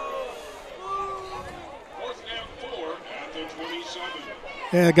 4th and 4 at the 27.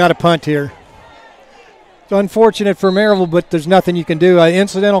 Yeah, got a punt here. It's unfortunate for Maryville, but there's nothing you can do.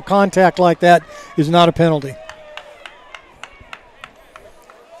 Incidental contact like that is not a penalty.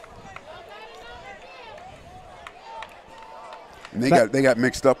 And they got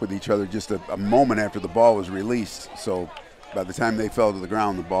mixed up with each other just a moment after the ball was released. So by the time they fell to the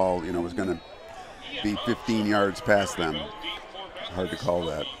ground, the ball was going to be 15 yards past them. Hard to call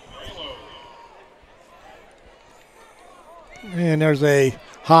that. And there's a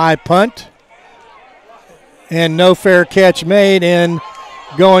high punt. And no fair catch made, and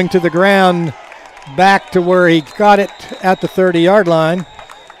going to the ground back to where he got it at the 30-yard line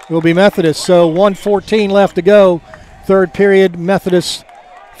will be Methodist. So 1:14 left to go. Third period, Methodist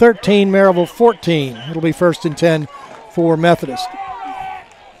 13, Maryville 14. It'll be 1st and 10 for Methodist.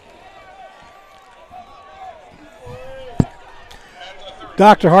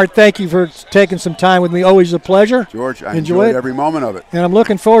 Dr. Hart, thank you for taking some time with me. Always a pleasure. George, I enjoyed every moment of it. And I'm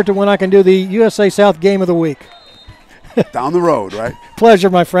looking forward to when I can do the USA South Game of the Week. Down the road, right? Pleasure,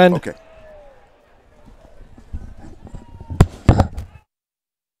 my friend. Okay.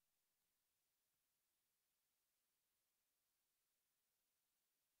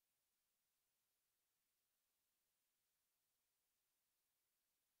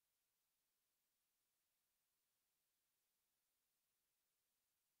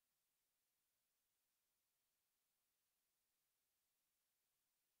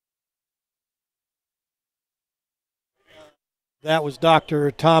 That was Dr.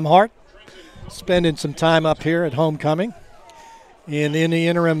 Tom Hart spending some time up here at homecoming. And in the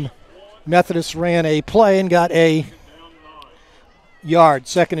interim, Methodist ran a play and got a yard,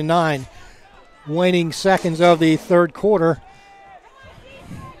 2nd and 9. Waning seconds of the third quarter.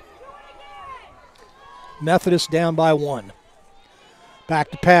 Methodist down by 1. Back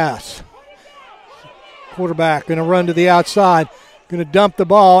to pass. Quarterback going to run to the outside. Going to dump the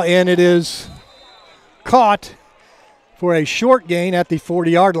ball, and it is caught for a short gain at the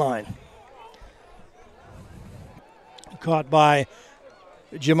 40-yard line. Caught by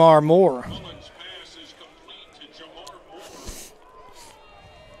Jamar Moore.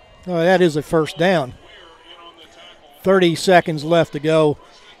 Oh, that is a first down. 30 seconds left to go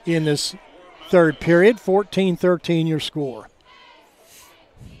in this third period. 14-13 your score.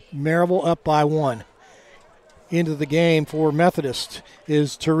 Maryville up by 1. Into the game for Methodist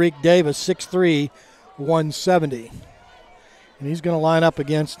is Tariq Davis, 6'3", 170. And he's going to line up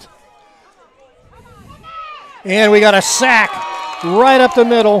against. And we got a sack right up the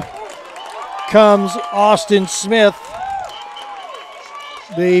middle. Comes Austin Smith,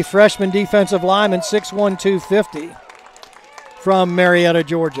 the freshman defensive lineman, 6'1", 250 from Marietta,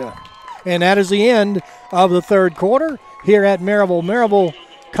 Georgia. And that is the end of the third quarter here at Maryville. Maryville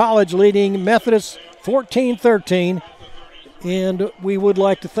College leading Methodist 14-13. And we would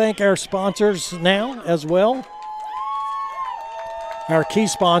like to thank our sponsors now as well. Our key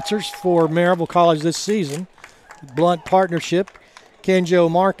sponsors for Maryville College this season: Blunt Partnership, Kenjo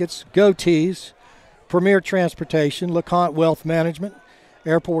Markets, Go Tees, Premier Transportation, LeConte Wealth Management,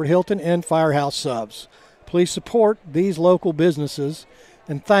 Airport Hilton, and Firehouse Subs. Please support these local businesses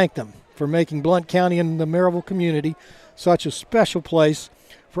and thank them for making Blount County and the Maryville community such a special place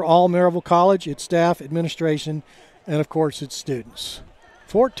for all Maryville College, its staff, administration, and of course its students.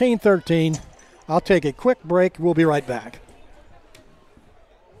 14-13. I'll take a quick break. We'll be right back.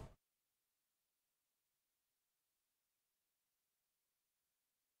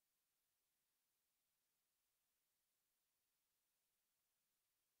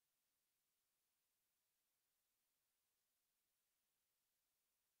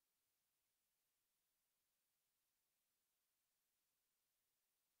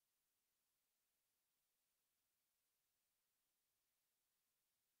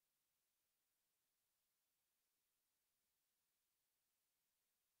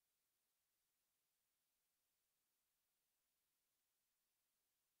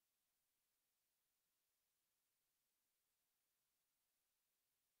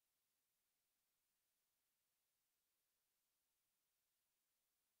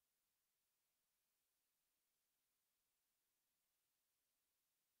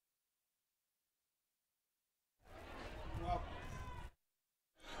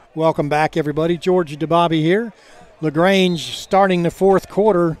 Welcome back, everybody. George DeBobby here. LaGrange starting the fourth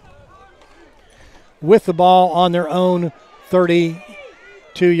quarter with the ball on their own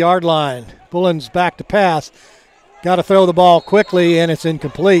 32-yard line. Bullens back to pass. Got to throw the ball quickly, and it's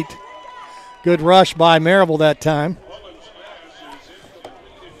incomplete. Good rush by Maryville that time.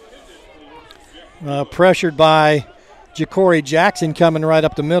 Pressured by Ja'Cory Jackson coming right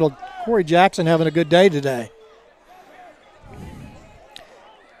up the middle. Corey Jackson having a good day today.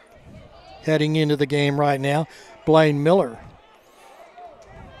 Heading into the game right now, Blaine Miller,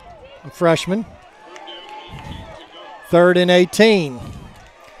 a freshman. 3rd and 18.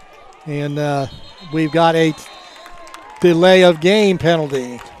 And we've got a delay of game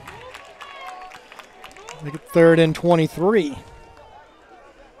penalty. 3rd and 23.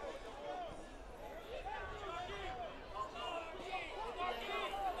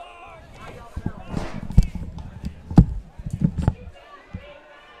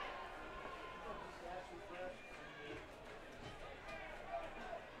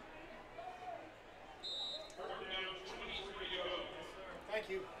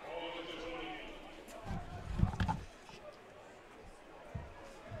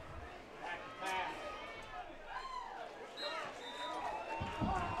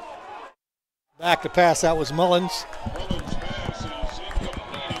 Back to pass, that was Mullins. Mullins' pass is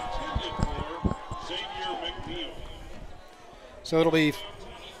incomplete, intended for Xavier McNeil. So it'll be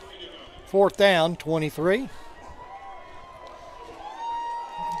 4th down, 23.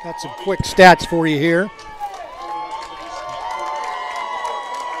 Got some quick stats for you here.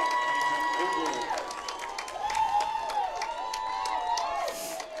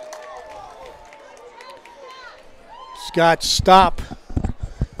 Scott stop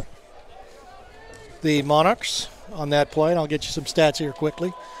the Monarchs on that play, and I'll get you some stats here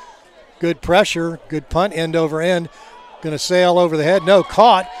quickly. Good pressure, good punt, end over end. Going to sail over the head. No,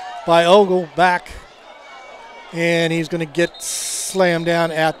 caught by Ogle back, and he's going to get slammed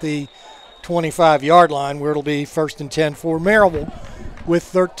down at the 25-yard line, where it'll be 1st and 10 for Maryville with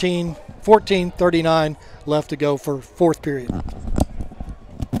 14:39 left to go for 4th period.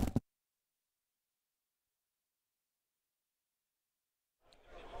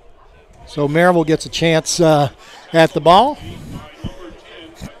 So Maryville gets a chance at the ball.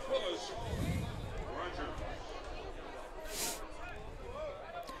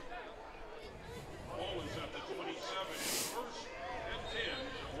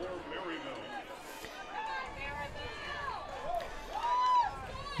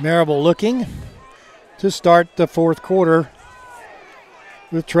 Maryville looking to start the 4th quarter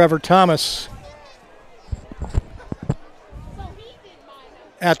with Trevor Thomas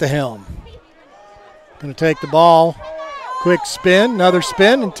at the helm. Going to take the ball, quick spin, another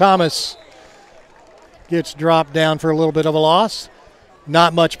spin, and Thomas gets dropped down for a little bit of a loss.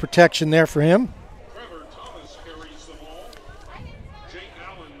 Not much protection there for him. Trevor Thomas carries the ball. Jake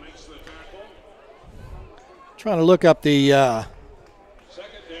Allen makes the tackle. Trying to look up the 2nd down,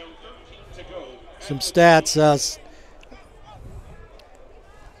 13 to go. some stats.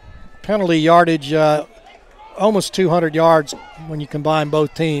 Penalty yardage, almost 200 yards when you combine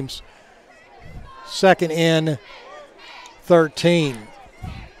both teams. 2nd in 13.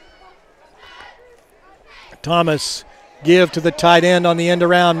 Thomas give to the tight end on the end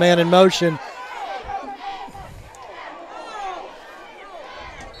around, man in motion.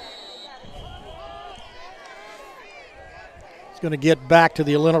 He's going to get back to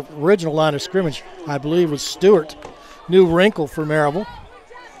the original line of scrimmage, I believe was Stewart. New wrinkle for Maryville.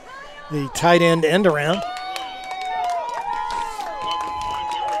 The tight end around.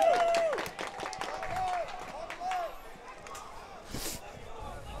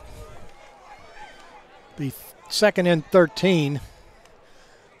 The 2nd and 13.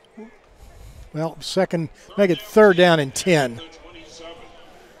 Well, make it 3rd down and 10.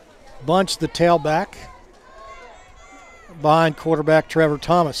 Bunch the tailback behind quarterback Trevor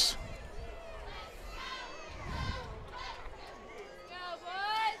Thomas.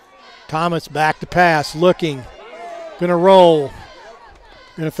 Thomas back to pass, looking, gonna roll,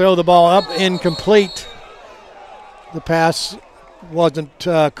 gonna throw the ball up, incomplete. The pass wasn't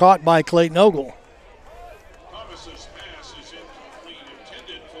caught by Clayton Ogle. Thomas's pass is incomplete,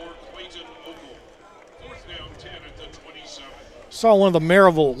 intended for Clayton Ogle. 4th down, 10 at the 27. Saw one of the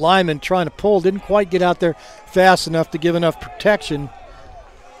Maryville linemen trying to pull, didn't quite get out there fast enough to give enough protection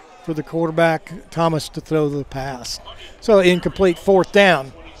for the quarterback Thomas to throw the pass. So incomplete, 4th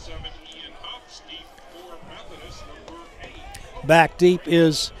down. 27, Ian Hobbs, deep for Methodist, number 8. Back deep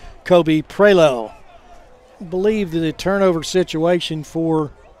is Kobe Prelo. I believe that the turnover situation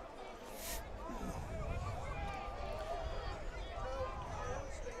for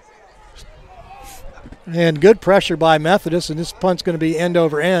and good pressure by Methodist, and this punt's going to be end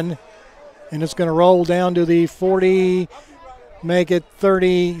over end, and it's going to roll down to the 40, make it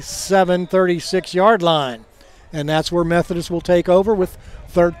 37, 36-yard line. And that's where Methodist will take over with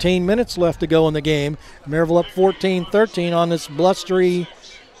 13 minutes left to go in the game. Maryville up 14-13 on this blustery,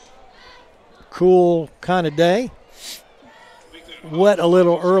 cool kind of day. Wet a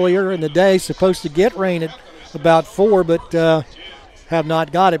little earlier in the day, supposed to get rain at about 4, but have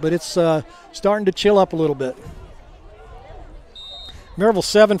not got it. But it's starting to chill up a little bit. Maryville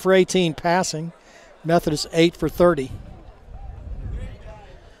 7 for 18 passing. Methodist 8 for 30.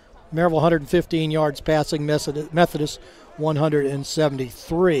 Maryville 115 yards passing, Methodist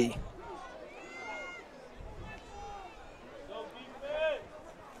 173.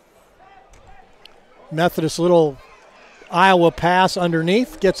 Methodist little Iowa pass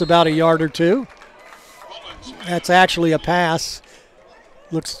underneath, gets about a yard or two. That's actually a pass.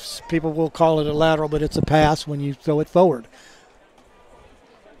 People will call it a lateral, but it's a pass when you throw it forward.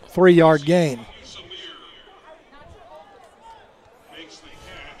 3-yard gain. Makes the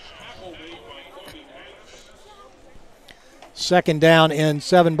Second down and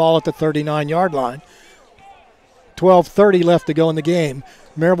 7, ball at the 39-yard line. 12:30 left to go in the game.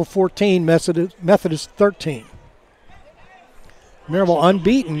 Maryville 14, Methodist 13. Maryville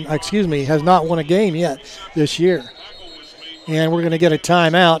unbeaten, has not won a game yet this year. And we're going to get a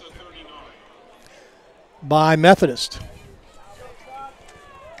timeout by Methodist.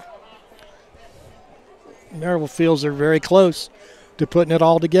 Maryville feels they're very close to putting it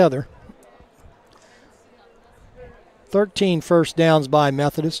all together. 13 first downs by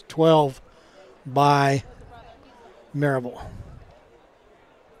Methodist, 12 by Maryville.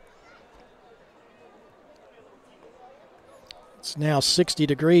 It's now 60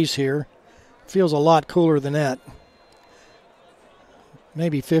 degrees here. Feels a lot cooler than that.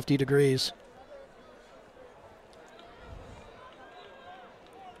 Maybe 50 degrees.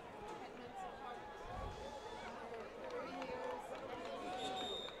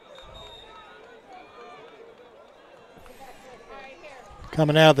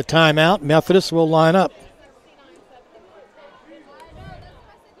 Coming out of the timeout, Methodist will line up.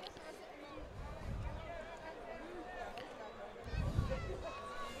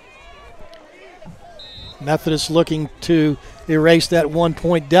 Methodist looking to erase that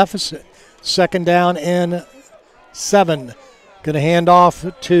 1-point deficit. Second down and 7. Going to hand off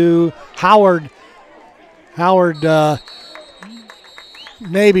to Howard. Howard,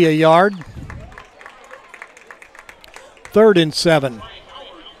 maybe a yard. 3rd and 7.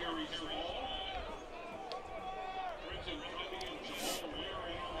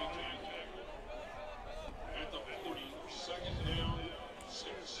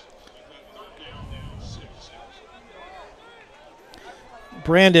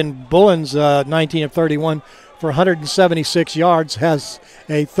 Brandon Bullens, 19 of 31 for 176 yards, has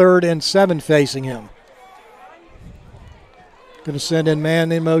a 3rd and 7 facing him. Going to send in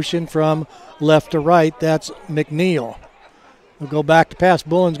man in motion from left to right. That's McNeil. We'll go back to pass.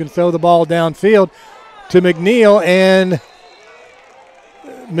 Bullens going to throw the ball downfield to McNeil, and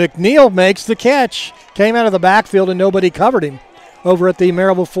McNeil makes the catch. Came out of the backfield and nobody covered him over at the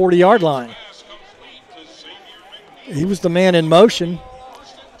Maryville 40-yard line. He was the man in motion.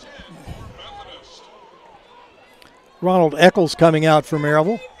 Ronald Eccles coming out for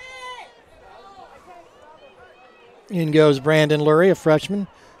Maryville. In goes Brandon Lurie, a freshman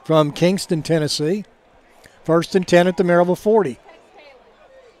from Kingston, Tennessee. 1st and 10 at the Maryville 40.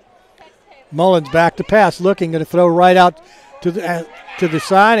 Mullins back to pass, looking, going to throw right out to the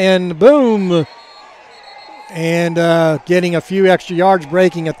side, and boom! And getting a few extra yards,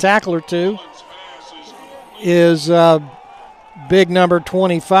 breaking a tackle or two, is big number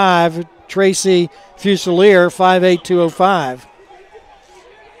 25, Tracy Fusilier, 5'8", 205.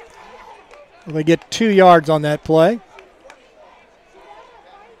 They get 2 yards on that play.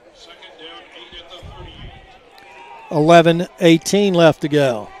 11:18 left to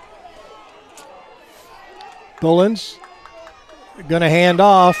go. Bullens going to hand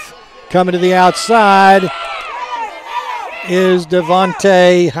off. Coming to the outside is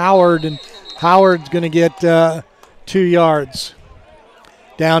Devontae Howard, and Howard's going to get 2 yards.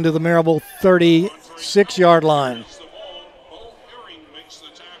 Down to the Maryville 36-yard line.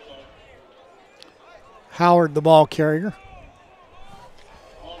 Howard, the ball carrier.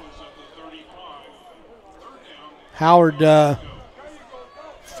 Howard,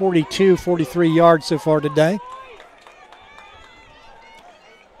 42, 43 yards so far today.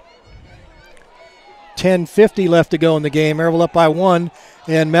 10:50 left to go in the game. Maryville up by 1,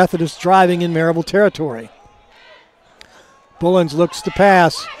 and Methodist driving in Maryville territory. Bullens looks to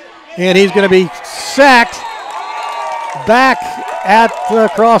pass, and he's going to be sacked back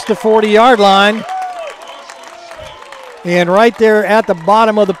across the 40-yard line. And right there at the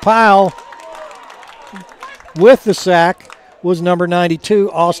bottom of the pile with the sack was number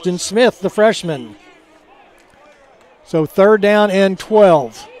 92, Austin Smith, the freshman. So 3rd down and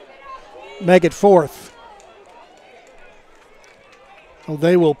 12. Make it 4th. So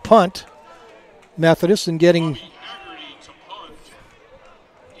they will punt Methodist, and getting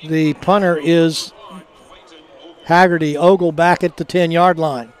the punter is Haggerty. Ogle back at the 10-yard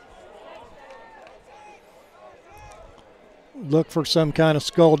line. Look for some kind of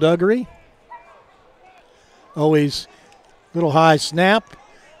skullduggery. Always little high snap,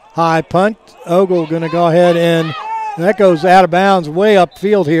 high punt. Ogle going to go ahead, and that goes out of bounds way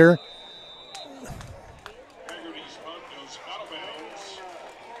upfield here.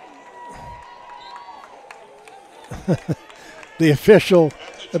 The official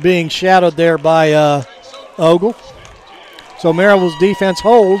being shadowed there by Ogle. So Maryville's defense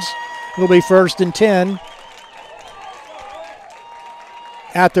holds. It'll be 1st and 10.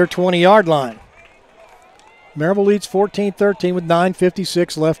 at their 20-yard line. Maryville leads 14-13 with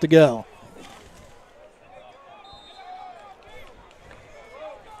 9:56 left to go.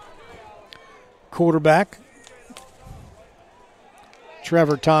 Quarterback,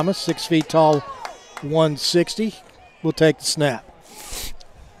 Trevor Thomas, 6 feet tall, 160, will take the snap.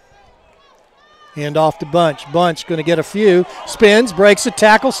 Hand off to Bunch. Bunch going to get a few. Spins, breaks a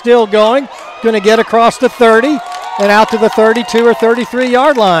tackle, still going. Going to get across the 30 and out to the 32 or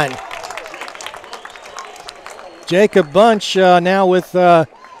 33-yard line. Jacob Bunch now with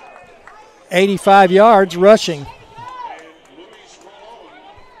 85 yards rushing.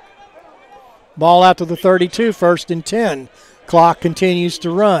 Ball out to the 32, 1st and 10. Clock continues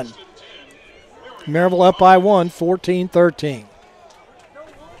to run. Maryville up by 1, 14-13.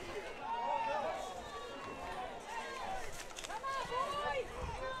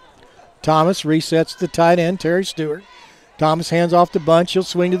 Thomas resets the tight end, Terry Stewart. Thomas hands off to Bunch. He'll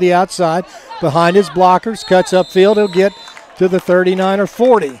swing to the outside. Behind his blockers, cuts upfield. He'll get to the 39 or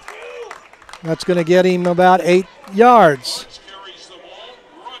 40. That's going to get him about 8 yards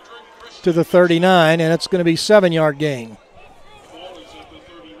to the 39, and it's going to be 7-yard gain.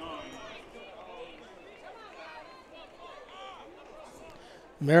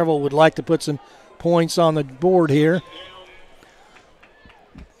 Maryville would like to put some points on the board here.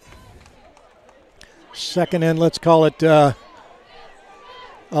 Second and let's call it a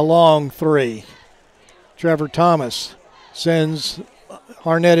long 3. Trevor Thomas sends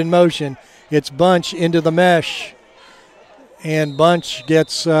Harnett in motion. It's Bunch into the mesh. And Bunch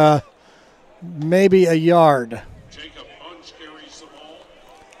gets maybe a yard. Jacob Bunch carries the ball.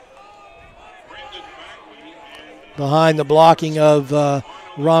 Behind the blocking of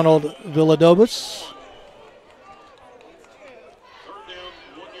Ronald Villalobos.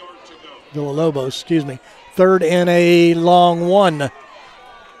 Excuse me. 3rd and a long 1.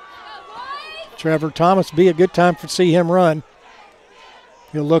 Trevor Thomas, be a good time to see him run.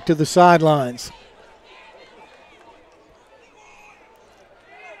 He'll look to the sidelines.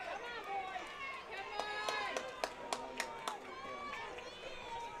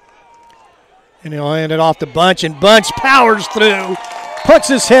 And he'll hand it off to Bunch, and Bunch powers through, puts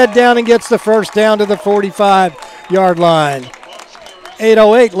his head down and gets the first down to the 45-yard line.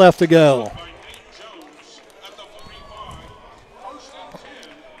 8:08 left to go.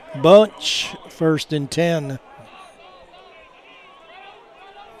 Bunch, 1st and 10.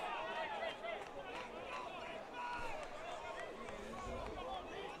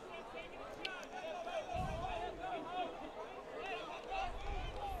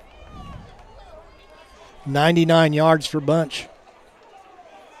 "99 yards for Bunch."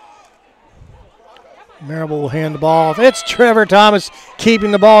 Maryville will hand the ball off. It's Trevor Thomas keeping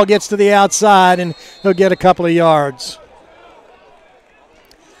the ball, gets to the outside, and he'll get a couple of yards.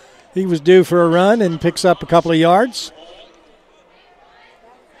 He was due for a run and picks up a couple of yards.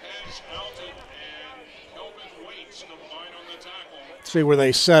 See where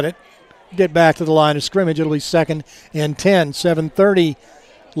they set it. Get back to the line of scrimmage. It'll be 2nd and 10. 7:30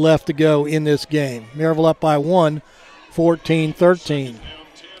 left to go in this game. Maryville up by 1, 14-13.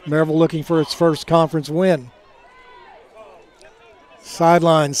 Maryville looking for its first conference win.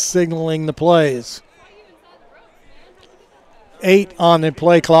 Sidelines signaling the plays. 8 on the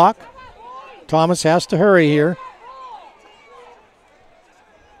play clock. Thomas has to hurry here.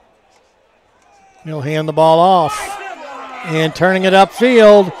 He'll hand the ball off. And turning it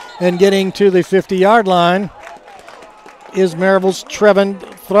upfield and getting to the 50-yard line is Maryville's Trevin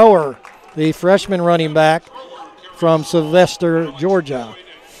Thrower, the freshman running back from Sylvester, Georgia.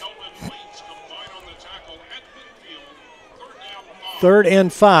 3rd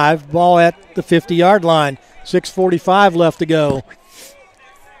and 5, ball at the 50-yard line. 6:45 left to go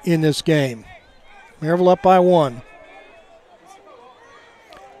in this game. Maryville up by 1.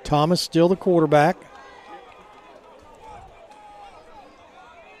 Thomas still the quarterback.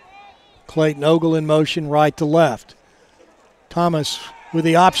 Clayton Ogle in motion right to left. Thomas with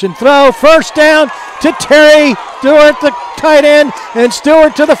the option throw. First down to Terry Stewart, the tight end, and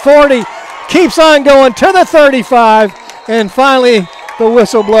Stewart to the 40. Keeps on going to the 35, and finally the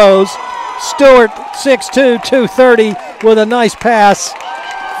whistle blows. Stewart, 6'2", 230, with a nice pass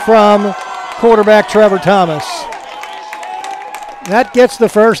from quarterback Trevor Thomas. That gets the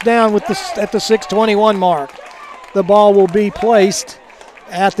first down with at the 6:21 mark. The ball will be placed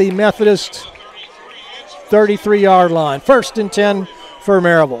at the Methodist 33-yard line. 1st and 10 for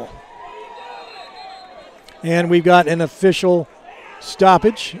Maryville. And we've got an official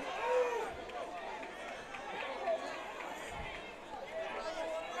stoppage.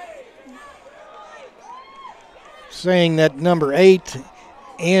 Saying that number 8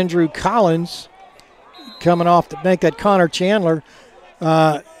 Andrew Collins coming off to make that. Connor Chandler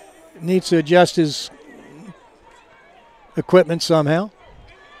needs to adjust his equipment somehow.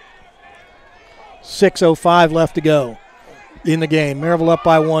 6:05 left to go in the game. Maryville up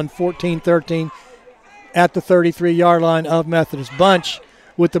by 1, 14-13 at the 33-yard line of Methodist. Bunch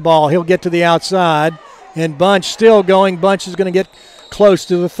with the ball. He'll get to the outside, and Bunch still going. Bunch is going to get close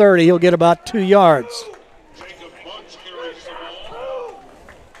to the 30. He'll get about 2 yards.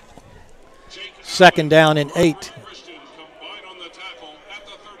 Second down and 8.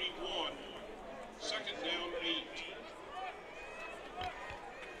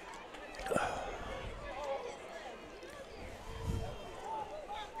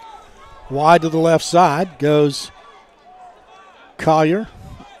 Wide to the left side goes Collier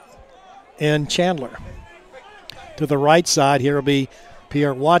and Chandler. To the right side, here will be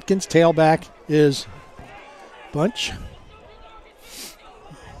Pierre Watkins. Tailback is Bunch.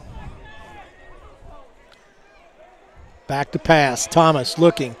 Back to pass. Thomas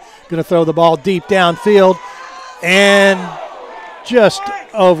looking. Going to throw the ball deep downfield. And just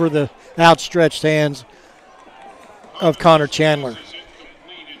over the outstretched hands of Connor Chandler.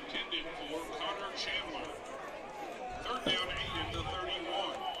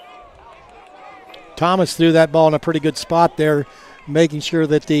 Thomas threw that ball in a pretty good spot there, making sure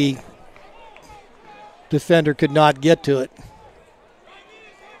that the defender could not get to it.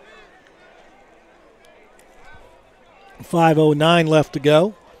 5:09 left to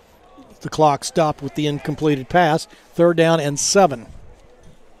go. The clock stopped with the incompleted pass. 3rd down and 7.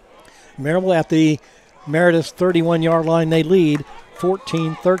 Maryville at the Meredith 31-yard line. They lead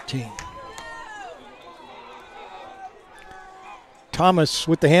 14-13. Thomas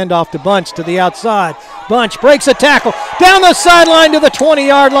with the handoff to Bunch to the outside. Bunch breaks a tackle down the sideline to the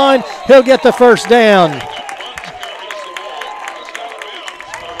 20-yard line. He'll get the first down.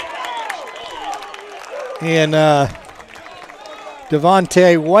 And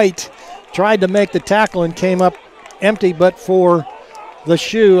Devontae White tried to make the tackle and came up empty, but for the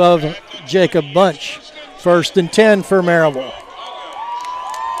shoe of Jacob Bunch. 1st and 10 for Maryville.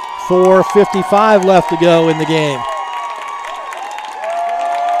 4:55 left to go in the game.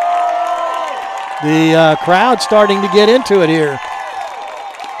 The crowd starting to get into it here.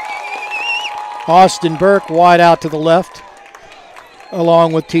 Austin Burke wide out to the left,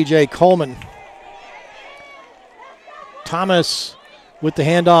 along with TJ Coleman. Thomas with the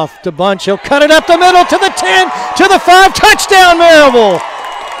handoff to Bunch. He'll cut it up the middle to the 10, to the 5. Touchdown, Maryville!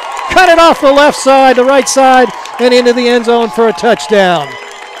 Cut it off the left side, the right side, and into the end zone for a touchdown.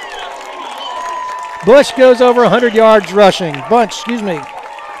 Bush goes over 100 yards rushing. Bunch, excuse me.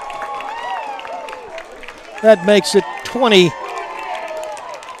 That makes it 20-13.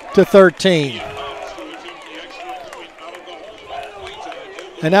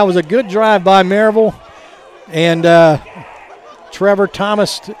 And that was a good drive by Maryville. And Trevor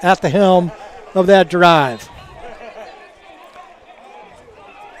Thomas at the helm of that drive.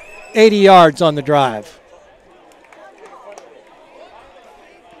 80 yards on the drive.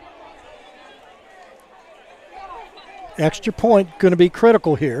 Extra point going to be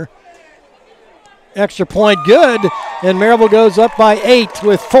critical here. Extra point good, and Maryville goes up by 8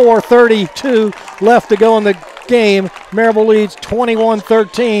 with 4:32 left to go in the game. Maryville leads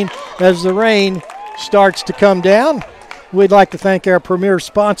 21-13 as the rain starts to come down. We'd like to thank our premier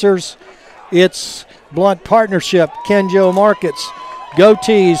sponsors. It's Blunt Partnership, Kenjo Markets,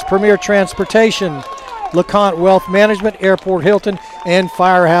 Goatees, Premier Transportation, LeConte Wealth Management, Airport Hilton, and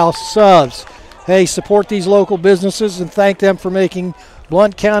Firehouse Subs. Hey, support these local businesses and thank them for making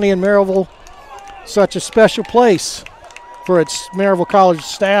Blount County and Maryville such a special place for its Maryville College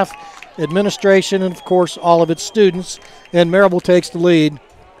staff, administration, and of course all of its students. And Maryville takes the lead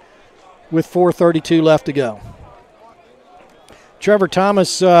with 4:32 left to go. Trevor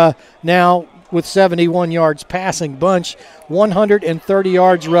Thomas now with 71 yards passing. Bunch 130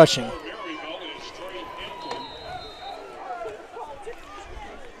 yards rushing.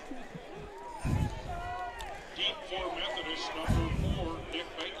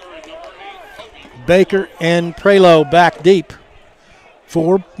 Baker and Prelo back deep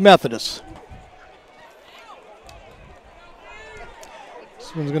for Methodist.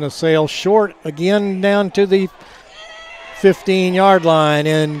 This one's going to sail short again down to the 15-yard line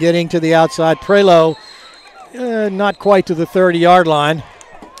and getting to the outside. Prelo not quite to the 30-yard line.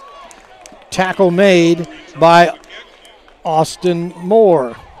 Tackle made by Austin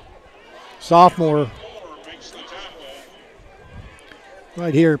Moore, sophomore.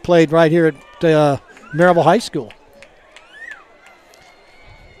 Right here, played right here at Maryville High School.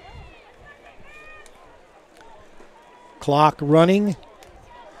 Clock running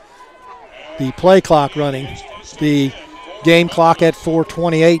the play clock running, the game clock at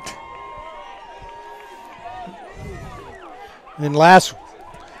 4:28. In last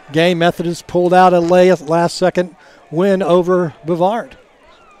game, Methodist pulled out a last-second win over Brevard.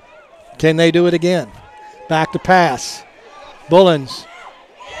 Can they do it again? Back to pass. Bullens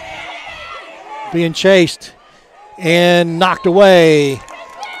being chased and knocked away.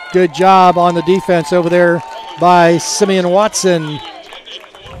 Good job on the defense over there by Simeon Watson.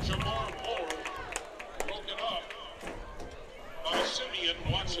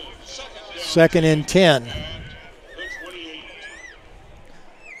 Second and 10.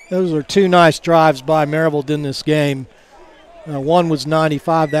 Those are two nice drives by Maryville in this game. One was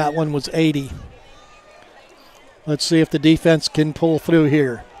 95, that one was 80. Let's see if the defense can pull through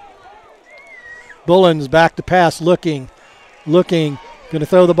here. Bullens back to pass, looking, going to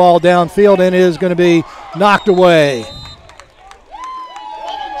throw the ball downfield, and it is going to be knocked away.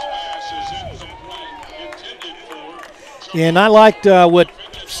 And I liked what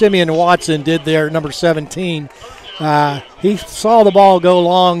Simeon Watson did there, number 17. He saw the ball go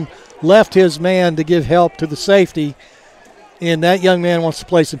long, left his man to give help to the safety, and that young man wants to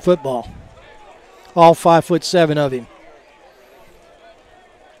play some football. All 5'7" of him.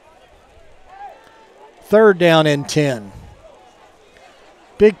 Third down and 10.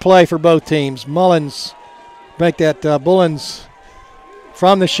 Big play for both teams. Mullins make that Bullens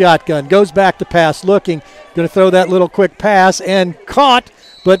from the shotgun. Goes back to pass, looking, going to throw that little quick pass, and caught,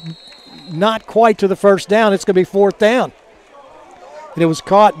 but not quite to the first down. It's going to be fourth down. And it was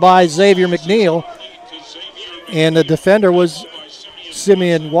caught by Xavier McNeil, and the defender was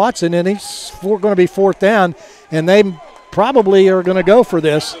Simeon Watson, and he's going to be fourth down, and they probably are going to go for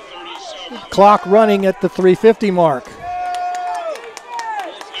this. Clock running at the 3:50 mark.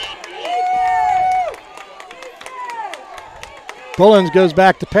 Bullens goes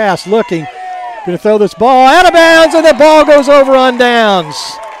back to pass, looking, going to throw this ball out of bounds, and the ball goes over on downs.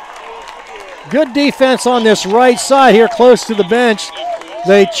 Good defense on this right side here close to the bench.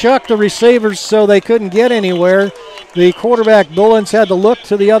 They chucked the receivers so they couldn't get anywhere. The quarterback, Bullens, had to look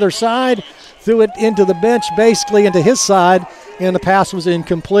to the other side, threw it into the bench, basically into his side, and the pass was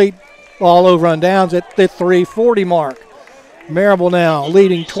incomplete. All over on downs at the 3:40 mark. Maryville now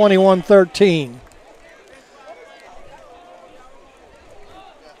leading 21-13.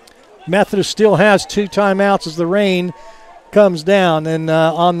 Methodist still has two timeouts as the rain comes down. And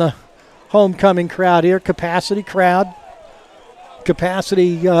on the homecoming crowd here, capacity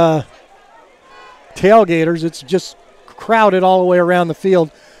tailgaters, it's just crowded all the way around the field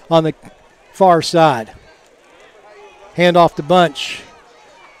on the far side. Hand off to Bunch.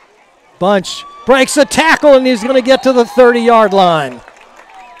 Bunch breaks a tackle, and he's going to get to the 30-yard line.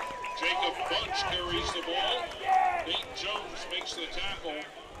 Jacob Bunch carries the ball. Nate Jones makes the tackle.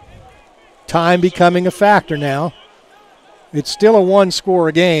 Time becoming a factor now. It's still a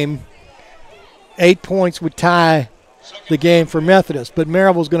one-score game. 8 points would tie the game for Methodist, but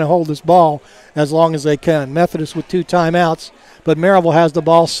Maryville's going to hold this ball as long as they can. Methodist with two timeouts, but Maryville has the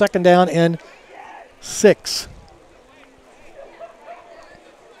ball, second down and 6.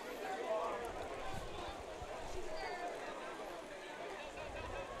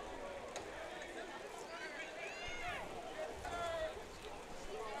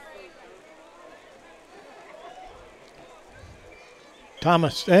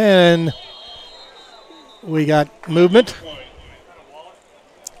 Thomas, and we got movement.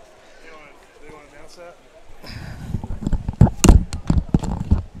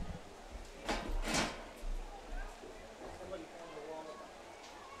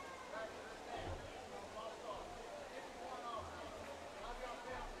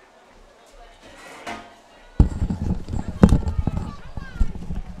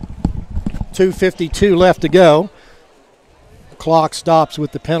 .252 left to go. Clock stops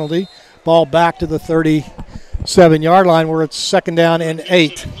with the penalty. Ball back to the 37-yard line where it's second down and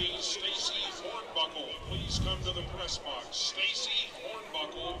 8. Stacy Hornbuckle, please come to the press box. Stacy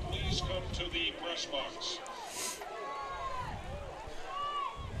Hornbuckle, please come to the press box.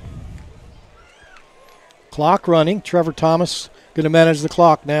 Clock running. Trevor Thomas going to manage the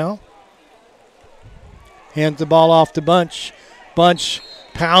clock now. Hands the ball off to Bunch. Bunch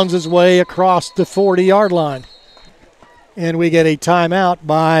pounds his way across the 40-yard line. And we get a timeout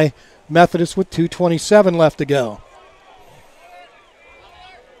by Methodist with 2:27 left to go.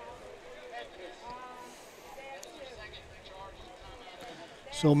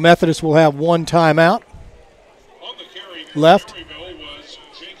 So Methodist will have one timeout On the carry left. Maryville was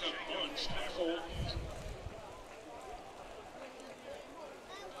Jacob Bunch, tackle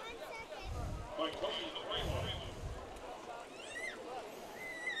by Cody Quayle.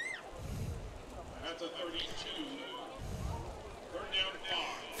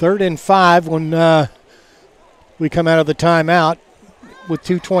 Third and 5 when we come out of the timeout with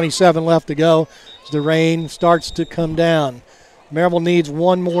 2:27 left to go as the rain starts to come down. Maryville needs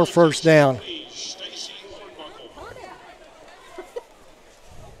one more first down.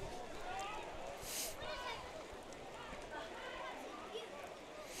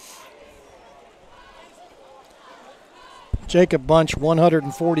 Jacob Bunch,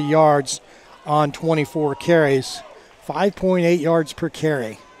 140 yards on 24 carries, 5.8 yards per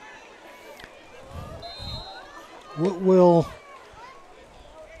carry. What will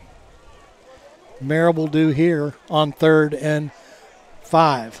Maryville do here on 3rd and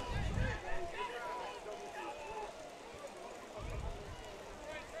 5?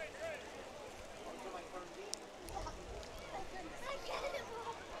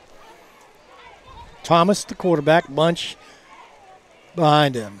 Thomas, the quarterback, Bunch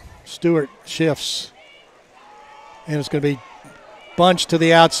behind him. Stewart shifts. And it's going to be Bunch to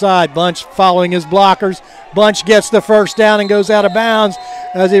the outside. Bunch following his blockers. Bunch gets the first down and goes out of bounds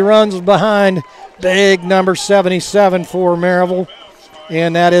as he runs behind big number 77 for Maryville.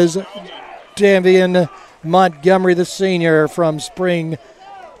 And that is Davian Montgomery, the senior from Spring,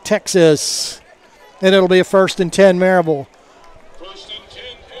 Texas. And it'll be a 1st and 10 Maryville.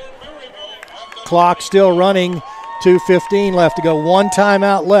 Clock still running. 2:15 left to go. One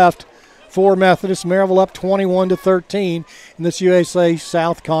timeout left for Methodist. Maryville up 21-13 in this USA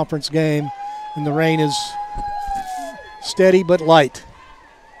South Conference game. And the rain is steady but light.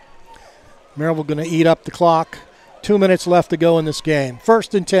 Maryville going to eat up the clock. 2 minutes left to go in this game.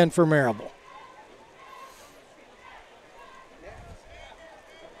 1st and 10 for Maryville.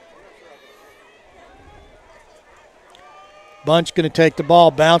 Bunch going to take the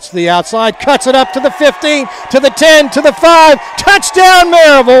ball, bounce to the outside, cuts it up to the 15, to the 10, to the 5. Touchdown,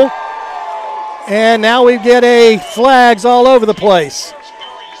 Maryville. And now we get a flags all over the place.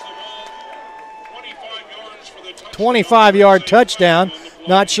 25-yard touchdown.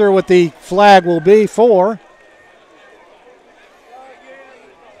 Not sure what the flag will be for.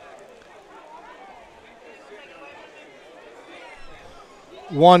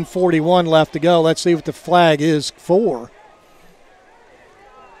 .141 left to go. Let's see what the flag is for.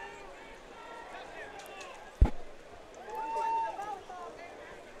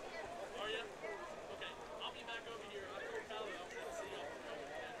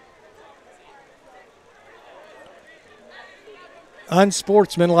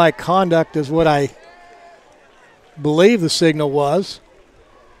 Unsportsmanlike conduct is what I believe the signal was.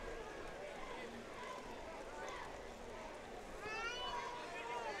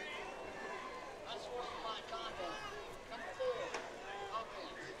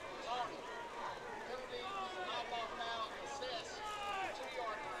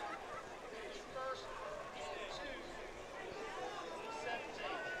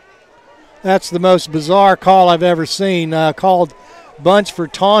 That's the most bizarre call I've ever seen. Called Bunch for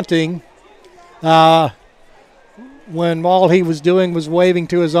taunting when all he was doing was waving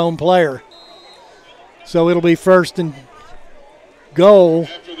to his own player. So it'll be 1st and goal.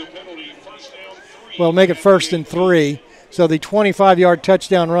 Well, make it 1st and 3. So the 25-yard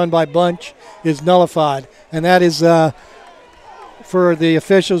touchdown run by Bunch is nullified. And that is, for the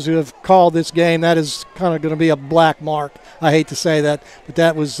officials who have called this game, that is kind of going to be a black mark. I hate to say that, but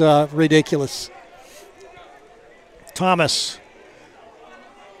that was ridiculous. Thomas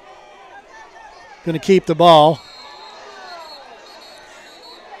going to keep the ball.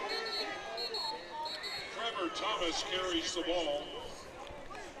 Trevor Thomas carries the ball.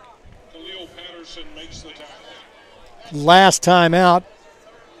 Khalil Patterson makes the tackle. Last time out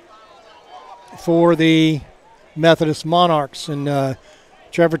for the Methodist Monarchs, and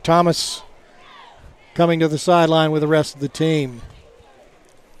Trevor Thomas coming to the sideline with the rest of the team.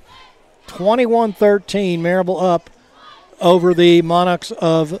 21-13, Maryville up over the Monarchs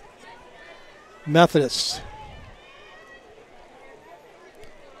of Methodist.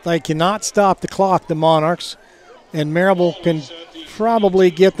 They cannot stop the clock, the Monarchs, and Maryville can probably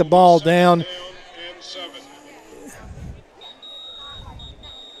get the ball down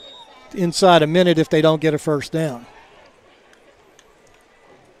inside a minute if they don't get a first down.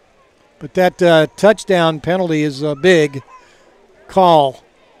 But that touchdown penalty is a big call.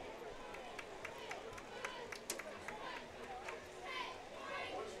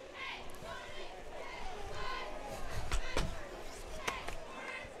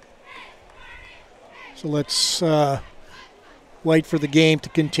 So let's wait for the game to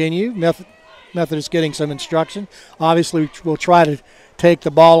continue. Methodist getting some instruction. Obviously, we'll try to take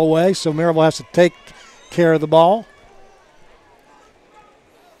the ball away, so Maryville has to take care of the ball.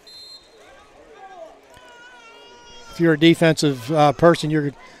 if you're a defensive person,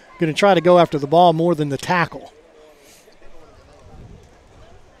 you're going to try to go after the ball more than the tackle.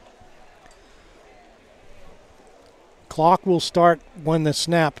 Clock will start when the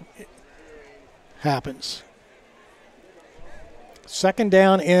snap happens. Second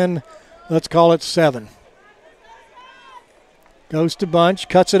down in, let's call it 7. Goes to Bunch,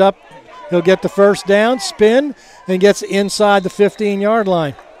 cuts it up. He'll get the first down, spin, and gets inside the 15-yard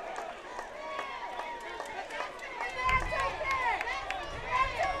line.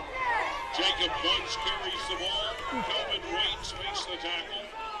 Jacob Bunch carries the ball. Kelvin Waits makes the tackle.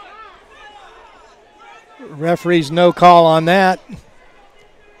 Referee's no call on that.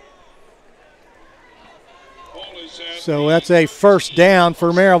 So that's a first down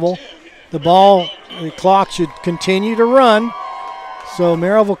for Maryville. The clock should continue to run, so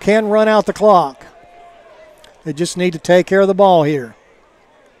Maryville can run out the clock. They just need to take care of the ball here.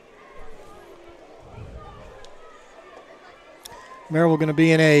 Maryville going to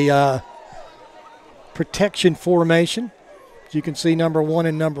be in a protection formation. As you can see, number 1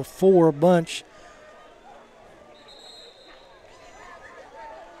 and number 4 Bunch.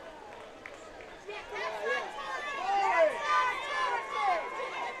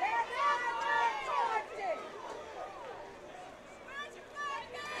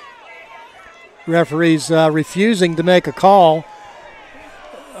 Referees refusing to make a call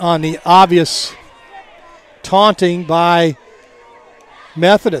on the obvious taunting by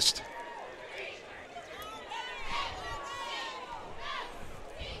Methodist.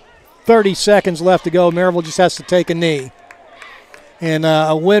 .30 seconds left to go. Maryville just has to take a knee. And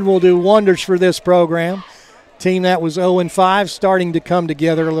a win will do wonders for this program. Team that was 0-5 starting to come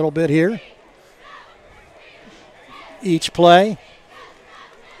together a little bit here. Each play,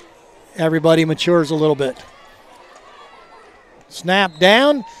 everybody matures a little bit. Snap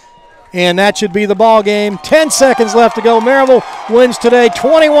down, and that should be the ball game. 10 seconds left to go. Maryville wins today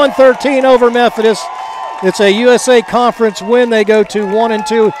 21-13 over Methodist. It's a USA Conference win. They go to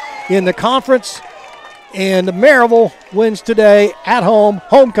 1-2 in the conference. And Maryville wins today at home,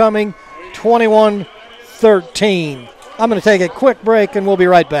 homecoming, 21-13. I'm going to take a quick break, and we'll be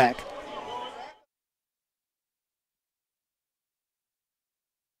right back.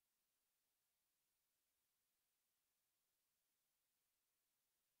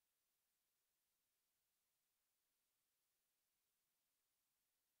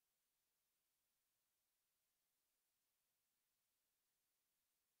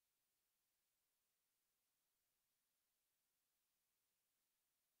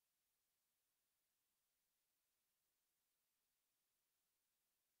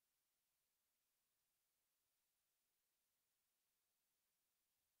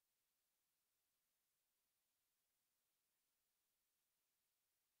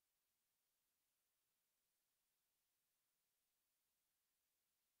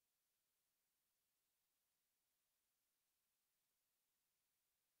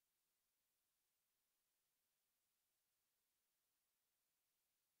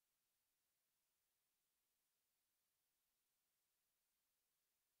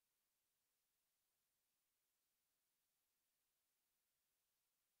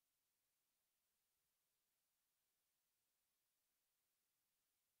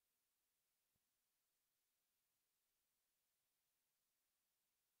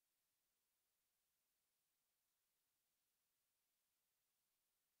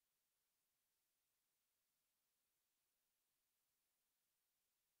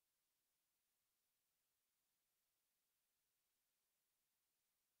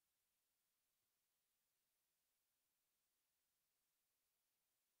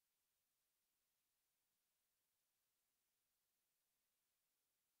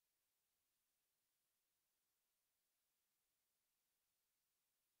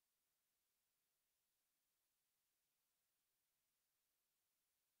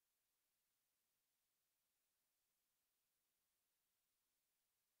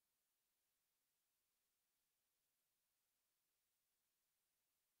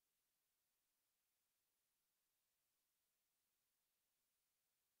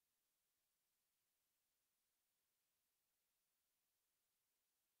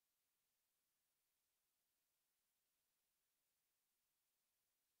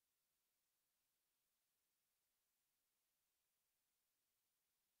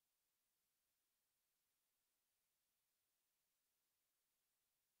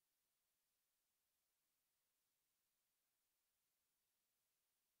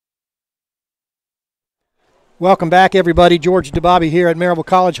 Welcome back, everybody. George DeBobby here at Maryville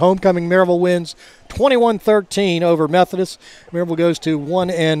College. Homecoming Maryville wins 21-13 over Methodist. Maryville goes to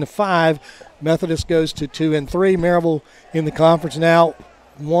 1-5. Methodist goes to 2-3. Maryville in the conference now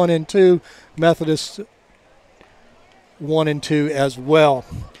 1-2. Methodist 1-2 as well.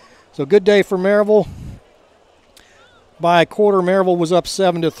 So good day for Maryville. By a quarter, Maryville was up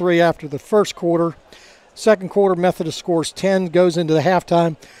 7-3 after the first quarter. Second quarter, Methodist scores 10, goes into the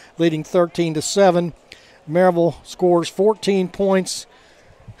halftime, leading 13-7. Maryville scores 14 points,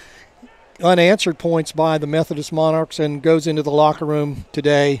 unanswered points by the Methodist Monarchs, and goes into the locker room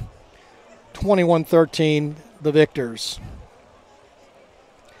today, 21-13, the victors.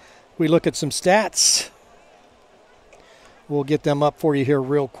 We look at some stats. We'll get them up for you here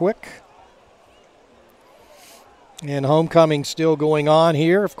real quick. And homecoming still going on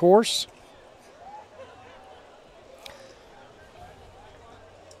here, of course.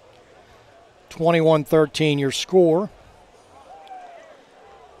 (21-13) your score.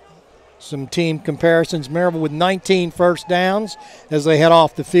 Some team comparisons. Maryville with 19 first downs as they head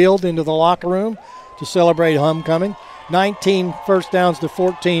off the field into the locker room to celebrate homecoming. 19 first downs to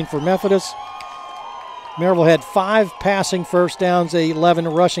 14 for Methodist. Maryville had 5 passing first downs, 11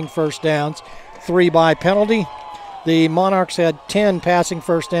 rushing first downs, 3 by penalty. The Monarchs had 10 passing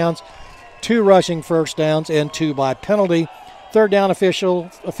first downs, 2 rushing first downs, and 2 by penalty. Third down efficiency,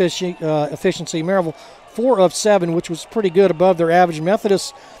 Maryville 4 of 7, which was pretty good, above their average.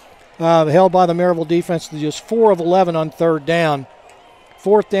 Methodist held by the Maryville defense to just 4 of 11 on third down.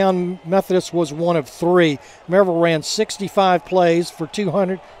 Fourth down, Methodist was 1 of 3. Maryville ran 65 plays for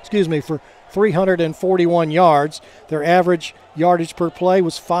 341 yards. Their average yardage per play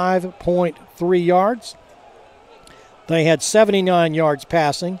was 5.3 yards. They had 79 yards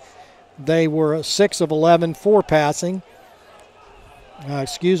passing. They were 6 of 11 for passing.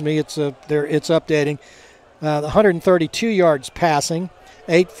 It's updating. 132 yards passing,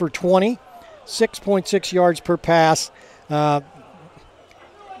 8 for 20, 6.6 yards per pass. They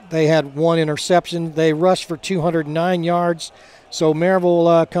had 1 interception. They rushed for 209 yards. So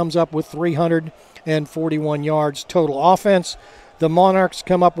Maryville comes up with 341 yards total offense. The Monarchs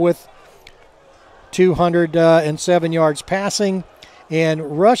come up with 207 yards passing,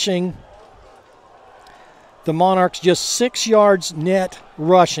 and rushing, the Monarchs just 6 yards net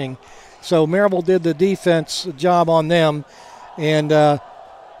rushing. So Maryville did the defense job on them. And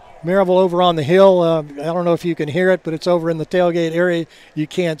Maryville over on the hill, I don't know if you can hear it, but it's over in the tailgate area. You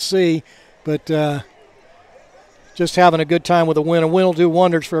can't see, but just having a good time with a win. A win will do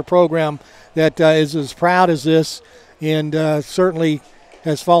wonders for a program that is as proud as this, and certainly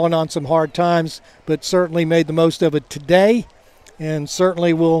has fallen on some hard times, but certainly made the most of it today, and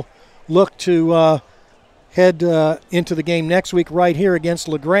certainly will look to head into the game next week right here against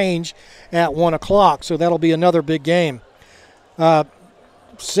LaGrange at 1 o'clock. So that'll be another big game.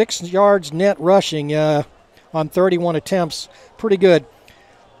 6 yards net rushing on 31 attempts. Pretty good.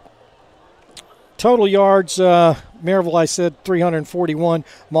 Total yards, Maryville, I said 341.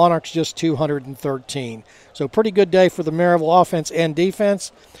 Monarchs just 213. So pretty good day for the Maryville offense and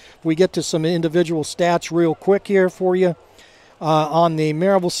defense. We get to some individual stats real quick here for you. On the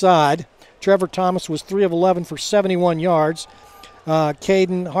Maryville side, Trevor Thomas was 3 of 11 for 71 yards.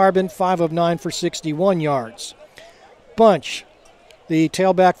 Caden Harbin, 5 of 9 for 61 yards. Bunch, the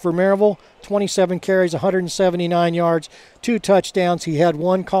tailback for Maryville, 27 carries, 179 yards, 2 touchdowns. He had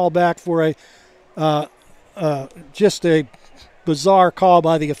 1 callback for just a bizarre call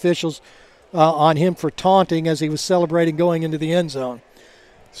by the officials on him for taunting as he was celebrating going into the end zone.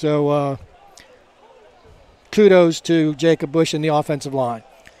 So kudos to Jacob Bush and the offensive line.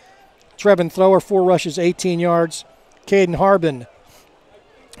 Trevin Thrower, 4 rushes, 18 yards. Caden Harbin,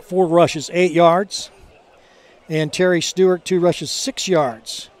 4 rushes, 8 yards. And Terry Stewart, 2 rushes, 6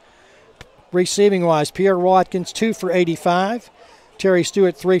 yards. Receiving-wise, Pierre Watkins, 2 for 85. Terry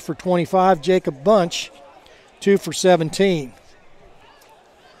Stewart, 3 for 25. Jacob Bunch, 2 for 17.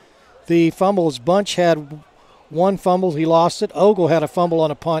 The fumbles, Bunch had 1 fumble. He lost it. Ogle had a fumble on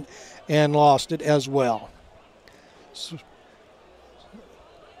a punt and lost it as well. So,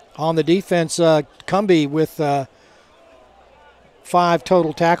 on the defense, Cumbie with 5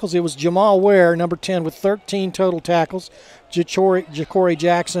 total tackles. It was Jamal Ware, number 10, with 13 total tackles. Ja'Cory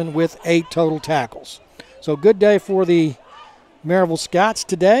Jackson with 8 total tackles. So good day for the Maryville Scots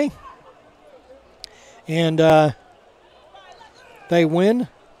today. And they win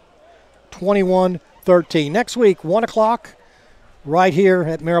 21-13. Next week, 1 o'clock, right here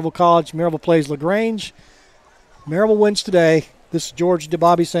at Maryville College. Maryville plays LaGrange. Maryville wins today. This is George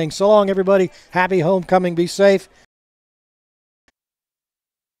DeBobby saying so long, everybody. Happy homecoming. Be safe.